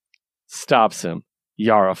 stops him,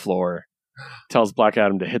 Yara Floor tells Black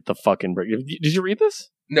Adam to hit the fucking brick. Did you read this?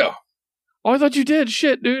 No. Oh, I thought you did.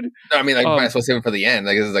 Shit, dude. No, I mean, like, might as well save it for the end.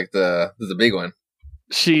 Like, this is like this is the big one.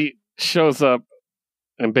 She shows up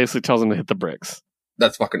and basically tells him to hit the bricks.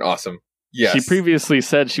 That's fucking awesome. Yes. She previously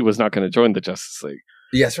said she was not going to join the Justice League.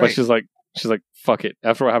 Yes, right. But she's like, fuck it.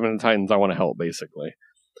 After what happened to Titans, I want to help, basically.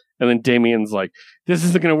 And then Damian's like, this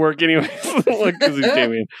isn't going to work anyways. Like, because he's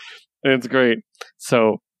Damian. And it's great.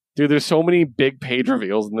 So, dude, there's so many big page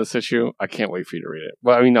reveals in this issue. I can't wait for you to read it.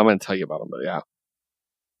 Well, I mean, I'm going to tell you about them, but yeah.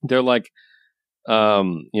 They're like,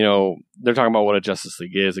 they're talking about what a Justice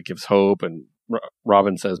League is. It gives hope. And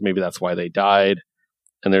Robin says maybe that's why they died.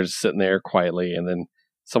 And they're just sitting there quietly. And then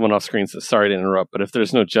someone off screen says, sorry to interrupt, but if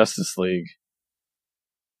there's no Justice League,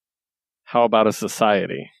 how about a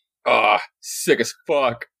society? Sick as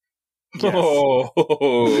fuck. Yes. Oh.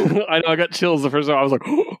 I know, I got chills the first time. I was like,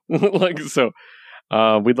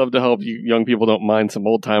 we'd love to help you young people don't mind some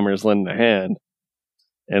old timers lending a hand.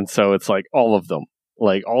 And so it's like all of them,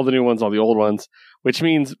 like all the new ones, all the old ones, which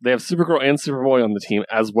means they have Supergirl and Superboy on the team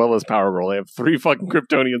as well as Power Girl. They have 3 fucking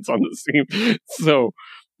Kryptonians on this team. So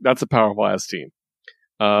that's a powerful ass team.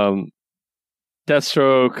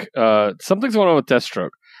 Deathstroke, something's going on with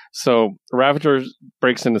Deathstroke. So Ravager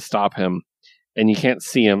breaks in to stop him, and you can't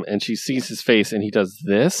see him, and she sees his face, and he does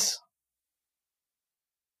this.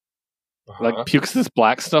 Like, pukes this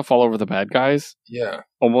black stuff all over the bad guys. Yeah.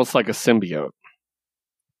 Almost like a symbiote.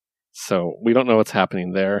 So, we don't know what's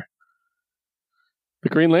happening there. The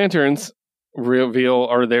Green Lanterns reveal,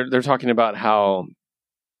 or they're talking about how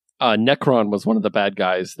Necron was one of the bad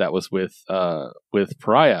guys that was with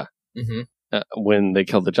Pariah when they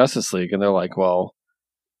killed the Justice League, and they're like, well,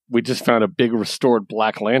 we just found a big restored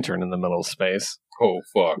Black Lantern in the middle of space. Oh,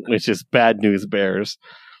 fuck. Which is bad news bears.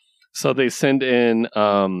 So they send in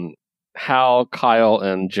Hal, Kyle,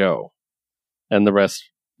 and Joe. And the rest,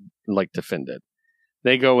 like, defend it.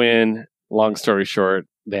 They go in, long story short,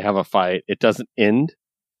 they have a fight. It doesn't end.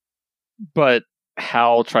 But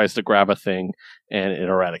Hal tries to grab a thing, and it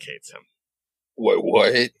eradicates him.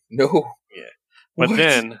 What? No. Yeah. But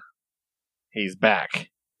then, he's back.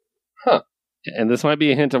 Huh. And this might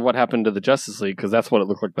be a hint of what happened to the Justice League, because that's what it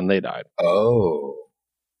looked like when they died. Oh.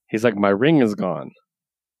 He's like, my ring is gone.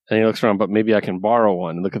 And he looks around, but maybe I can borrow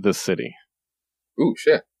one. Look at this city. Ooh,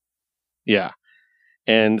 shit. Yeah.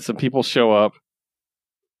 And some people show up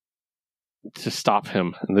to stop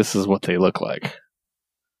him, and this is what they look like.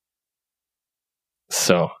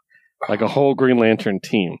 So, like a whole Green Lantern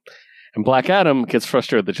team. And Black Adam gets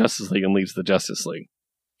frustrated with the Justice League and leaves the Justice League.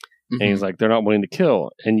 And he's like, they're not willing to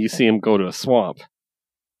kill. And you see him go to a swamp.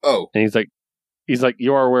 Oh. And he's like,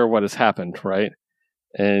 you are aware of what has happened, right?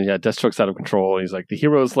 And yeah, Deathstroke's out of control. And he's like, the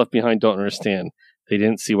heroes left behind don't understand. They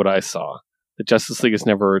didn't see what I saw. The Justice League is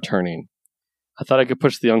never returning. I thought I could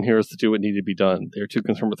push the young heroes to do what needed to be done. They are too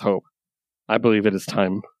concerned with hope. I believe it is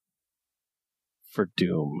time for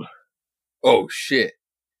doom. Oh, shit.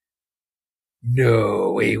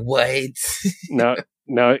 No, wait, what?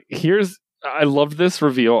 Now here's... I loved this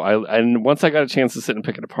reveal. And once I got a chance to sit and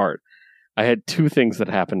pick it apart, I had 2 things that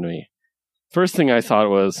happened to me. First thing I thought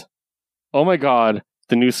was, oh my god,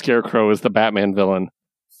 the new Scarecrow is the Batman villain.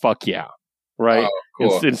 Fuck yeah. Right? Oh,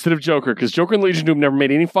 cool. Instead of Joker, because Joker and Legion of Doom never made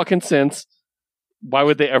any fucking sense. Why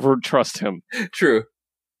would they ever trust him? True.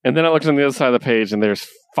 And then I looked on the other side of the page, and there's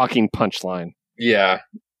fucking Punchline. Yeah.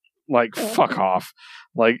 Like, fuck off.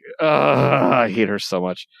 Like, I hate her so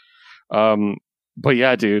much. But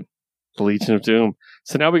yeah, dude. The Legion of Doom.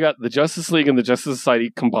 So now we got the Justice League and the Justice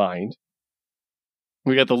Society combined.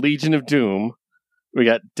 We got the Legion of Doom. We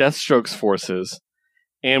got Deathstroke's forces.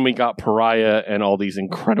 And we got Pariah and all these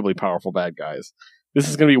incredibly powerful bad guys. This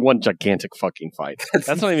is going to be one gigantic fucking fight.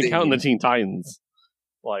 That's not even counting the Teen Titans.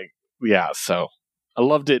 Like, yeah, so I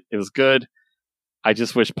loved it. It was good. I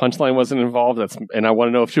just wish Punchline wasn't involved. And I want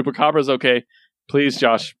to know if Chupacabra's okay. Please,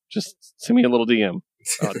 Josh, just send me a little DM.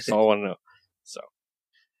 That's all I want to know.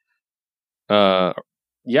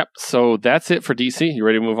 Yep. So that's it for DC. You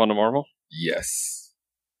ready to move on to Marvel? Yes.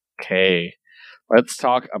 Okay. Let's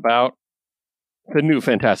talk about the new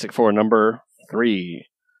Fantastic Four number 3.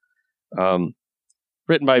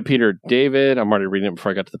 Written by Peter David. I'm already reading it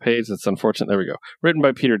before I got to the page. That's unfortunate. There we go. Written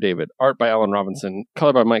by Peter David. Art by Alan Robinson.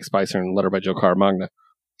 Color by Mike Spicer. And letter by Joe Caramagna.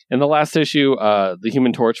 In the last issue, the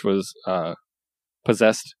Human Torch was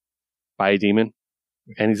possessed by a demon.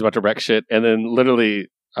 And he's about to wreck shit. And then literally...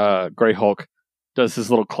 Grey Hulk does his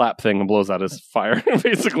little clap thing and blows out his fire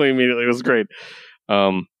basically immediately. It was great.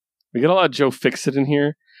 We get a lot of Joe Fixit in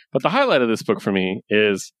here, but the highlight of this book for me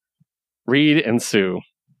is Reed and Sue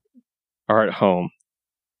are at home,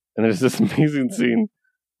 and there's this amazing scene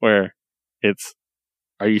where it's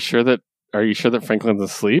Are you sure that Franklin's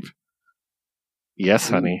asleep? Yes,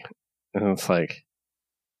 honey. And it's like,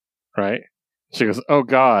 right? She goes, oh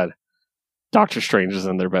God, Doctor Strange is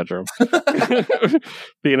in their bedroom.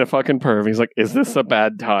 Being a fucking perv. He's like, is this a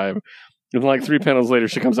bad time? And like 3 panels later,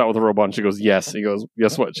 she comes out with a robot and she goes, yes. He goes,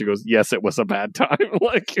 guess what? She goes, yes, it was a bad time.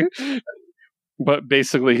 Like, but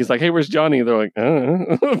basically he's like, hey, where's Johnny? They're like,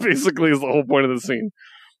 basically is the whole point of the scene.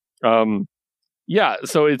 Yeah,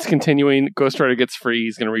 so it's continuing. Ghost Rider gets free.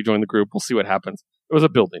 He's going to rejoin the group. We'll see what happens. It was a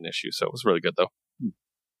building issue, so it was really good, though.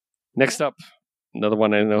 Next up, another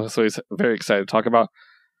one I know, so he's very excited to talk about.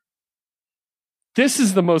 This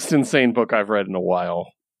is the most insane book I've read in a while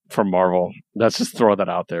from Marvel. Let's just throw that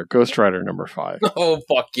out there. Ghost Rider #5. Oh,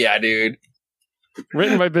 fuck yeah, dude.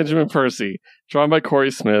 Written by Benjamin Percy, drawn by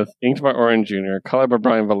Corey Smith, inked by Oren Jr., colored by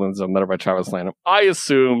Brian Valenza, lettered by Travis Lanham. I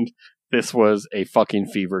assumed this was a fucking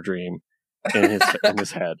fever dream in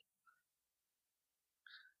his head.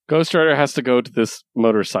 Ghost Rider has to go to this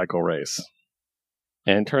motorcycle race.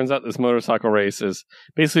 And it turns out this motorcycle race is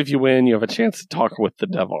basically if you win, you have a chance to talk with the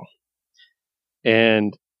devil.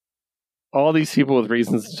 And all these people with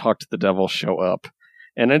reasons to talk to the devil show up.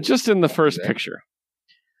 And then just in the first picture,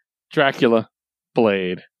 Dracula,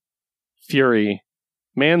 Blade, Fury,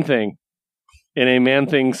 Man-Thing, in a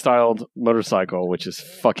Man-Thing styled motorcycle, which is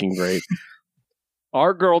fucking great.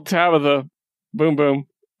 Our girl Tabitha, boom boom,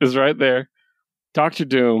 is right there. Doctor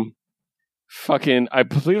Doom, fucking, I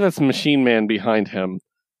believe that's Machine Man behind him.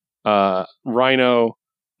 Rhino,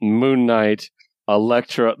 Moon Knight,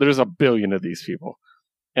 Elektra. There's a billion of these people.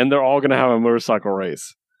 And they're all going to have a motorcycle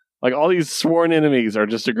race. Like, all these sworn enemies are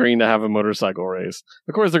just agreeing to have a motorcycle race.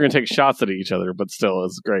 Of course, they're going to take shots at each other, but still,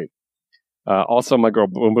 it's great. Also, my girl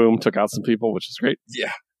Boom Boom took out some people, which is great.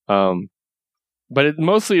 Yeah. But it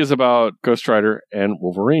mostly is about Ghost Rider and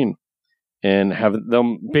Wolverine. And have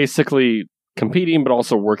them basically competing, but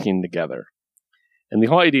also working together. And the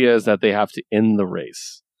whole idea is that they have to end the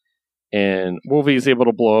race. And Wolvie is able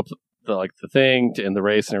to blow up the thing to end the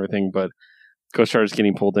race and everything, but Ghost Rider's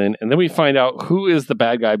getting pulled in. And then we find out who is the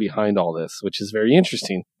bad guy behind all this, which is very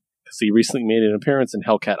interesting. Because he recently made an appearance in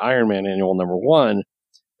Hellcat Iron Man Annual #1,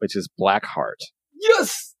 which is Blackheart.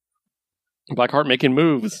 Yes! Blackheart making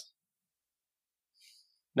moves.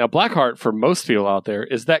 Now, Blackheart, for most people out there,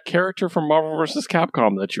 is that character from Marvel vs.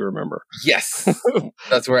 Capcom that you remember. Yes!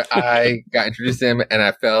 That's where I got introduced to him, and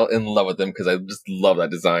I fell in love with him because I just love that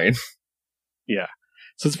design. Yeah.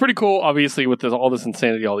 So it's pretty cool, obviously, with all this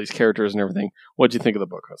insanity, all these characters and everything. What'd you think of the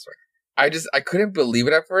book, Hussler? I couldn't believe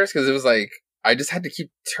it at first because it was like, I just had to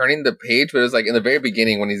keep turning the page, but it was like in the very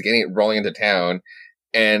beginning when he's rolling into town,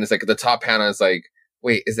 and it's like the top panel is like,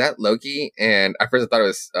 wait, is that Loki? And at first I thought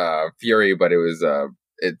it was Fury, but it was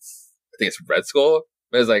I think it's Red Skull.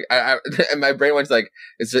 But it was like, and my brain went like,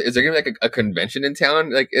 is there gonna be like a convention in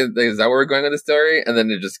town? Like, is that where we're going with the story? And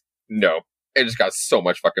then it just got so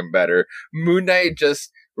much fucking better. Moon Knight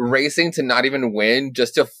just racing to not even win,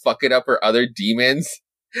 just to fuck it up for other demons,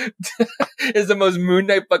 is the most Moon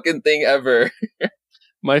Knight fucking thing ever.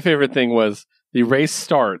 My favorite thing was the race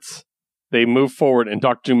starts, they move forward, and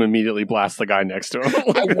Dr. Doom immediately blasts the guy next to him.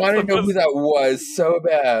 I want to know who that was so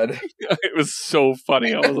bad. It was so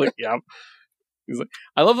funny. I was like, yeah. He's like,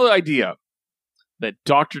 I love the idea that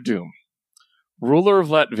Dr. Doom, ruler of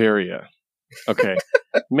Latveria, okay,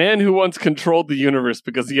 man who once controlled the universe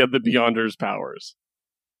because he had the Beyonders powers,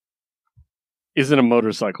 is in a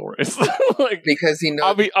motorcycle race. Like, because he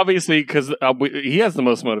knows, obviously, because he has the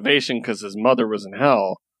most motivation because his mother was in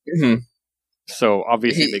hell. Mm-hmm. So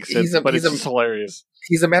obviously it makes sense, but it's just hilarious.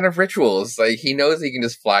 He's a man of rituals. Like, he knows he can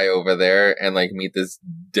just fly over there and like meet this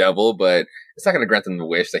devil, but it's not going to grant him the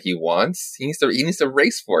wish that he wants. He needs to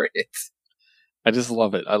race for it. I just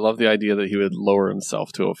love it. I love the idea that he would lower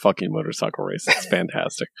himself to a fucking motorcycle race. It's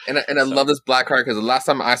fantastic. I love this Blackheart because the last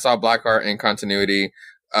time I saw Blackheart in continuity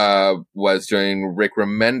was during Rick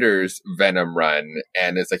Remender's Venom run,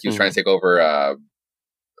 and it's like he was trying to take over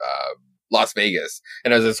Las Vegas,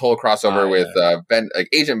 and there's this whole crossover with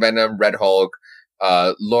Agent Venom, Red Hulk,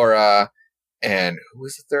 Laura, and who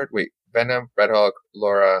was the third? Wait, Venom, Red Hulk,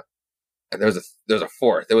 Laura, and there was a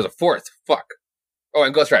fourth. There was a fourth. Fuck. Oh,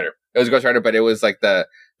 and Ghost Rider. It was Ghost Rider, but it was like the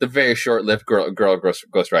very short-lived girl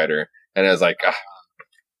Ghost Rider, and I was like, ah.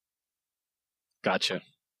 Gotcha.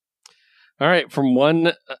 All right, from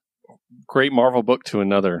one great Marvel book to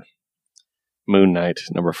another, Moon Knight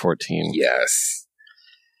 #14. Yes.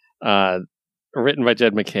 Written by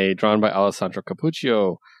Jed McKay, drawn by Alessandro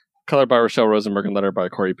Cappuccio, colored by Rochelle Rosenberg, and lettered by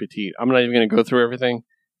Corey Petit. I'm not even going to go through everything.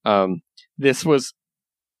 This was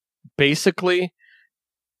basically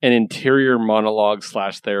an interior monologue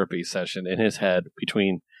 / therapy session in his head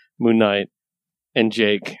between Moon Knight and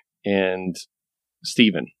Jake and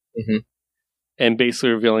Steven. Mm-hmm. And basically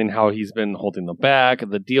revealing how he's been holding them back,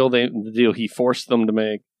 the deal he forced them to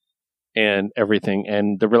make, and everything,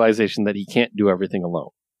 and the realization that he can't do everything alone.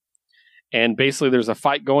 And basically there's a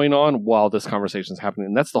fight going on while this conversation is happening,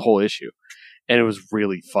 and that's the whole issue. And it was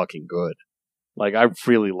really fucking good. Like, I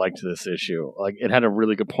really liked this issue. Like, it had a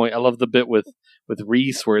really good point. I love the bit with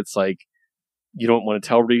Reese where it's like, you don't want to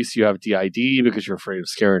tell Reese you have DID because you're afraid of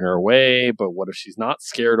scaring her away, but what if she's not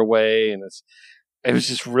scared away? And it was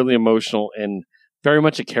just really emotional and very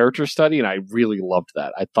much a character study, and I really loved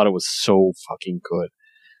that. I thought it was so fucking good.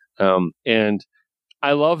 And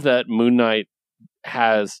I love that Moon Knight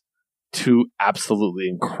has two absolutely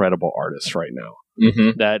incredible artists right now.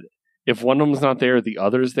 Mm-hmm. That if one of them's not there, the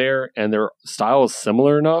other's there, and their style is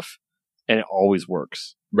similar enough, and it always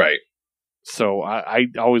works. Right. So I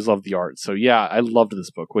always love the art. So yeah, I loved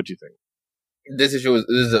this book. What'd you think? This issue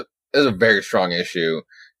is a very strong issue.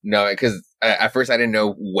 No, because at first I didn't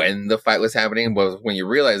know when the fight was happening, but when you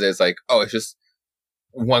realize it, it's like, oh, it's just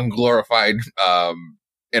one glorified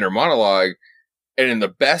inner monologue, and in the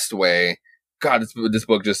best way. God, this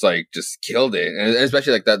book just killed it, and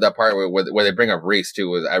especially like that part where they bring up Reese too.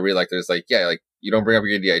 Was I really like that? It's like, yeah, like you don't bring up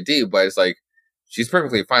your DID, but it's like she's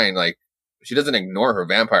perfectly fine. Like she doesn't ignore her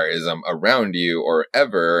vampirism around you or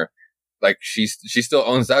ever. Like she still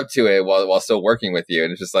owns up to it while still working with you,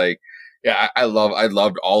 and it's just like, yeah, I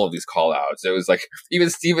loved all of these call outs. It was like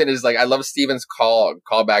even Steven is like, I love Steven's call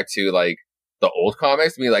back to like the old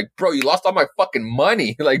comics. Me like, bro, you lost all my fucking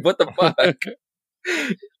money. Like what the fuck.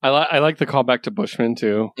 I like the callback to Bushman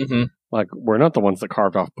too. Mm-hmm. Like, we're not the ones that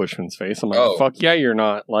carved off Bushman's face. I'm like, fuck yeah, you're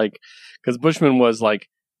not. Like, because Bushman was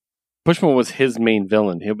his main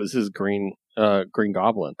villain. It was his Green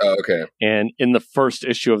Goblin. Oh, okay. And in the first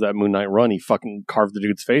issue of that Moon Knight run, he fucking carved the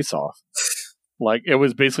dude's face off. Like, it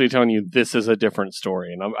was basically telling you this is a different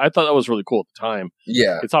story, and I thought that was really cool at the time.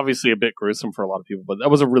 Yeah, it's obviously a bit gruesome for a lot of people, but that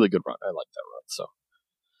was a really good run. I liked that run. So,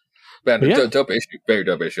 man, yeah. Dope issue, very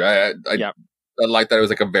dope issue. I like that it was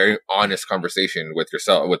like a very honest conversation with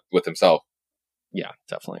yourself, with himself. Yeah,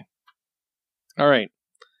 definitely. All right.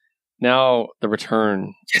 Now, the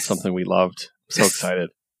return is something we loved. I'm so excited.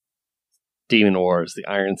 Demon Wars, the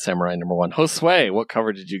Iron Samurai #1. Josue, what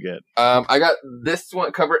cover did you get? I got this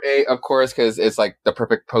one, cover A, of course, because it's like the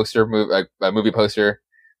perfect poster, movie poster.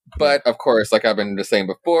 But, of course, like I've been just saying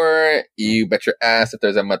before, you bet your ass if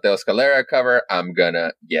there's a Mateo Scalera cover, I'm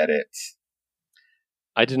gonna get it.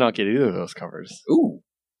 I did not get either of those covers. Ooh.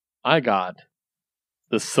 I got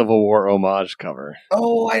the Civil War homage cover.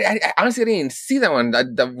 Oh, I honestly didn't even see that one.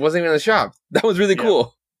 That wasn't even in the shop. That was really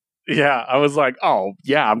cool. Yeah, I was like, oh,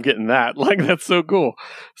 yeah, I'm getting that. Like, that's so cool.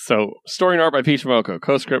 So, story and art by Peach Momoko.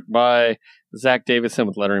 Co-script by Zach Davison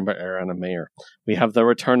with lettering by Ariana Mayer. We have the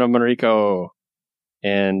return of Mariko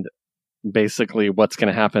and basically what's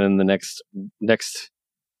going to happen in the next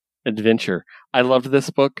adventure. I loved this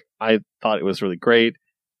book. I thought it was really great.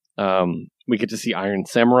 We get to see Iron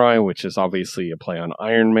Samurai, which is obviously a play on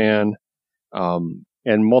Iron Man, and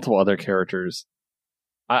multiple other characters.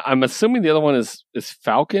 I'm assuming the other one is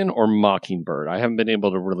Falcon or Mockingbird. I haven't been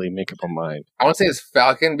able to really make up my mind. I want to say it's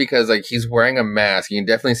Falcon because like he's wearing a mask. You can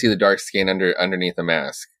definitely see the dark skin underneath the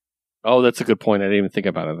mask. Oh, that's a good point. I didn't even think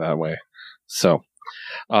about it that way. So,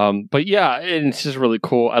 but yeah, it's just really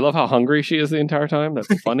cool. I love how hungry she is the entire time.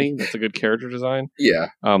 That's funny. That's a good character design. Yeah.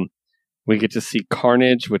 We get to see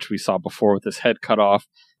Carnage, which we saw before with his head cut off,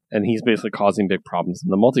 and he's basically causing big problems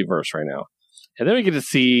in the multiverse right now. And then we get to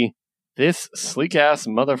see this sleek ass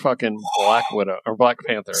motherfucking Black Widow or Black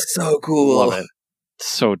Panther. So cool. Love it.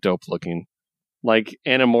 So dope looking. Like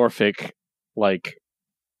anamorphic, like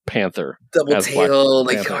Panther. Double tail.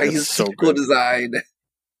 Like, oh, he's so cool design.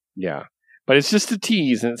 Yeah. But it's just a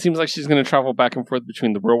tease, and it seems like she's going to travel back and forth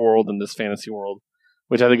between the real world and this fantasy world,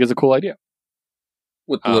 which I think is a cool idea.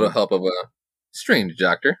 With a little help of a strange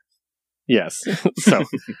doctor. Yes. So,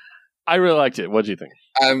 I really liked it. What do you think?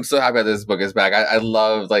 I'm so happy that this book is back. I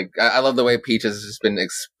love the way Peach has just been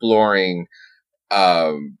exploring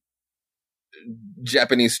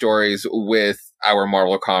Japanese stories with our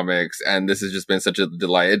Marvel comics, and this has just been such a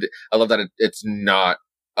delight. I love that it's not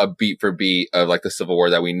a beat for beat of like the Civil War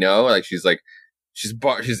that we know. Like she's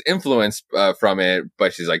influenced from it,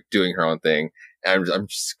 but she's like doing her own thing. And I'm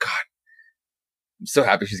just I'm so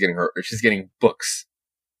happy she's getting books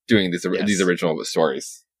doing these original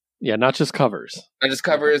stories. Yeah, not just covers. Not just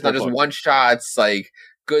covers, not just one shots, like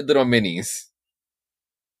good little minis.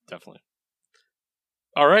 Definitely.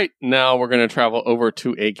 All right, now we're going to travel over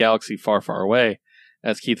to a galaxy far, far away.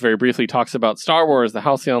 As Keith very briefly talks about Star Wars, the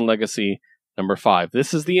Halcyon Legacy #5.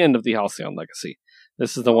 This is the end of the Halcyon Legacy.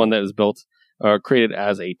 This is the one that is built created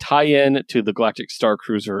as a tie-in to the Galactic Star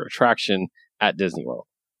Cruiser attraction at Disney World.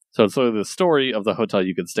 So it's sort of the story of the hotel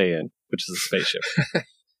you could stay in, which is a spaceship.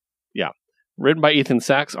 Yeah. Written by Ethan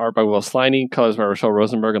Sachs, art by Will Sliney, colors by Rochelle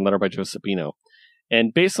Rosenberg, and letter by Joe Sabino.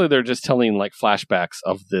 And basically they're just telling like flashbacks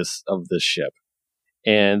of this ship.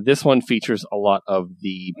 And this one features a lot of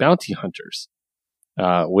the bounty hunters,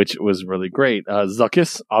 which was really great.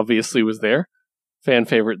 Zuckuss obviously was there. Fan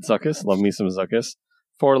favorite Zuckuss. Love me some Zuckuss.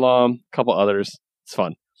 Forlom, a couple others. It's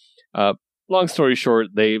fun. Long story short,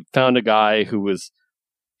 they found a guy who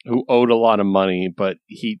owed a lot of money, but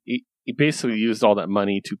he basically used all that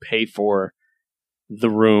money to pay for the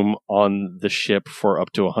room on the ship for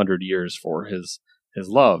up to 100 years for his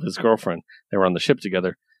love, his girlfriend. They were on the ship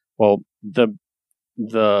together. Well, the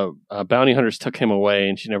bounty hunters took him away,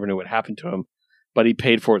 and she never knew what happened to him. But he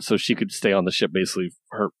paid for it so she could stay on the ship basically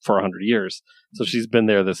for 100 years. So she's been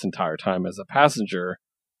there this entire time as a passenger,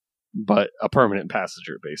 but a permanent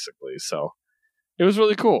passenger basically. So it was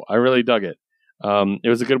really cool. I really dug it. It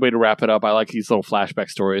was a good way to wrap it up. I like these little flashback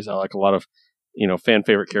stories. I like a lot of, fan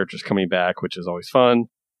favorite characters coming back, which is always fun,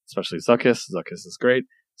 especially Zuckuss. Zuckuss is great.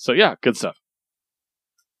 So yeah, good stuff.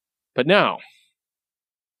 But now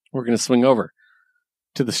we're going to swing over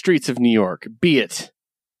to the streets of New York, be it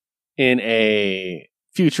in a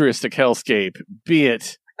futuristic hellscape, be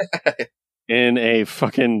it in a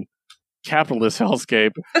fucking capitalist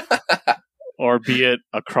hellscape, or be it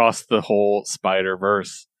across the whole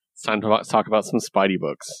Spider-Verse. It's time to talk about some Spidey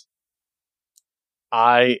books.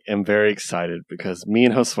 I am very excited because me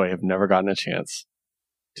and Josue have never gotten a chance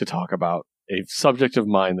to talk about a subject of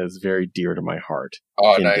mine that is very dear to my heart.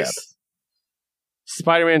 Oh, in nice. Depth.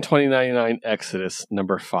 Spider-Man 2099 Exodus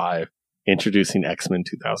number 5, introducing X-Men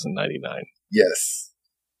 2099. Yes.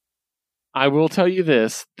 I will tell you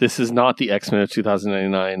this is not the X-Men of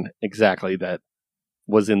 2099 exactly that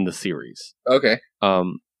was in the series. Okay.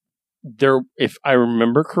 There, if I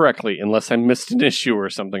remember correctly, unless I missed an issue or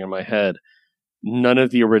something in my head, none of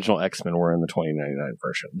the original X-Men were in the 2099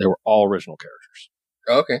 version. They were all original characters.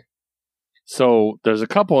 Okay. So there's a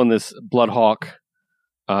couple in this Bloodhawk.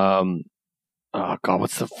 Oh God,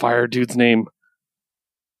 what's the fire dude's name?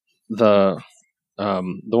 The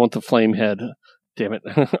one with the flame head. Damn it,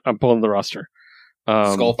 I'm pulling the roster.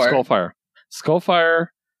 Skullfire,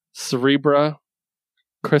 Cerebra,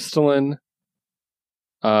 Crystalline,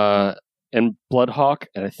 and Bloodhawk,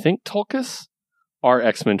 and I think Tulkas are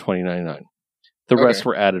X-Men 2099. The rest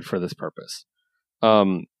were added for this purpose.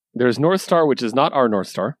 There's North Star, which is not our North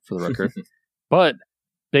Star, for the record, but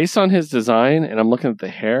based on his design, and I'm looking at the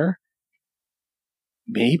hair,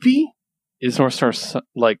 maybe is North Star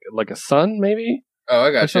like a sun, maybe? Oh,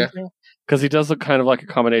 I got you. Because he does look kind of like a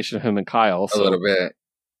combination of him and Kyle. A little bit.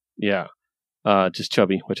 Yeah. Just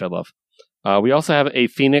chubby, which I love. We also have a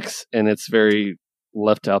Phoenix, and it's very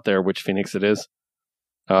left out there which Phoenix it is.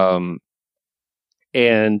 And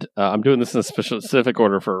I'm doing this in a specific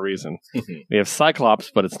order for a reason. We have Cyclops,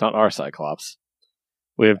 but it's not our Cyclops.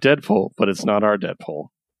 We have Deadpool, but it's not our Deadpool.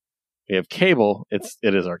 We have Cable. It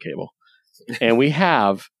is our Cable. And we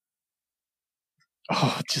have...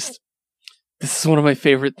 this is one of my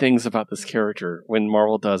favorite things about this character when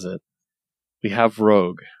Marvel does it. We have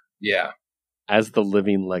Rogue. Yeah. As the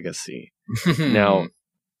living legacy. Now,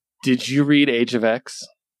 did you read Age of X?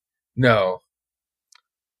 No.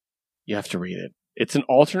 You have to read it. It's an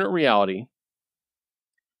alternate reality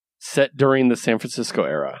set during the San Francisco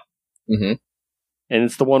era. Mm-hmm. And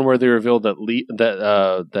it's the one where they revealed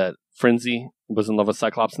that Frenzy was in love with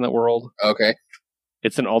Cyclops in that world. Okay.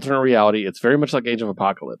 It's an alternate reality. It's very much like Age of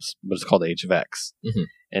Apocalypse, but it's called Age of X. Mm-hmm.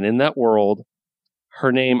 And in that world,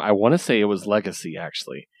 her name, I want to say it was Legacy,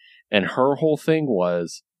 actually. And her whole thing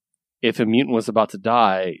was, if a mutant was about to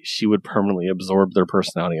die, she would permanently absorb their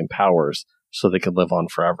personality and powers so they could live on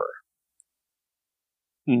forever.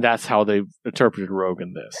 And that's how they interpreted Rogue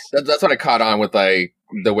in this. That's what I caught on with, like,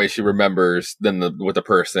 the way she remembers with the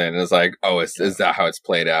person. And it's like, oh, is that how it's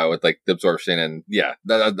played out with, like, the absorption? And yeah,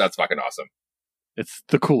 that's fucking awesome. It's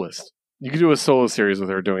the coolest. You could do a solo series with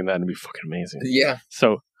her doing that and it'd be fucking amazing. Yeah.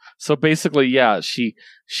 So basically, yeah, she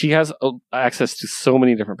has access to so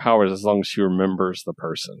many different powers as long as she remembers the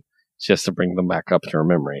person. She has to bring them back up to her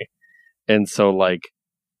memory. And so, like,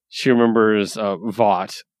 she remembers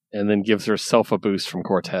Vought and then gives herself a boost from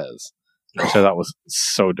Cortez, which I thought was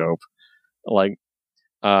so dope. Like,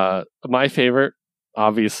 my favorite,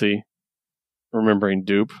 obviously, remembering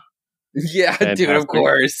Dupe. Yeah, dude, of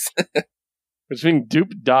course. Which means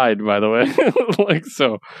Dupe died, by the way. Like,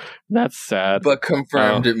 so that's sad. But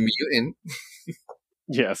confirmed mutant.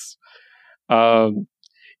 Yes.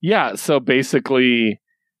 Yeah, so basically,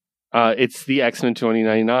 It's the X-Men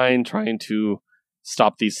 2099 trying to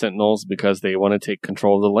stop these Sentinels because they want to take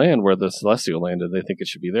control of the land where the Celestial landed. They think it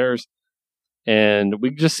should be theirs. And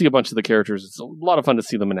we just see a bunch of the characters. It's a lot of fun to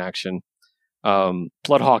see them in action.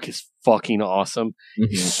 Bloodhawk is fucking awesome.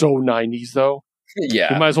 Mm-hmm. He's so 90s, though.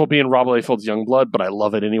 Yeah. He might as well be in Rob Liefeld's Youngblood, but I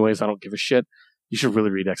love it anyways. I don't give a shit. You should really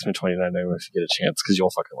read X-Men 2099 if you get a chance, because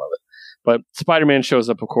you'll fucking love it. But Spider-Man shows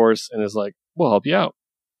up, of course, and is like, we'll help you out.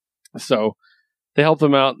 So they help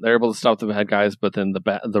them out. They're able to stop the bad guys, but then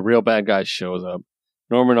the real bad guy shows up.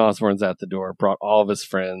 Norman Osborn's at the door, brought all of his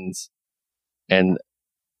friends, and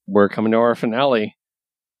we're coming to our finale.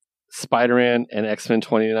 Spider-Man and X-Men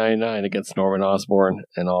 2099 against Norman Osborn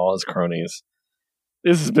and all his cronies.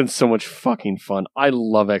 This has been so much fucking fun. I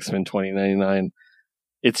love X-Men 2099.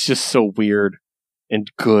 It's just so weird and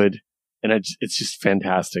good, and it's just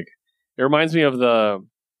fantastic. It reminds me of the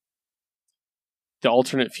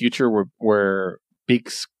alternate future where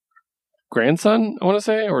Beak's grandson, I want to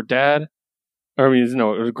say, or dad, or I mean,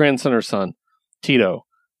 no, it was grandson or son, Tito,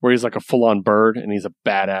 where he's like a full-on bird and he's a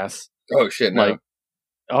badass. Oh shit! No. Like,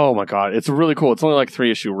 oh my god, it's really cool. It's only like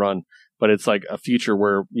 3-issue run, but it's like a future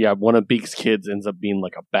where one of Beak's kids ends up being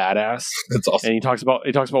like a badass. That's awesome. And he talks about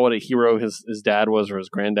what a hero his dad was, or his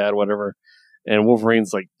granddad, whatever. And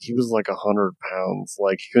Wolverine's like, he was like 100 pounds.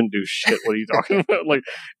 Like, he couldn't do shit. What are you talking about? Like,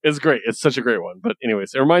 it's great. It's such a great one. But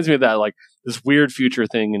anyways, it reminds me of that, like, this weird future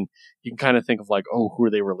thing. And you can kind of think of like, oh, who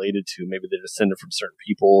are they related to? Maybe they're descended from certain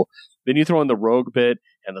people. Then you throw in the Rogue bit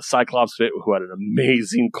and the Cyclops bit, who had an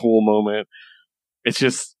amazing, cool moment. It's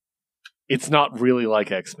just, it's not really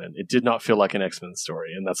like X-Men. It did not feel like an X-Men story.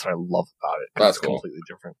 And that's what I love about it. That's it's cool. Completely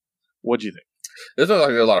different. What'd you think? This was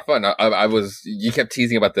like a lot of fun. You kept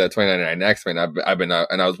teasing about the 2099 X-Men. I've been,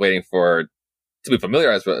 and I was waiting to be familiar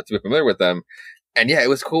with them. And yeah, it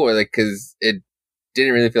was cool. Like, cause it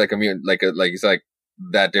didn't really feel like a mutant, like you said, like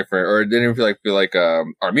that different, or it didn't feel like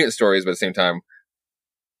our mutant stories, but at the same time,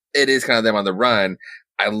 it is kind of them on the run.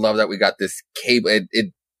 I love that we got this cable.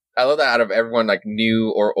 I love that out of everyone, like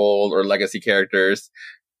new or old or legacy characters,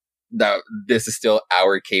 that this is still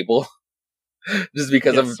our Cable. Just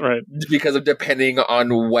because because of depending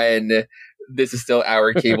on when this is still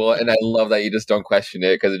our Cable, and I love that you just don't question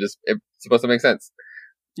it because it's supposed to make sense.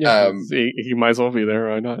 Yeah, he might as well be there.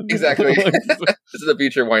 Why not? Exactly. This is the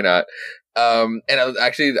future. Why not? And I was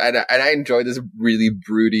actually, I enjoyed this really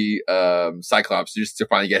broody Cyclops just to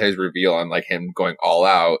finally get his reveal on like him going all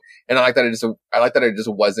out, and I like that it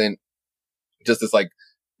just wasn't just this like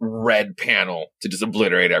red panel to just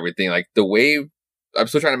obliterate everything. Like the way. I'm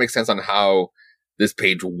still trying to make sense on how this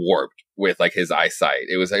page warped with like his eyesight.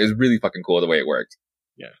 It was really fucking cool the way it worked.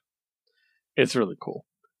 Yeah, it's really cool.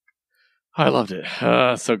 I loved it.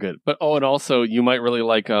 So good. But and also you might really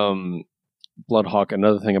like Bloodhawk.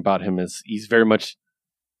 Another thing about him is he's very much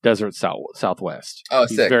desert southwest. Oh,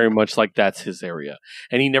 he's sick. Very much like that's his area,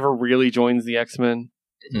 and he never really joins the X-Men.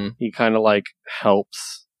 Mm-hmm. He kind of like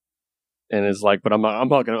helps. And is like, but I'm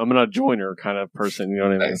not a joiner kind of person, you know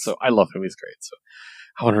what I mean? Nice. So I love him. He's great. So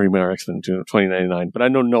I want to read my X-Men 2099, but I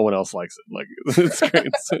know no one else likes it. Like, it's great.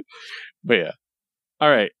 But yeah. All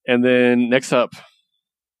right. And then next up,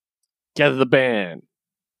 gather the band.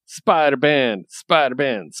 Spider-Punk.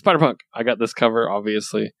 I got this cover,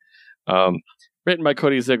 obviously. Written by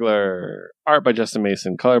Cody Ziegler, art by Justin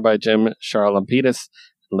Mason, color by Jim Charalampidis,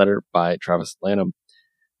 and letter by Travis Lanham.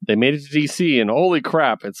 They made it to DC, and holy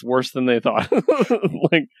crap, it's worse than they thought.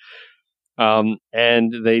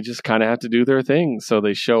 And they just kind of have to do their thing. So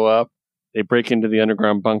they show up, they break into the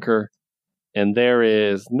underground bunker, and there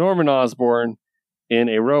is Norman Osborn in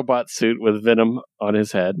a robot suit with Venom on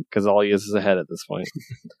his head, because all he is a head at this point.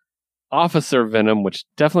 Officer Venom, which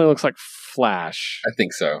definitely looks like Flash. I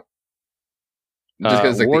think so. Just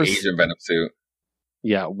because it's like the Asian Venom suit.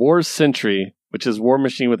 Yeah, War's Sentry, which is War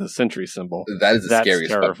Machine with a Sentry symbol. That's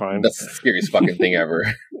terrifying. That's the scariest fucking thing ever.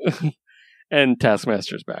 And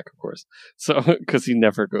Taskmaster's back, of course. So, because he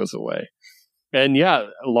never goes away. And yeah,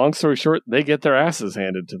 long story short, they get their asses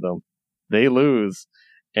handed to them. They lose.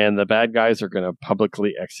 And the bad guys are going to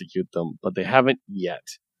publicly execute them. But they haven't yet.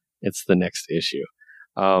 It's the next issue.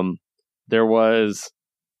 There was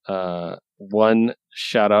one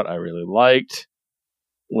shout out I really liked.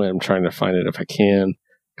 When I'm trying to find it if I can.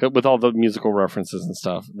 With all the musical references and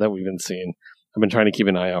stuff that we've been seeing. I've been trying to keep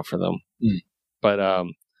an eye out for them. But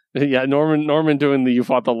yeah, Norman doing the You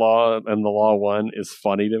Fought the Law and the Law Won is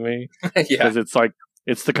funny to me. Because it's like,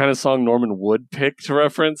 it's the kind of song Norman would pick to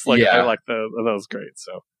reference. Like, I like that was great.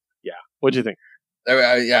 So, yeah. What'd you think?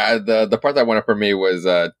 The part that went up for me was,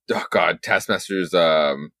 Taskmaster's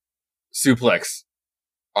suplex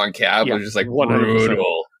on Cab was just like 100%.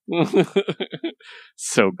 brutal.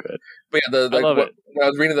 So good. But yeah, I love it. when I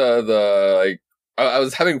was reading I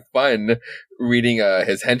was having fun reading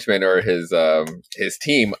his henchmen or his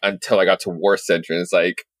team until I got to War Center, and it's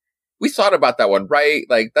like, we thought about that one, right?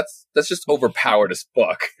 Like that's just overpowered as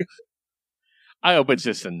fuck. I hope it's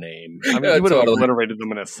just a name. I mean, Yeah, you would have totally. obliterated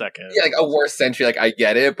them in a second. Yeah, like a War Sentry, like I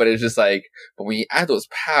get it, but it's just like, but when you add those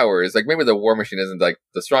powers, like maybe the War Machine isn't like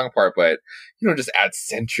the strong part, but you don't just add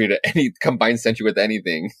Sentry to any combine Sentry with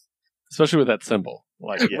anything, especially with that symbol.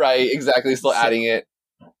 Like, yeah. Right? Exactly. Still adding it.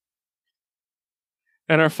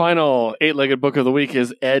 And our final 8-legged book of the week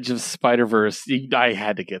is Edge of Spider-Verse. I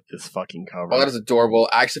had to get this fucking cover. Oh, that is adorable.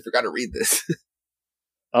 I actually forgot to read this.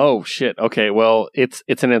 Oh shit. Okay, well, it's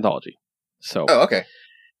an anthology. So, okay.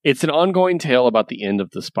 It's an ongoing tale about the end of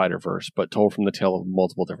the Spider-Verse, but told from the tale of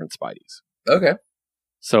multiple different Spideys. Okay.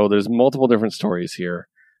 So there's multiple different stories here.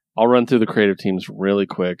 I'll run through the creative teams really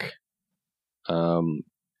quick.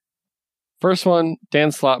 First one,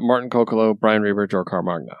 Dan Slott, Martin Kokolo, Brian Reber, Joe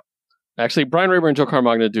Caramagna. Actually, Brian Reber and Joe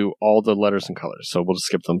Caramagna do all the letters and colors, so we'll just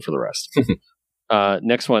skip them for the rest.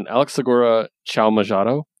 Next one, Alex Segura, Chao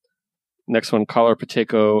Majado. Next one, Collar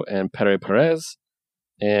Pacheco and Pere Perez.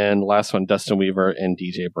 And last one, Dustin Weaver and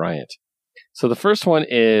DJ Bryant. So the first one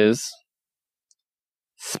is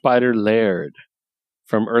Spider Laird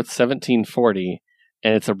from Earth 1740,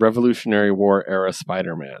 and it's a Revolutionary War era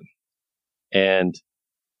Spider-Man. And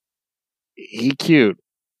he cute.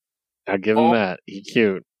 I'll give him that. He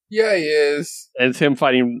cute. Yeah, he is. And it's him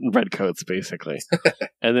fighting redcoats, basically.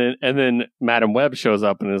 and then Madam Web shows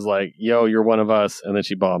up and is like, yo, you're one of us. And then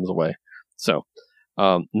she bombs away. So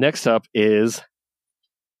next up is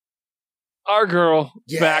our girl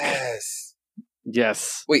back.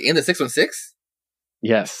 Yes. Wait, in the 616?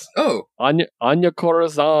 Yes. Oh. Anya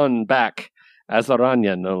Corazon back as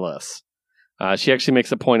Aranya, no less. She actually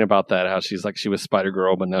makes a point about that, how she's like, she was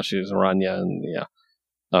Spider-Girl, but now she's Aranya. And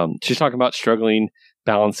yeah. She's talking about struggling,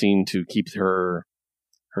 balancing to keep her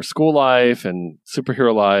school life and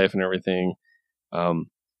superhero life and everything.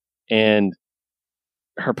 And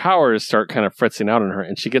her powers start kind of fritzing out on her,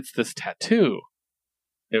 and she gets this tattoo.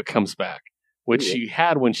 It comes back, which she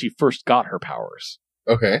had when she first got her powers.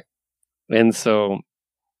 Okay. And so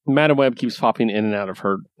Madam Web keeps popping in and out of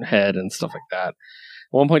her head and stuff like that. At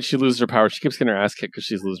one point, she loses her powers. She keeps getting her ass kicked because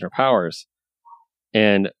she's losing her powers.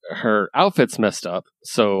 And her outfit's messed up.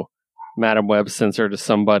 So Madam Web sends her to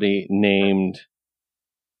somebody named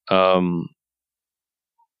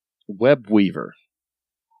Web Weaver,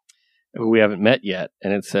 who we haven't met yet.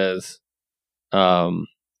 And it says,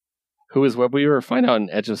 who is Web Weaver? Find out in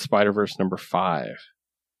Edge of Spider-Verse number 5.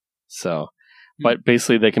 So, but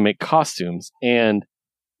basically they can make costumes, and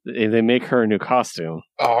they make her a new costume.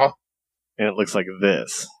 Aw. And it looks like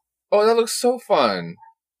this. Oh, that looks so fun.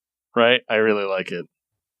 Right? I really like it.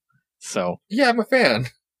 So. Yeah, I'm a fan.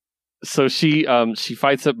 So she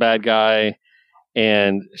fights a bad guy,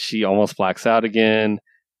 and she almost blacks out again.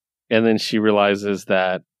 And then she realizes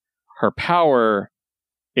that her power,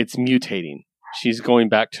 it's mutating. She's going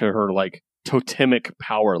back to her like totemic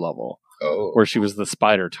power level, where she was the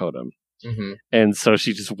spider totem. Mm-hmm. And so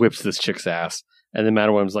she just whips this chick's ass. And then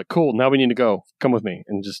Madam Web's like, cool, now we need to go. Come with me.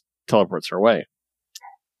 And just teleports her away.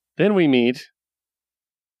 Then we meet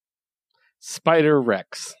Spider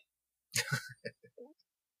Rex.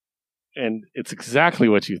 And it's exactly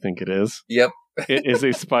what you think it is. Yep. It is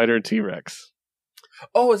a spider T-Rex.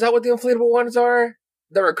 Oh, is that what the inflatable ones are?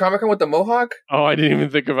 That were Comic-Con with the mohawk? Oh, I didn't even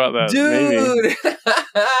think about that. Dude!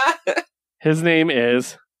 Maybe. His name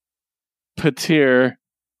is Patir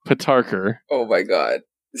Patarker. Oh my god.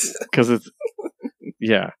 Because it's...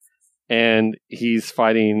 Yeah. And he's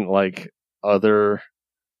fighting, like, other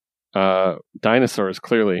dinosaurs,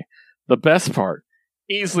 clearly. The best part,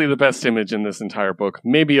 easily the best image in this entire book,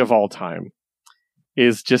 maybe of all time,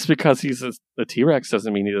 is just because he's a T-Rex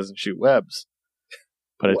doesn't mean he doesn't shoot webs.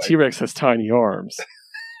 But a T-Rex has tiny arms.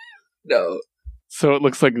 No. So it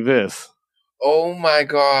looks like this. Oh my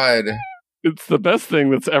god. It's the best thing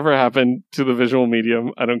that's ever happened to the visual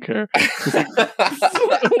medium. I don't care.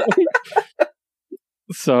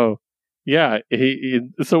 So, yeah.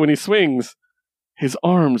 So when he swings, his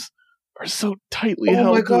arms are so tightly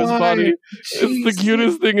held to his body. Jeez. It's the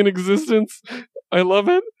cutest thing in existence. I love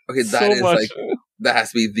it. Okay, that is much. Like, that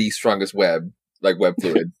has to be the strongest web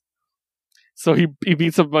fluid. So he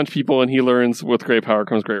beats up a bunch of people, and he learns with great power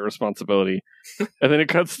comes great responsibility. And then it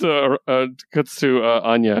cuts to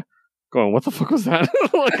Anya going, "What the fuck was that?"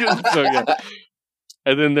 So, yeah.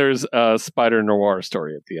 And then there's a Spider Noir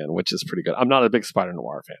story at the end, which is pretty good. I'm not a big Spider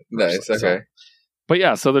Noir fan. Nice, okay. So, but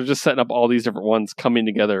yeah, so they're just setting up all these different ones coming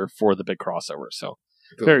together for the big crossover. So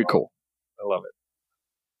very cool. I love it.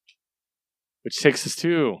 which takes us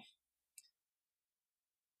to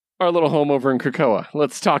our little home over in Krakoa.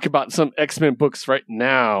 Let's talk about some X-Men books right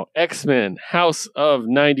now. X-Men, House of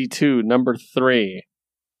 92, number 3.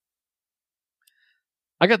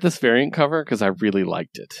 I got this variant cover because I really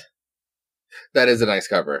liked it. That is a nice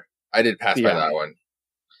cover. I did pass by that one.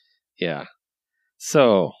 Yeah.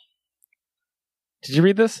 So, did you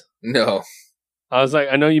read this? No. I was like,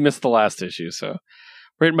 I know you missed the last issue, so.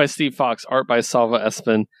 Written by Steve Fox, art by Salva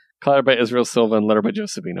Espin, color by Israel Silva, and letter by Joe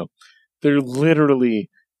Sabino. They're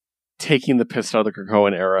literally taking the piss out of the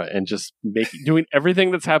Krakoan era and just doing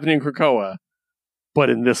everything that's happening in Krakoa, but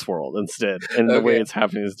in this world instead. And the way it's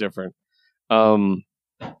happening is different.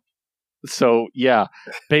 So, yeah,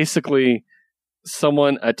 basically,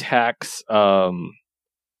 someone kills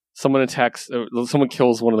one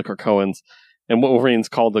of the Krakoans, and Wolverine's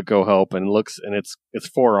called to go help, and looks, and it's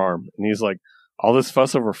Forearm, and he's like, all this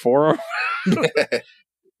fuss over Forearm?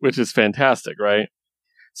 Which is fantastic, right?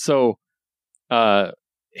 So, Forearm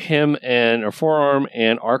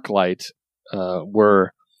and Arclight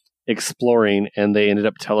were exploring, and they ended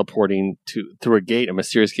up teleporting through a gate, a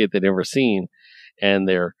mysterious gate they'd never seen, and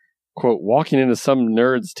they're, quote, walking into some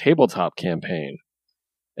nerd's tabletop campaign.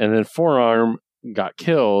 And then Forearm got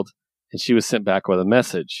killed, and she was sent back with a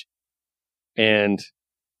message. And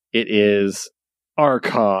it is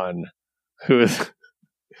Archon, who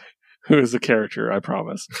is a character, I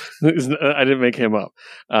promise. I didn't make him up.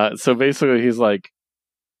 So basically, he's like,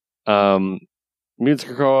 mutants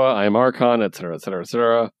Krakoa, I am Archon, etc., etc.,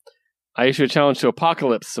 etc. I issue a challenge to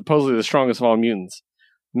Apocalypse, supposedly the strongest of all mutants.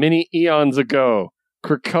 Many eons ago,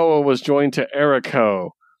 Krakoa was joined to Eriko,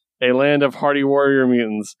 a land of hardy warrior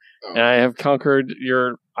mutants, and I have conquered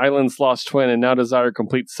your island's lost twin and now desire a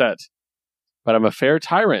complete set. But I'm a fair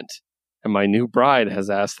tyrant, and my new bride has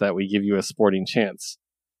asked that we give you a sporting chance.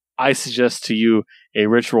 I suggest to you a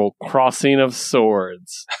ritual crossing of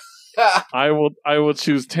swords. I will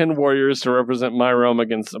choose 10 warriors to represent my realm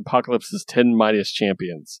against Apocalypse's 10 mightiest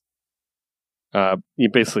champions. You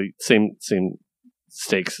basically same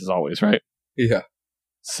stakes as always, right? Yeah.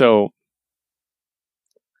 So,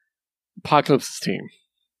 Apocalypse's team.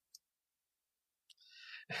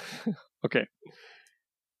 Okay.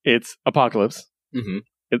 It's Apocalypse.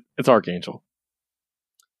 Mm-hmm. It's Archangel.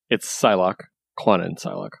 It's Psylocke. Quanon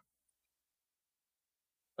Psylocke.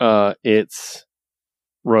 It's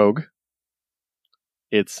Rogue.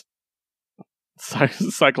 It's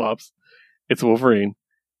Cyclops. It's Wolverine.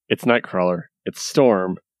 It's Nightcrawler. It's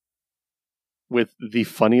Storm. With the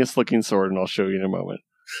funniest looking sword, and I'll show you in a moment.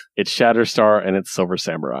 It's Shatterstar, and it's Silver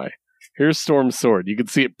Samurai. Here's Storm's sword. You can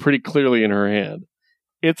see it pretty clearly in her hand.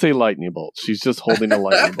 It's a lightning bolt. She's just holding a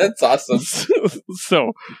lightning bolt. That's awesome.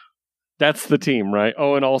 So, that's the team, right?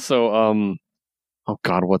 Oh, and also, oh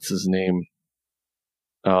God, what's his name?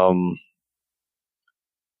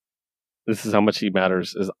 This is how much he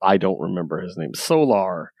matters, is I don't remember his name.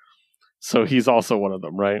 Solar. So he's also one of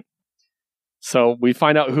them, right? So we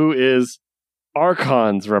find out who is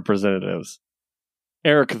Archon's representatives.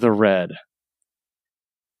 Eric the Red.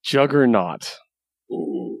 Juggernaut.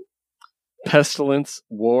 Ooh. Pestilence,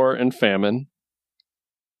 War, and Famine.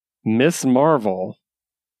 Miss Marvel,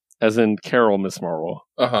 as in Carol Miss Marvel.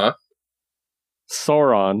 Uh-huh.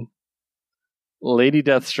 Sauron. Lady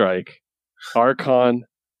Deathstrike. Archon.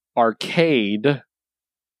 Arcade.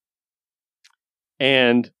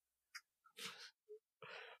 And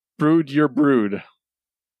Brood Your Brood.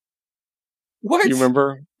 What? Do you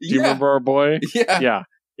remember? Do you remember our boy? Yeah. Yeah.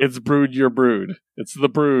 It's Brood Your Brood. It's the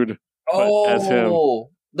Brood. As him.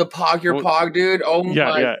 The Pog Your Pog dude? Oh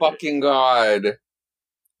my fucking god.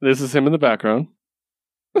 This is him in the background.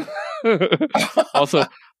 Also,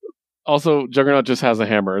 Juggernaut just has a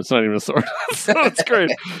hammer. It's not even a sword. So it's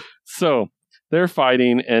great. So they're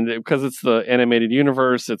fighting, and because it's the animated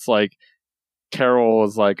universe, it's like Carol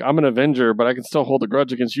is like, I'm an Avenger, but I can still hold a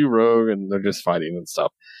grudge against you, Rogue, and they're just fighting and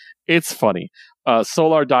stuff. It's funny.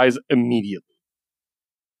 Solar dies immediately.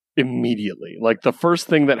 Like, the first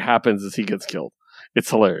thing that happens is he gets killed. It's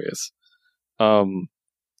hilarious. But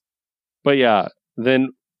yeah,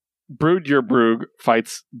 then Brood Your Brood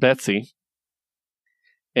fights Betsy,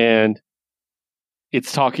 and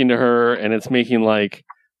it's talking to her, and it's making, like,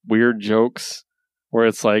 weird jokes, where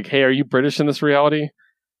it's like, hey, are you British in this reality?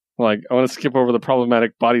 Like, I want to skip over the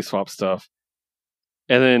problematic body swap stuff.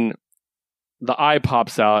 And then the eye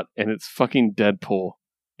pops out, and it's fucking Deadpool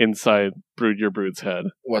inside Brood Your Brood's head.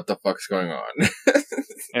 What the fuck's going on?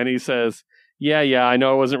 And he says, yeah, I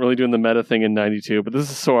know I wasn't really doing the meta thing in 92, but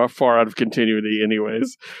this is so far out of continuity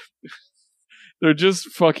anyways. They're just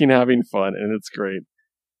fucking having fun, and it's great.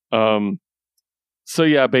 So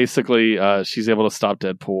yeah, basically, she's able to stop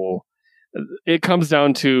Deadpool. it comes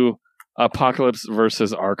down to Apocalypse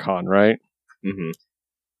versus Archon, right? Mm-hmm.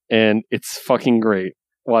 And it's fucking great.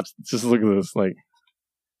 Watch, just look at this. Like,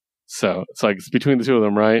 so it's like it's between the two of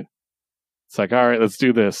them, right? It's like, all right, let's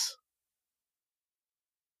do this.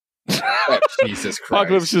 Oh, Jesus Christ!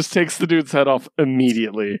 Apocalypse just takes the dude's head off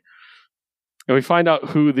immediately, and we find out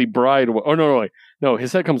who the bride was. Oh no,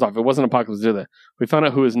 his head comes off. It wasn't Apocalypse who did that. We found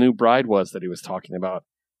out who his new bride was that he was talking about,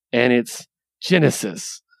 and it's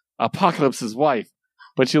Genesis, Apocalypse's wife.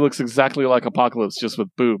 But she looks exactly like Apocalypse, just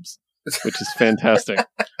with boobs, which is fantastic.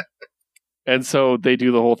 And so they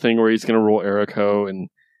do the whole thing where he's going to rule Erico, and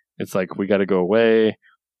it's like, we got to go away.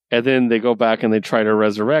 And then they go back and they try to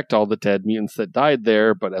resurrect all the dead mutants that died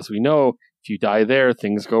there. But as we know, if you die there,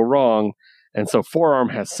 things go wrong. And so Forearm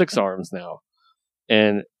has 6 arms now.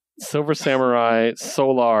 And Silver Samurai,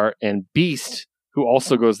 Solar, and Beast, who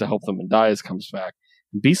also goes to help them and dies, comes back.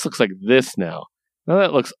 Beast looks like this now. Now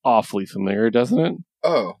that looks awfully familiar, doesn't it?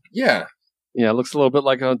 Oh, yeah. Yeah, it looks a little bit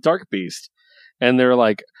like a Dark Beast. And they're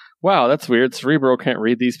like, wow, that's weird. Cerebro can't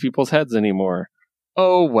read these people's heads anymore.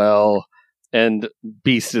 Oh, well. And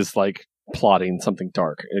Beast is like plotting something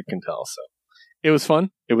dark. It can tell. So it was fun.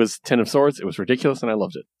 It was 10 of Swords. It was ridiculous, and I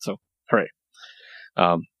loved it. So, hooray.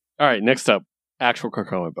 All right, next up, actual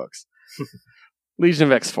comic books.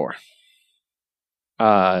 Legion of X4.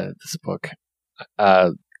 This book.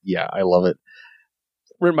 Yeah, I love it.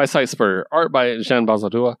 Written by Cy Spurrier, art by Jean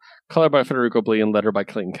Bazaldua, color by Federico Blee, and letter by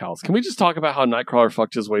Clayton Cowles. Can we just talk about how Nightcrawler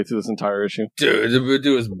fucked his way through this entire issue? Dude, the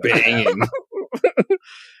dude was banging.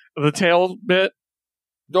 The tail bit.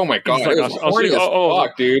 Oh my god, like, it was horny as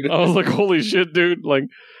fuck, dude. I was like, holy shit, dude. Like,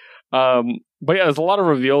 but yeah, there's a lot of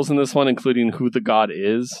reveals in this one, including who the god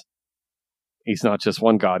is. He's not just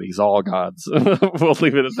one god, he's all gods. We'll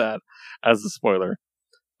leave it at that as a spoiler.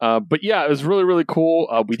 But yeah, it was really, really cool.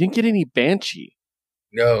 We didn't get any Banshee.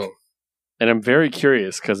 No. And I'm very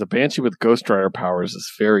curious, because a Banshee with Ghost Rider powers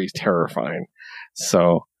is very terrifying.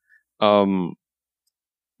 So,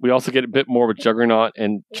 we also get a bit more with Juggernaut,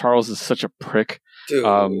 and Charles is such a prick. Dude.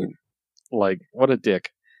 Like, what a dick.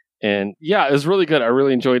 And yeah, it was really good. I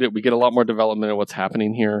really enjoyed it. We get a lot more development of what's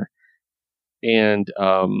happening here. And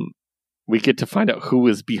we get to find out who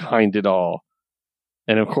is behind it all.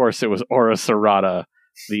 And of course, it was Aura Serrata,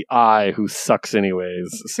 the eye who sucks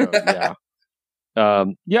anyways. So, yeah.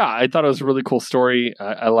 Yeah, I thought it was a really cool story.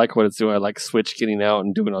 I like what it's doing. I like Switch getting out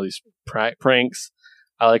and doing all these pranks.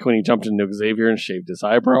 I like when he jumped into Xavier and shaved his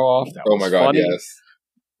eyebrow off. That was funny. Yes.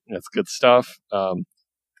 That's good stuff.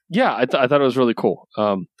 Yeah, I thought it was really cool.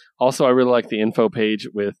 Also, I really like the info page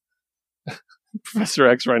with Professor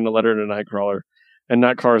X writing a letter to Nightcrawler, and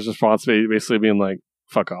Nightcrawler's response basically being like,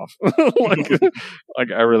 fuck off.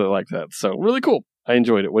 like, I really like that. So, really cool. I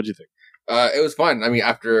enjoyed it. What'd you think? It was fun. I mean,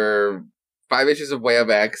 after 5 issues of Way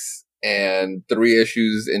of X and 3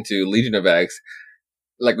 issues into Legion of X,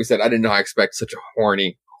 like we said, I didn't know how to expect such a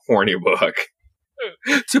horny book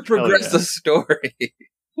to progress the story.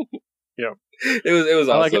 Yeah. It was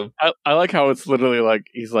awesome. I like how it's literally like,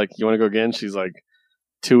 he's like, you want to go again? She's like,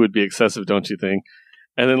 2 would be excessive, don't you think?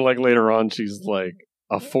 And then like later on, she's like,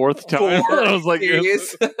 a 4th time? I was like,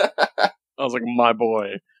 I was like, my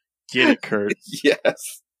boy, get it, Kurt.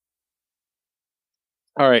 Yes.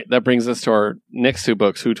 All right, that brings us to our next 2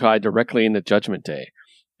 books, who tie directly into Judgment Day.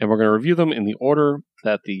 And we're going to review them in the order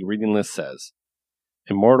that the reading list says.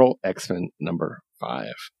 Immortal X-Men number 5.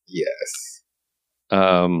 Yes.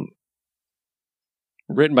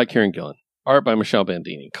 Written by Kieran Gillen. Art by Michelle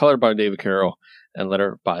Bandini. Colored by David Carroll. And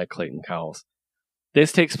letter by Clayton Cowles.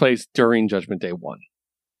 This takes place during Judgment Day 1.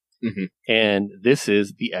 Mm-hmm. And this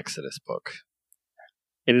is the Exodus book.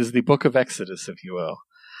 It is the book of Exodus, if you will.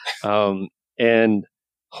 And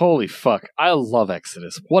holy fuck, I love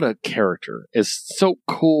Exodus. What a character. It's so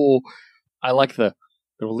cool. I like the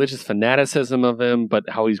religious fanaticism of him, but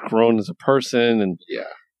how he's grown as a person, and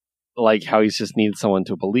like how he's just needed someone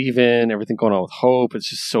to believe in, everything going on with hope. It's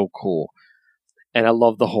just so cool. And I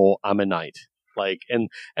love the whole I'm a knight. Like, and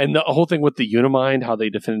the whole thing with the Unimind, how they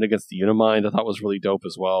defended against the Unimind, I thought was really dope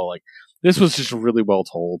as well. Like, this was just really well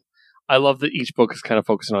told. I love that each book is kind of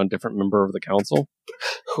focusing on a different member of the council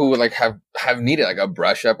who like have needed like a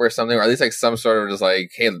brush up or something, or at least like some sort of just like,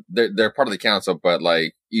 hey, they're part of the council, but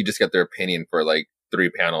like you just get their opinion for like 3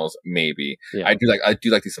 panels, maybe. Yeah. I do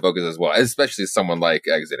like these focus as well, especially someone like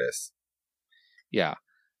Exodus. Yeah,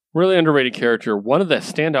 really underrated character. One of the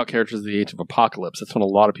standout characters of the Age of Apocalypse. That's when a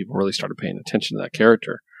lot of people really started paying attention to that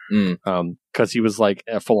character, because he was like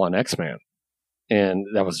a full-on X-Man. And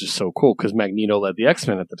that was just so cool, because Magneto led the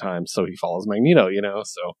X-Men at the time, so he follows Magneto, you know?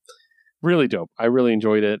 So, really dope. I really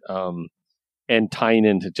enjoyed it. And tying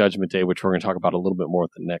into Judgment Day, which we're going to talk about a little bit more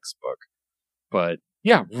with the next book. But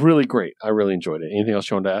yeah, really great. I really enjoyed it. Anything else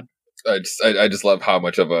you want to add? I just love how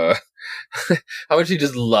much of a how much he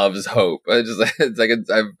just loves Hope. I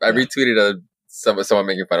retweeted someone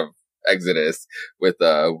making fun of Exodus with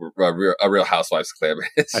a Real Housewives clip.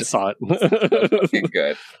 I saw it. So fucking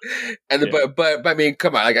good. And but I mean,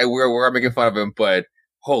 come on, like we're making fun of him, but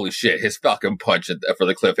holy shit, his Falcon punch for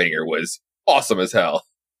the cliffhanger was awesome as hell.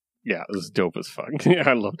 Yeah, it was dope as fuck. Yeah,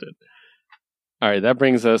 I loved it. All right, that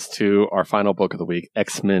brings us to our final book of the week,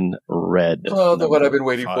 X-Men Red. Oh, the one I've been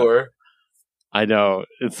waiting for. I know.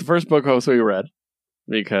 It's the first book we read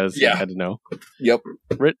because I had to know. Yep.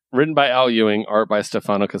 Written by Al Ewing, art by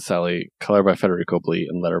Stefano Caselli, color by Federico Blee,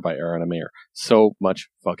 and letter by Aaron Amir. So much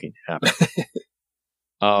fucking happened.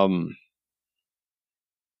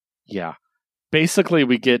 Yeah. Basically,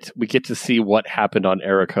 we get to see what happened on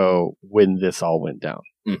Erico when this all went down.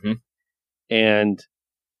 Mm-hmm. And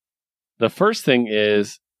the first thing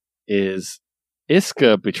is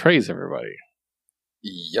Iska betrays everybody.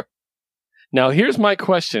 Yep. Now, here's my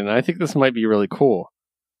question. I think this might be really cool.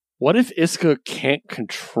 What if Iska can't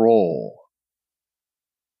control,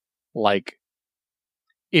 like,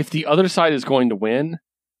 if the other side is going to win,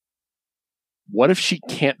 what if she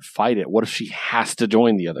can't fight it? What if she has to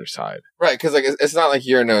join the other side? Right, because like it's not like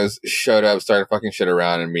Uranus showed up, started fucking shit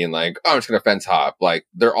around, and being like, "Oh, I'm just gonna fence hop." Like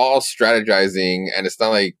they're all strategizing, and it's not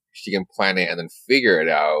like she can plan it and then figure it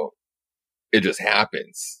out. It just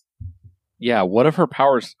happens. Yeah, what if her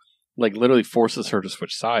powers like literally forces her to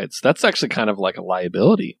switch sides? That's actually kind of like a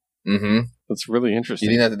liability. Mm-hmm. That's really interesting.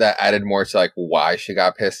 You think that added more to like why she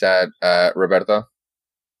got pissed at Roberto?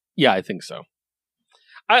 Yeah, I think so.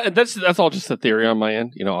 That's all just a theory on my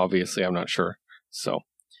end. You know, obviously I'm not sure. So,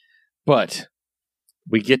 but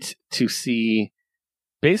we get to see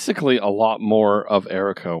basically a lot more of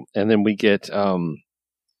Erico, and then we get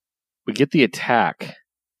the attack,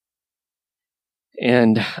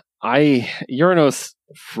 and Uranus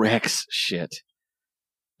wrecks shit.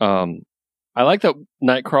 I like that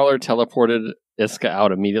Nightcrawler teleported Iska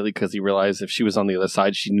out immediately because he realized if she was on the other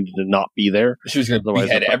side, she needed to not be there. She was going to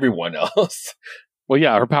behead everyone else. Well,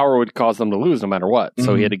 yeah, her power would cause them to lose no matter what,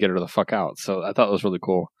 so he had to get her the fuck out. So I thought that was really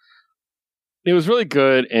cool. It was really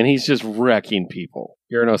good, and he's just wrecking people.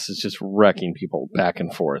 Uranus is just wrecking people back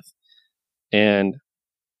and forth. And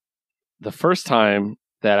the first time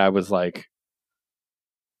that I was like,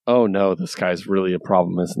 oh no, this guy's really a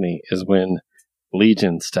problem, isn't he? Is when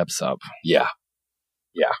Legion steps up. Yeah.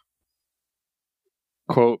 Yeah.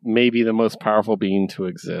 Quote, maybe the most powerful being to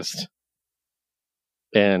exist.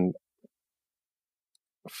 And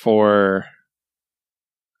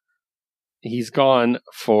he's gone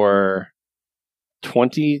for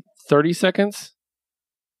 30 seconds.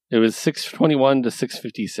 It was 6:21 to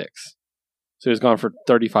 6:56. So he's gone for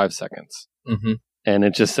 35 seconds. Mm-hmm. And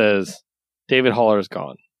it just says, David Haller is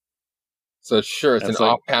gone. So sure, it's an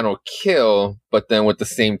off-panel kill, but then with the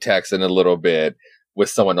same text in a little bit with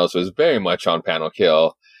someone else who was very much on-panel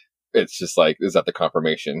kill. It's just like, is that the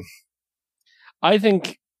confirmation? I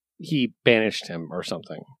think he banished him or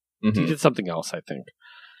something. Mm-hmm. He did something else, I think.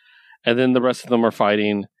 And then the rest of them are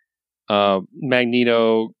fighting.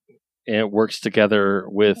 Magneto works together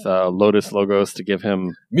with Lotus Logos to give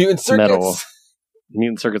him mutant circuits. Metal.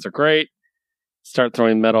 Mutant circuits are great. Start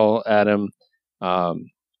throwing metal at him.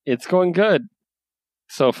 It's going good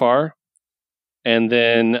so far. And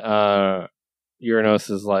then Uranus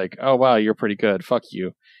is like, oh, wow, you're pretty good. Fuck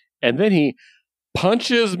you. And then he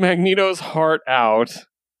punches Magneto's heart out.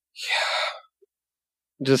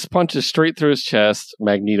 Yeah. Just punches straight through his chest.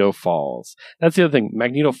 Magneto falls. That's the other thing.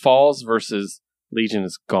 Magneto falls versus Legion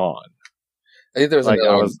is gone. I think there was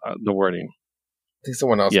the wording. I think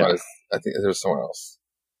someone else was. I think there was someone else.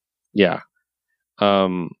 Yeah.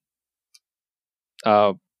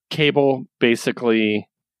 Cable basically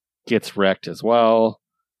gets wrecked as well.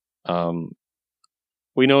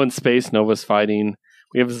 We know in space Nova's fighting.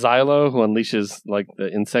 We have Xylo who unleashes like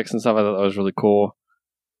the insects and stuff. I thought that was really cool.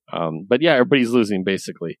 But yeah, everybody's losing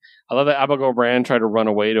basically. I love that Abigail Brand tried to run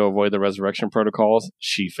away to avoid the resurrection protocols.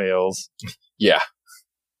 She fails. Yeah.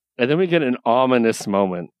 And then we get an ominous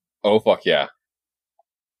moment. Oh, fuck yeah.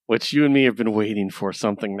 Which you and me have been waiting for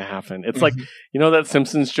something to happen. It's like, you know that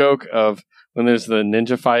Simpsons joke of when there's the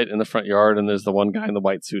ninja fight in the front yard and there's the one guy in the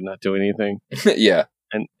white suit not doing anything? Yeah.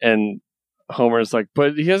 And Homer's like,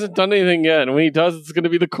 but he hasn't done anything yet. And when he does, it's going to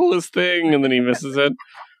be the coolest thing. And then he misses it.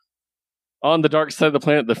 On the dark side of the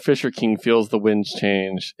planet, the Fisher King feels the winds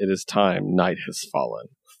change. It is time. Night has fallen.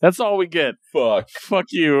 That's all we get. Fuck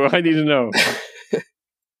you. I need to know.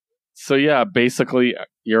 So yeah, basically,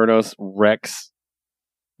 Uranus wrecks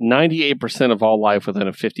 98% of all life within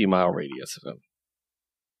a 50-mile radius of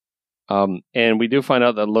And we do find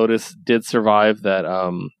out that Lotus did survive. That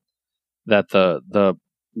that the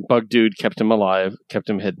bug dude kept him alive, kept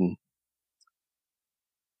him hidden.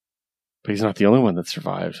 But he's not the only one that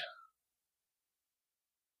survived.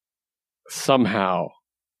 Somehow,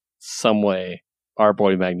 some way, our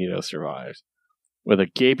boy Magneto survived with a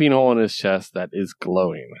gaping hole in his chest that is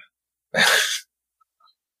glowing.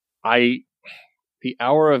 The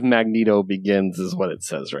hour of Magneto begins is what it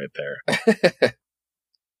says right there.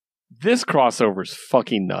 This crossover is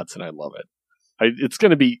fucking nuts, and I love it. It's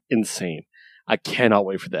going to be insane. I cannot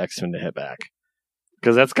wait for the X-Men to hit back,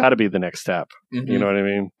 because that's got to be the next step. Mm-hmm. You know what I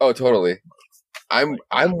mean? Oh, totally. I'm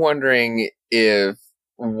wondering if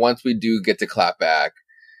once we do get to clap back,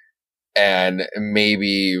 and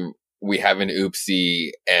maybe we have an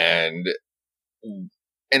oopsie and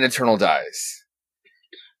an Eternal dies.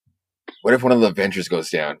 What if one of the Avengers goes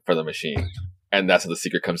down for the Machine? And that's how the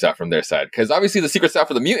secret comes out from their side. Because obviously the secret's out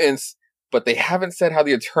for the mutants, but they haven't said how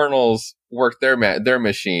the Eternals work their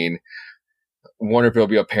machine. Wonder if it'll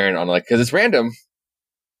be apparent on, like, because it's random.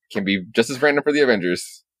 Can be just as random for the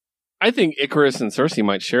Avengers. I think Icarus and Cersei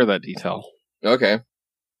might share that detail. Okay.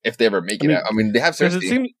 If they ever make it out. I mean, they have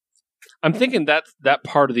Cersei. I'm thinking that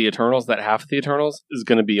part of the Eternals, that half of the Eternals, is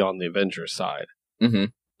going to be on the Avengers side. Mm-hmm.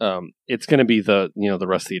 It's going to be the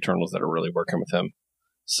rest of the Eternals that are really working with him.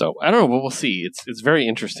 So I don't know, but we'll see. It's very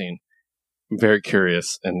interesting. I'm very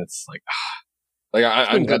curious, and it's like,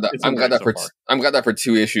 I'm glad that for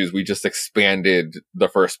 2 issues we just expanded the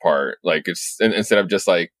first part. Like, it's instead of just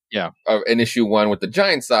like an issue 1 with the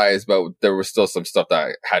giant size, but there was still some stuff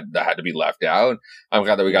that had to be left out. I'm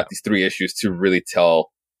glad that we got these 3 issues to really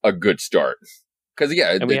tell a good start. Because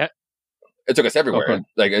it took us everywhere. Okay.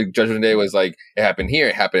 Like, Judgment Day was like, it happened here,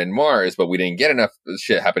 it happened in Mars, but we didn't get enough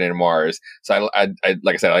shit happening in Mars. So I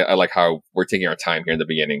like I said, I like how we're taking our time here in the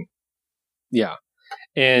beginning. Yeah.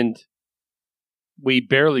 And we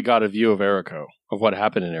barely got a view of Erico, of what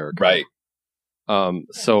happened in Erico. Right.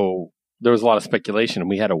 So there was a lot of speculation, and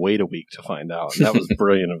we had to wait a week to find out. And that was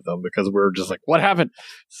brilliant of them, because we were just like, what happened?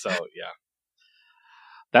 So, yeah.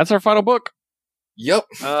 That's our final book. Yep.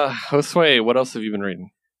 Josue, what else have you been reading?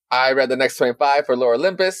 I read the next 25 for Lore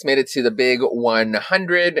Olympus, made it to the big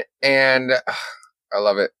 100, and I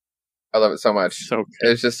love it. I love it so much. So good.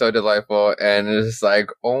 It's just so delightful, and it's just like,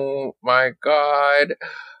 oh my god,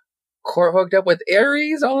 Court hooked up with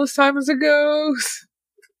Ares all those times ago.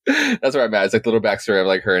 That's where I'm at. It's like the little backstory of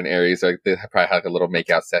like her and Ares. Like, they probably had like a little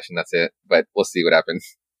makeout session. That's it. But we'll see what happens.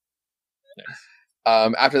 Nice.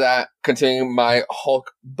 After that, continuing my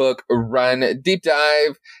Hulk book run deep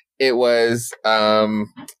dive, it was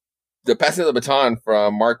the passing of the baton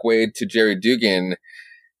from Mark Waid to Jerry Dugan.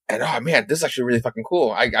 And oh man, this is actually really fucking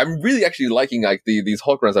cool. I'm really actually liking like these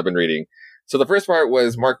Hulk runs I've been reading. So the first part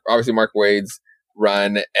was Mark Waid's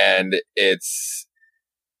run, and it's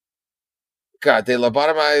they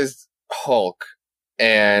lobotomized Hulk,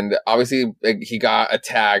 and obviously he got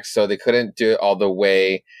attacked, so they couldn't do it all the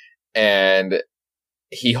way, and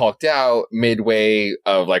he hulked out midway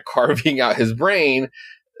of like carving out his brain,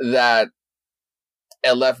 that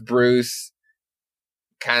it left Bruce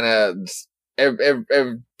kind of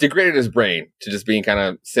degraded his brain to just being kind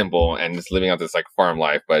of simple and just living out this like farm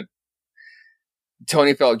life. But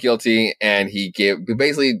Tony felt guilty, and he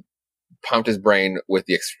basically pumped his brain with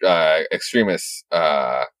the Extremis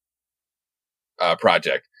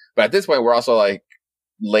project. But at this point, we're also like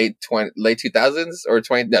late 2000s or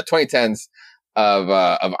 2010s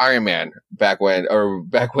of Iron Man, back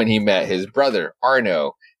when he met his brother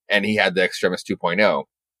Arno, and he had the Extremis 2.0.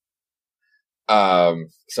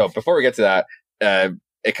 So before we get to that,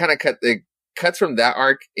 it cuts from that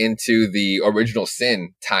arc into the original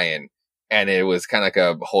Sin tie-in, and it was kind of like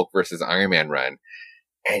a Hulk versus Iron Man run.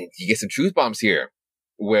 And you get some truth bombs here,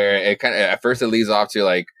 where it kind of, at first it leads off to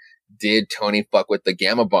like, did Tony fuck with the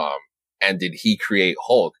gamma bomb, and did he create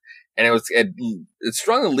Hulk? And it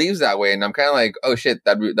strongly leaves that way, and I'm kind of like, oh shit,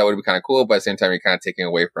 that would be kind of cool, but at the same time, you're kind of taking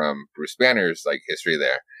away from Bruce Banner's like history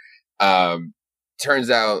there. Turns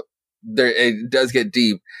out it does get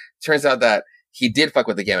deep. Turns out that he did fuck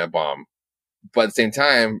with the gamma bomb, but at the same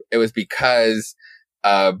time, it was because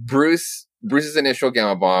Bruce's initial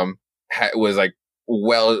gamma bomb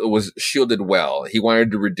was shielded well. He wanted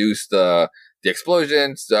to reduce the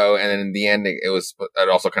explosion, so, and then in the end, it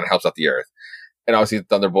also kind of helps out the Earth. And obviously,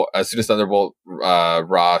 Thunderbolt, as soon as Thunderbolt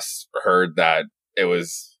Ross heard that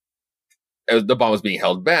the bomb was being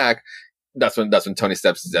held back, that's when Tony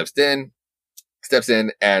steps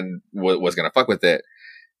in and was gonna fuck with it.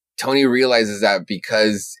 Tony realizes that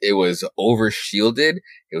because it was over shielded,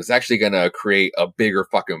 it was actually gonna create a bigger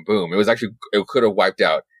fucking boom. It could have wiped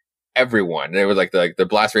out everyone. It was like the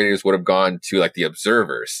blast radius would have gone to like the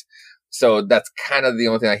observers. So that's kind of the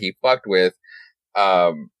only thing that he fucked with.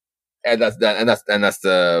 And that's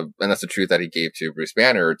the truth that he gave to Bruce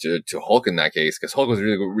Banner, or to Hulk in that case, because Hulk was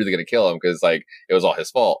really going to kill him, because like it was all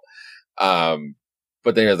his fault.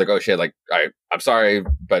 But then he was like, oh shit, like I'm sorry,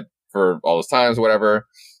 but for all those times, whatever.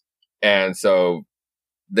 And so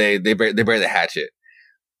they bury the hatchet.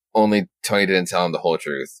 Only Tony didn't tell him the whole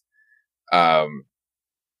truth.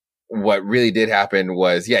 What really did happen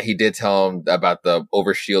was, yeah, he did tell him about the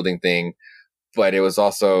overshielding thing, but it was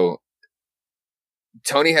also,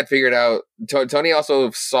 Tony had figured out, Tony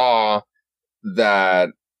also saw that,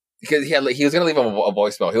 because he was going to leave him a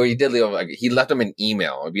voicemail. He did leave him, like, he left him an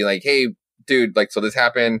email and be like, hey, dude, like, so this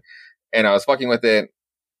happened and I was fucking with it.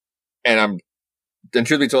 And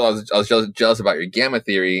truth be told, I was jealous about your gamma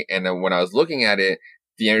theory. And then when I was looking at it,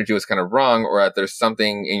 the energy was kind of wrong, or that there's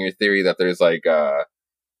something in your theory that there's like, a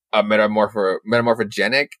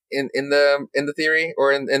metamorphogenic in the theory,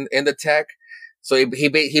 or in the tech. So he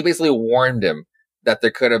basically warned him that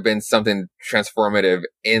there could have been something transformative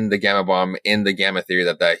in the gamma bomb, in the gamma theory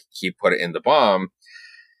that he put it in the bomb.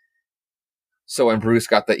 So when Bruce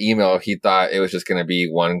got the email, he thought it was just going to be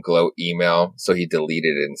one gloat email, so he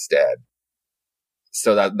deleted it instead.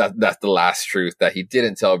 So that's the last truth that he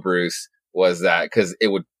didn't tell Bruce, was that because it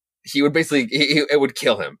would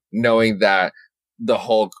kill him, knowing that the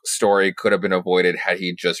whole story could have been avoided had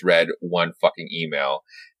he just read one fucking email.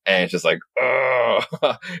 And it's just like, oh,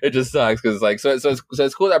 it just sucks, because like, so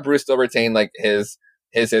it's cool that Bruce still retained like his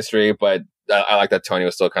history, but I like that Tony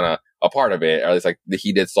was still kind of a part of it, or at least like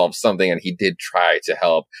he did solve something and he did try to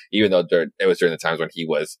help, even though it was during the times when he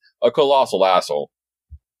was a colossal asshole.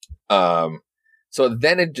 So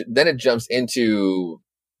then it jumps into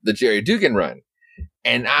the Jerry Dugan run,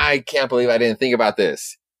 and I can't believe I didn't think about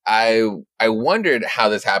this. I wondered how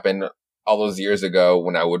this happened all those years ago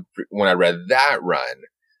when I read that run.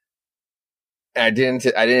 And I didn't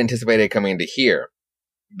anticipate it coming to here,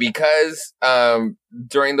 because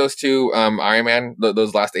during those two Iron Man,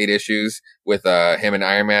 those last 8 issues with him and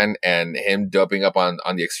Iron Man, and him doping up on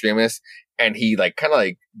the Extremists, and he like kind of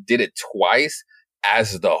like did it twice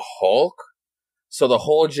as the Hulk. So the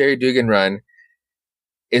whole Jerry Dugan run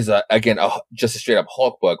is just a straight up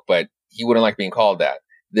Hulk book, but he wouldn't like being called that.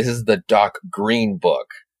 This is the Doc Green book,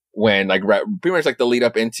 when like pretty much like the lead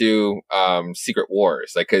up into Secret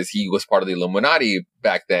Wars, like, because he was part of the Illuminati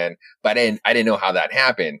back then, but I didn't know how that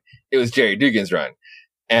happened. It was Jerry Dugan's run,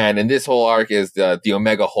 and in this whole arc is the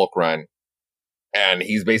Omega Hulk run, and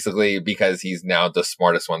he's basically, because he's now the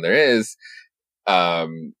smartest one there is,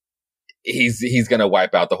 he's gonna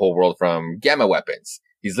wipe out the whole world from gamma weapons.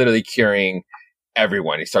 He's literally curing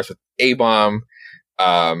everyone. He starts with A-bomb.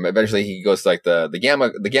 Eventually he goes to like the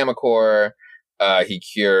gamma core. He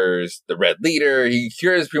cures the Red Leader. He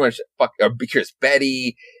cures pretty much he cures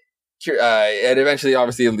Betty. And eventually,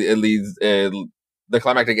 obviously, it leads. The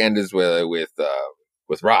climactic end is with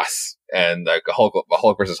Ross and like a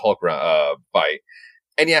Hulk versus Hulk fight.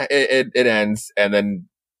 And yeah, it ends, and then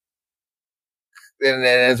it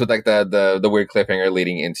ends with like the weird cliffhanger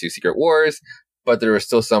leading into Secret Wars. But there was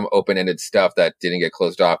still some open-ended stuff that didn't get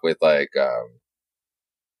closed off with like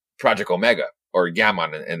Project Omega, or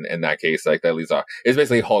Gammon in that case, like that leads off. It's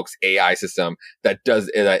basically Hulk's AI system that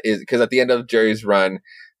is because at the end of Jerry's run,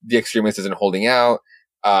 the Extremist isn't holding out.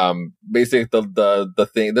 Basically the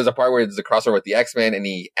thing, there's a part where there's a crossover with the X-Men, and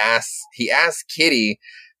he asks Kitty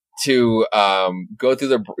to go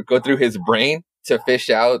through his brain to fish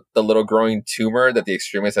out the little growing tumor that the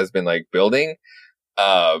Extremist has been like building,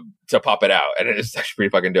 to pop it out. And it's actually pretty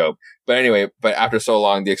fucking dope. But anyway, after so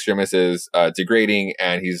long, the Extremist is degrading,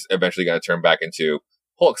 and he's eventually going to turn back into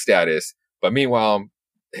Hulk status. But meanwhile,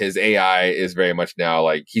 his AI is very much now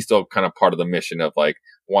like, he's still kind of part of the mission of like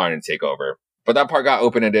wanting to take over. But that part got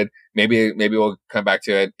open-ended. Maybe we'll come back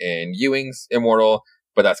to it in Ewing's Immortal,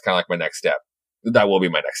 but that's kind of like my next step. That will be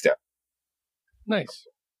my next step. Nice.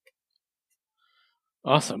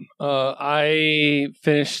 Awesome. I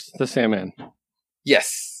finished The Sandman.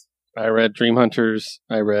 Yes. I read Dream Hunters.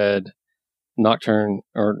 I read Nocturne,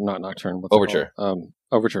 or not Nocturne. What's Overture. It called?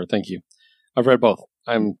 Overture. Thank you. I've read both.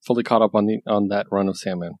 I'm fully caught up on that run of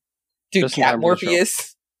Sandman. Dude, Cat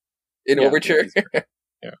Morpheus in Overture.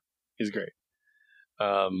 He's great.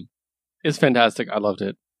 It's fantastic. I loved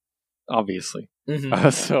it, obviously. Mm-hmm.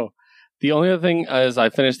 So the only other thing is I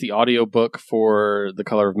finished the audiobook for The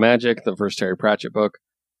Color of Magic, the first Terry Pratchett book,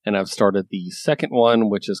 and I've started the second one,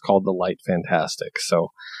 which is called The Light Fantastic. So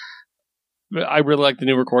I really like the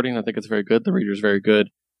new recording. I think it's very good. The reader's very good.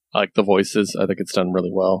 I like the voices. I think it's done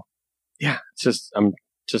really well. Yeah, I'm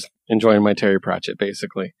just enjoying my Terry Pratchett,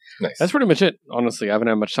 basically. Nice. That's pretty much it. Honestly, I haven't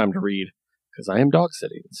had much time to read because I am dog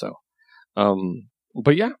sitting. So,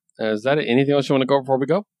 but yeah, is that it? Anything else you want to go before we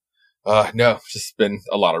go? No, just been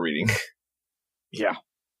a lot of reading. Yeah.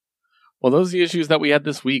 Well, those are the issues that we had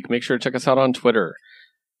this week. Make sure to check us out on Twitter.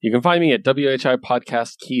 You can find me at WHI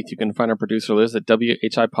Podcast Keith. You can find our producer Liz at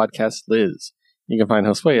WHI Podcast Liz. You can find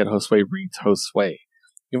Josue at Josue Reads Josue.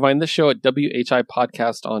 You can find this show at WHI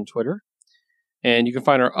Podcast on Twitter. And you can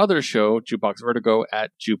find our other show, Jukebox Vertigo,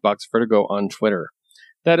 at Jukebox Vertigo on Twitter.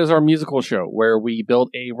 That is our musical show where we build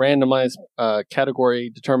a randomized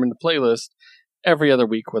category-determined playlist every other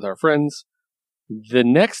week with our friends. The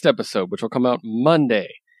next episode, which will come out Monday,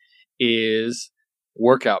 is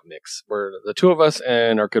Workout Mix, where the two of us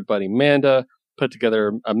and our good buddy Manda put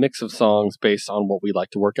together a mix of songs based on what we like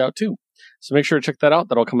to work out too. So make sure to check that out.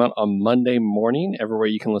 That'll come out on Monday morning, everywhere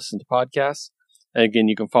you can listen to podcasts. And again,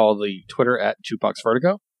 you can follow the Twitter at Jukebox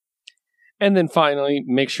Vertigo. And then finally,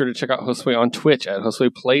 make sure to check out Josue on Twitch at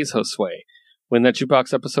Josue Plays Josue. When that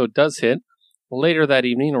Jukebox episode does hit, later that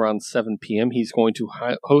evening around 7 p.m., he's going to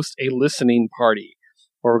host a listening party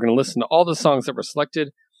where we're going to listen to all the songs that were selected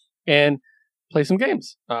and play some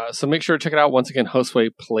games. So make sure to check it out. Once again, Josue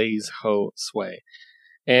Plays Josue.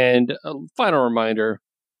 And a final reminder,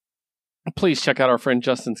 please check out our friend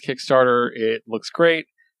Justin's Kickstarter. It looks great.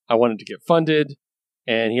 I wanted to get funded,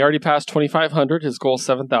 and he already passed 2,500. His goal is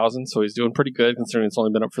 7,000, so he's doing pretty good considering it's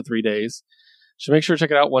only been up for 3 days. So make sure to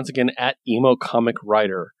check it out once again at Emo Comic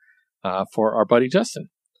Writer for our buddy Justin.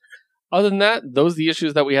 Other than that, those are the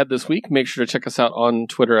issues that we had this week. Make sure to check us out on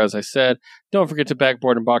Twitter, as I said. Don't forget to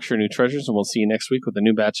backboard and box your new treasures, and we'll see you next week with a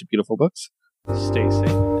new batch of beautiful books. Stay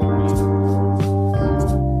safe.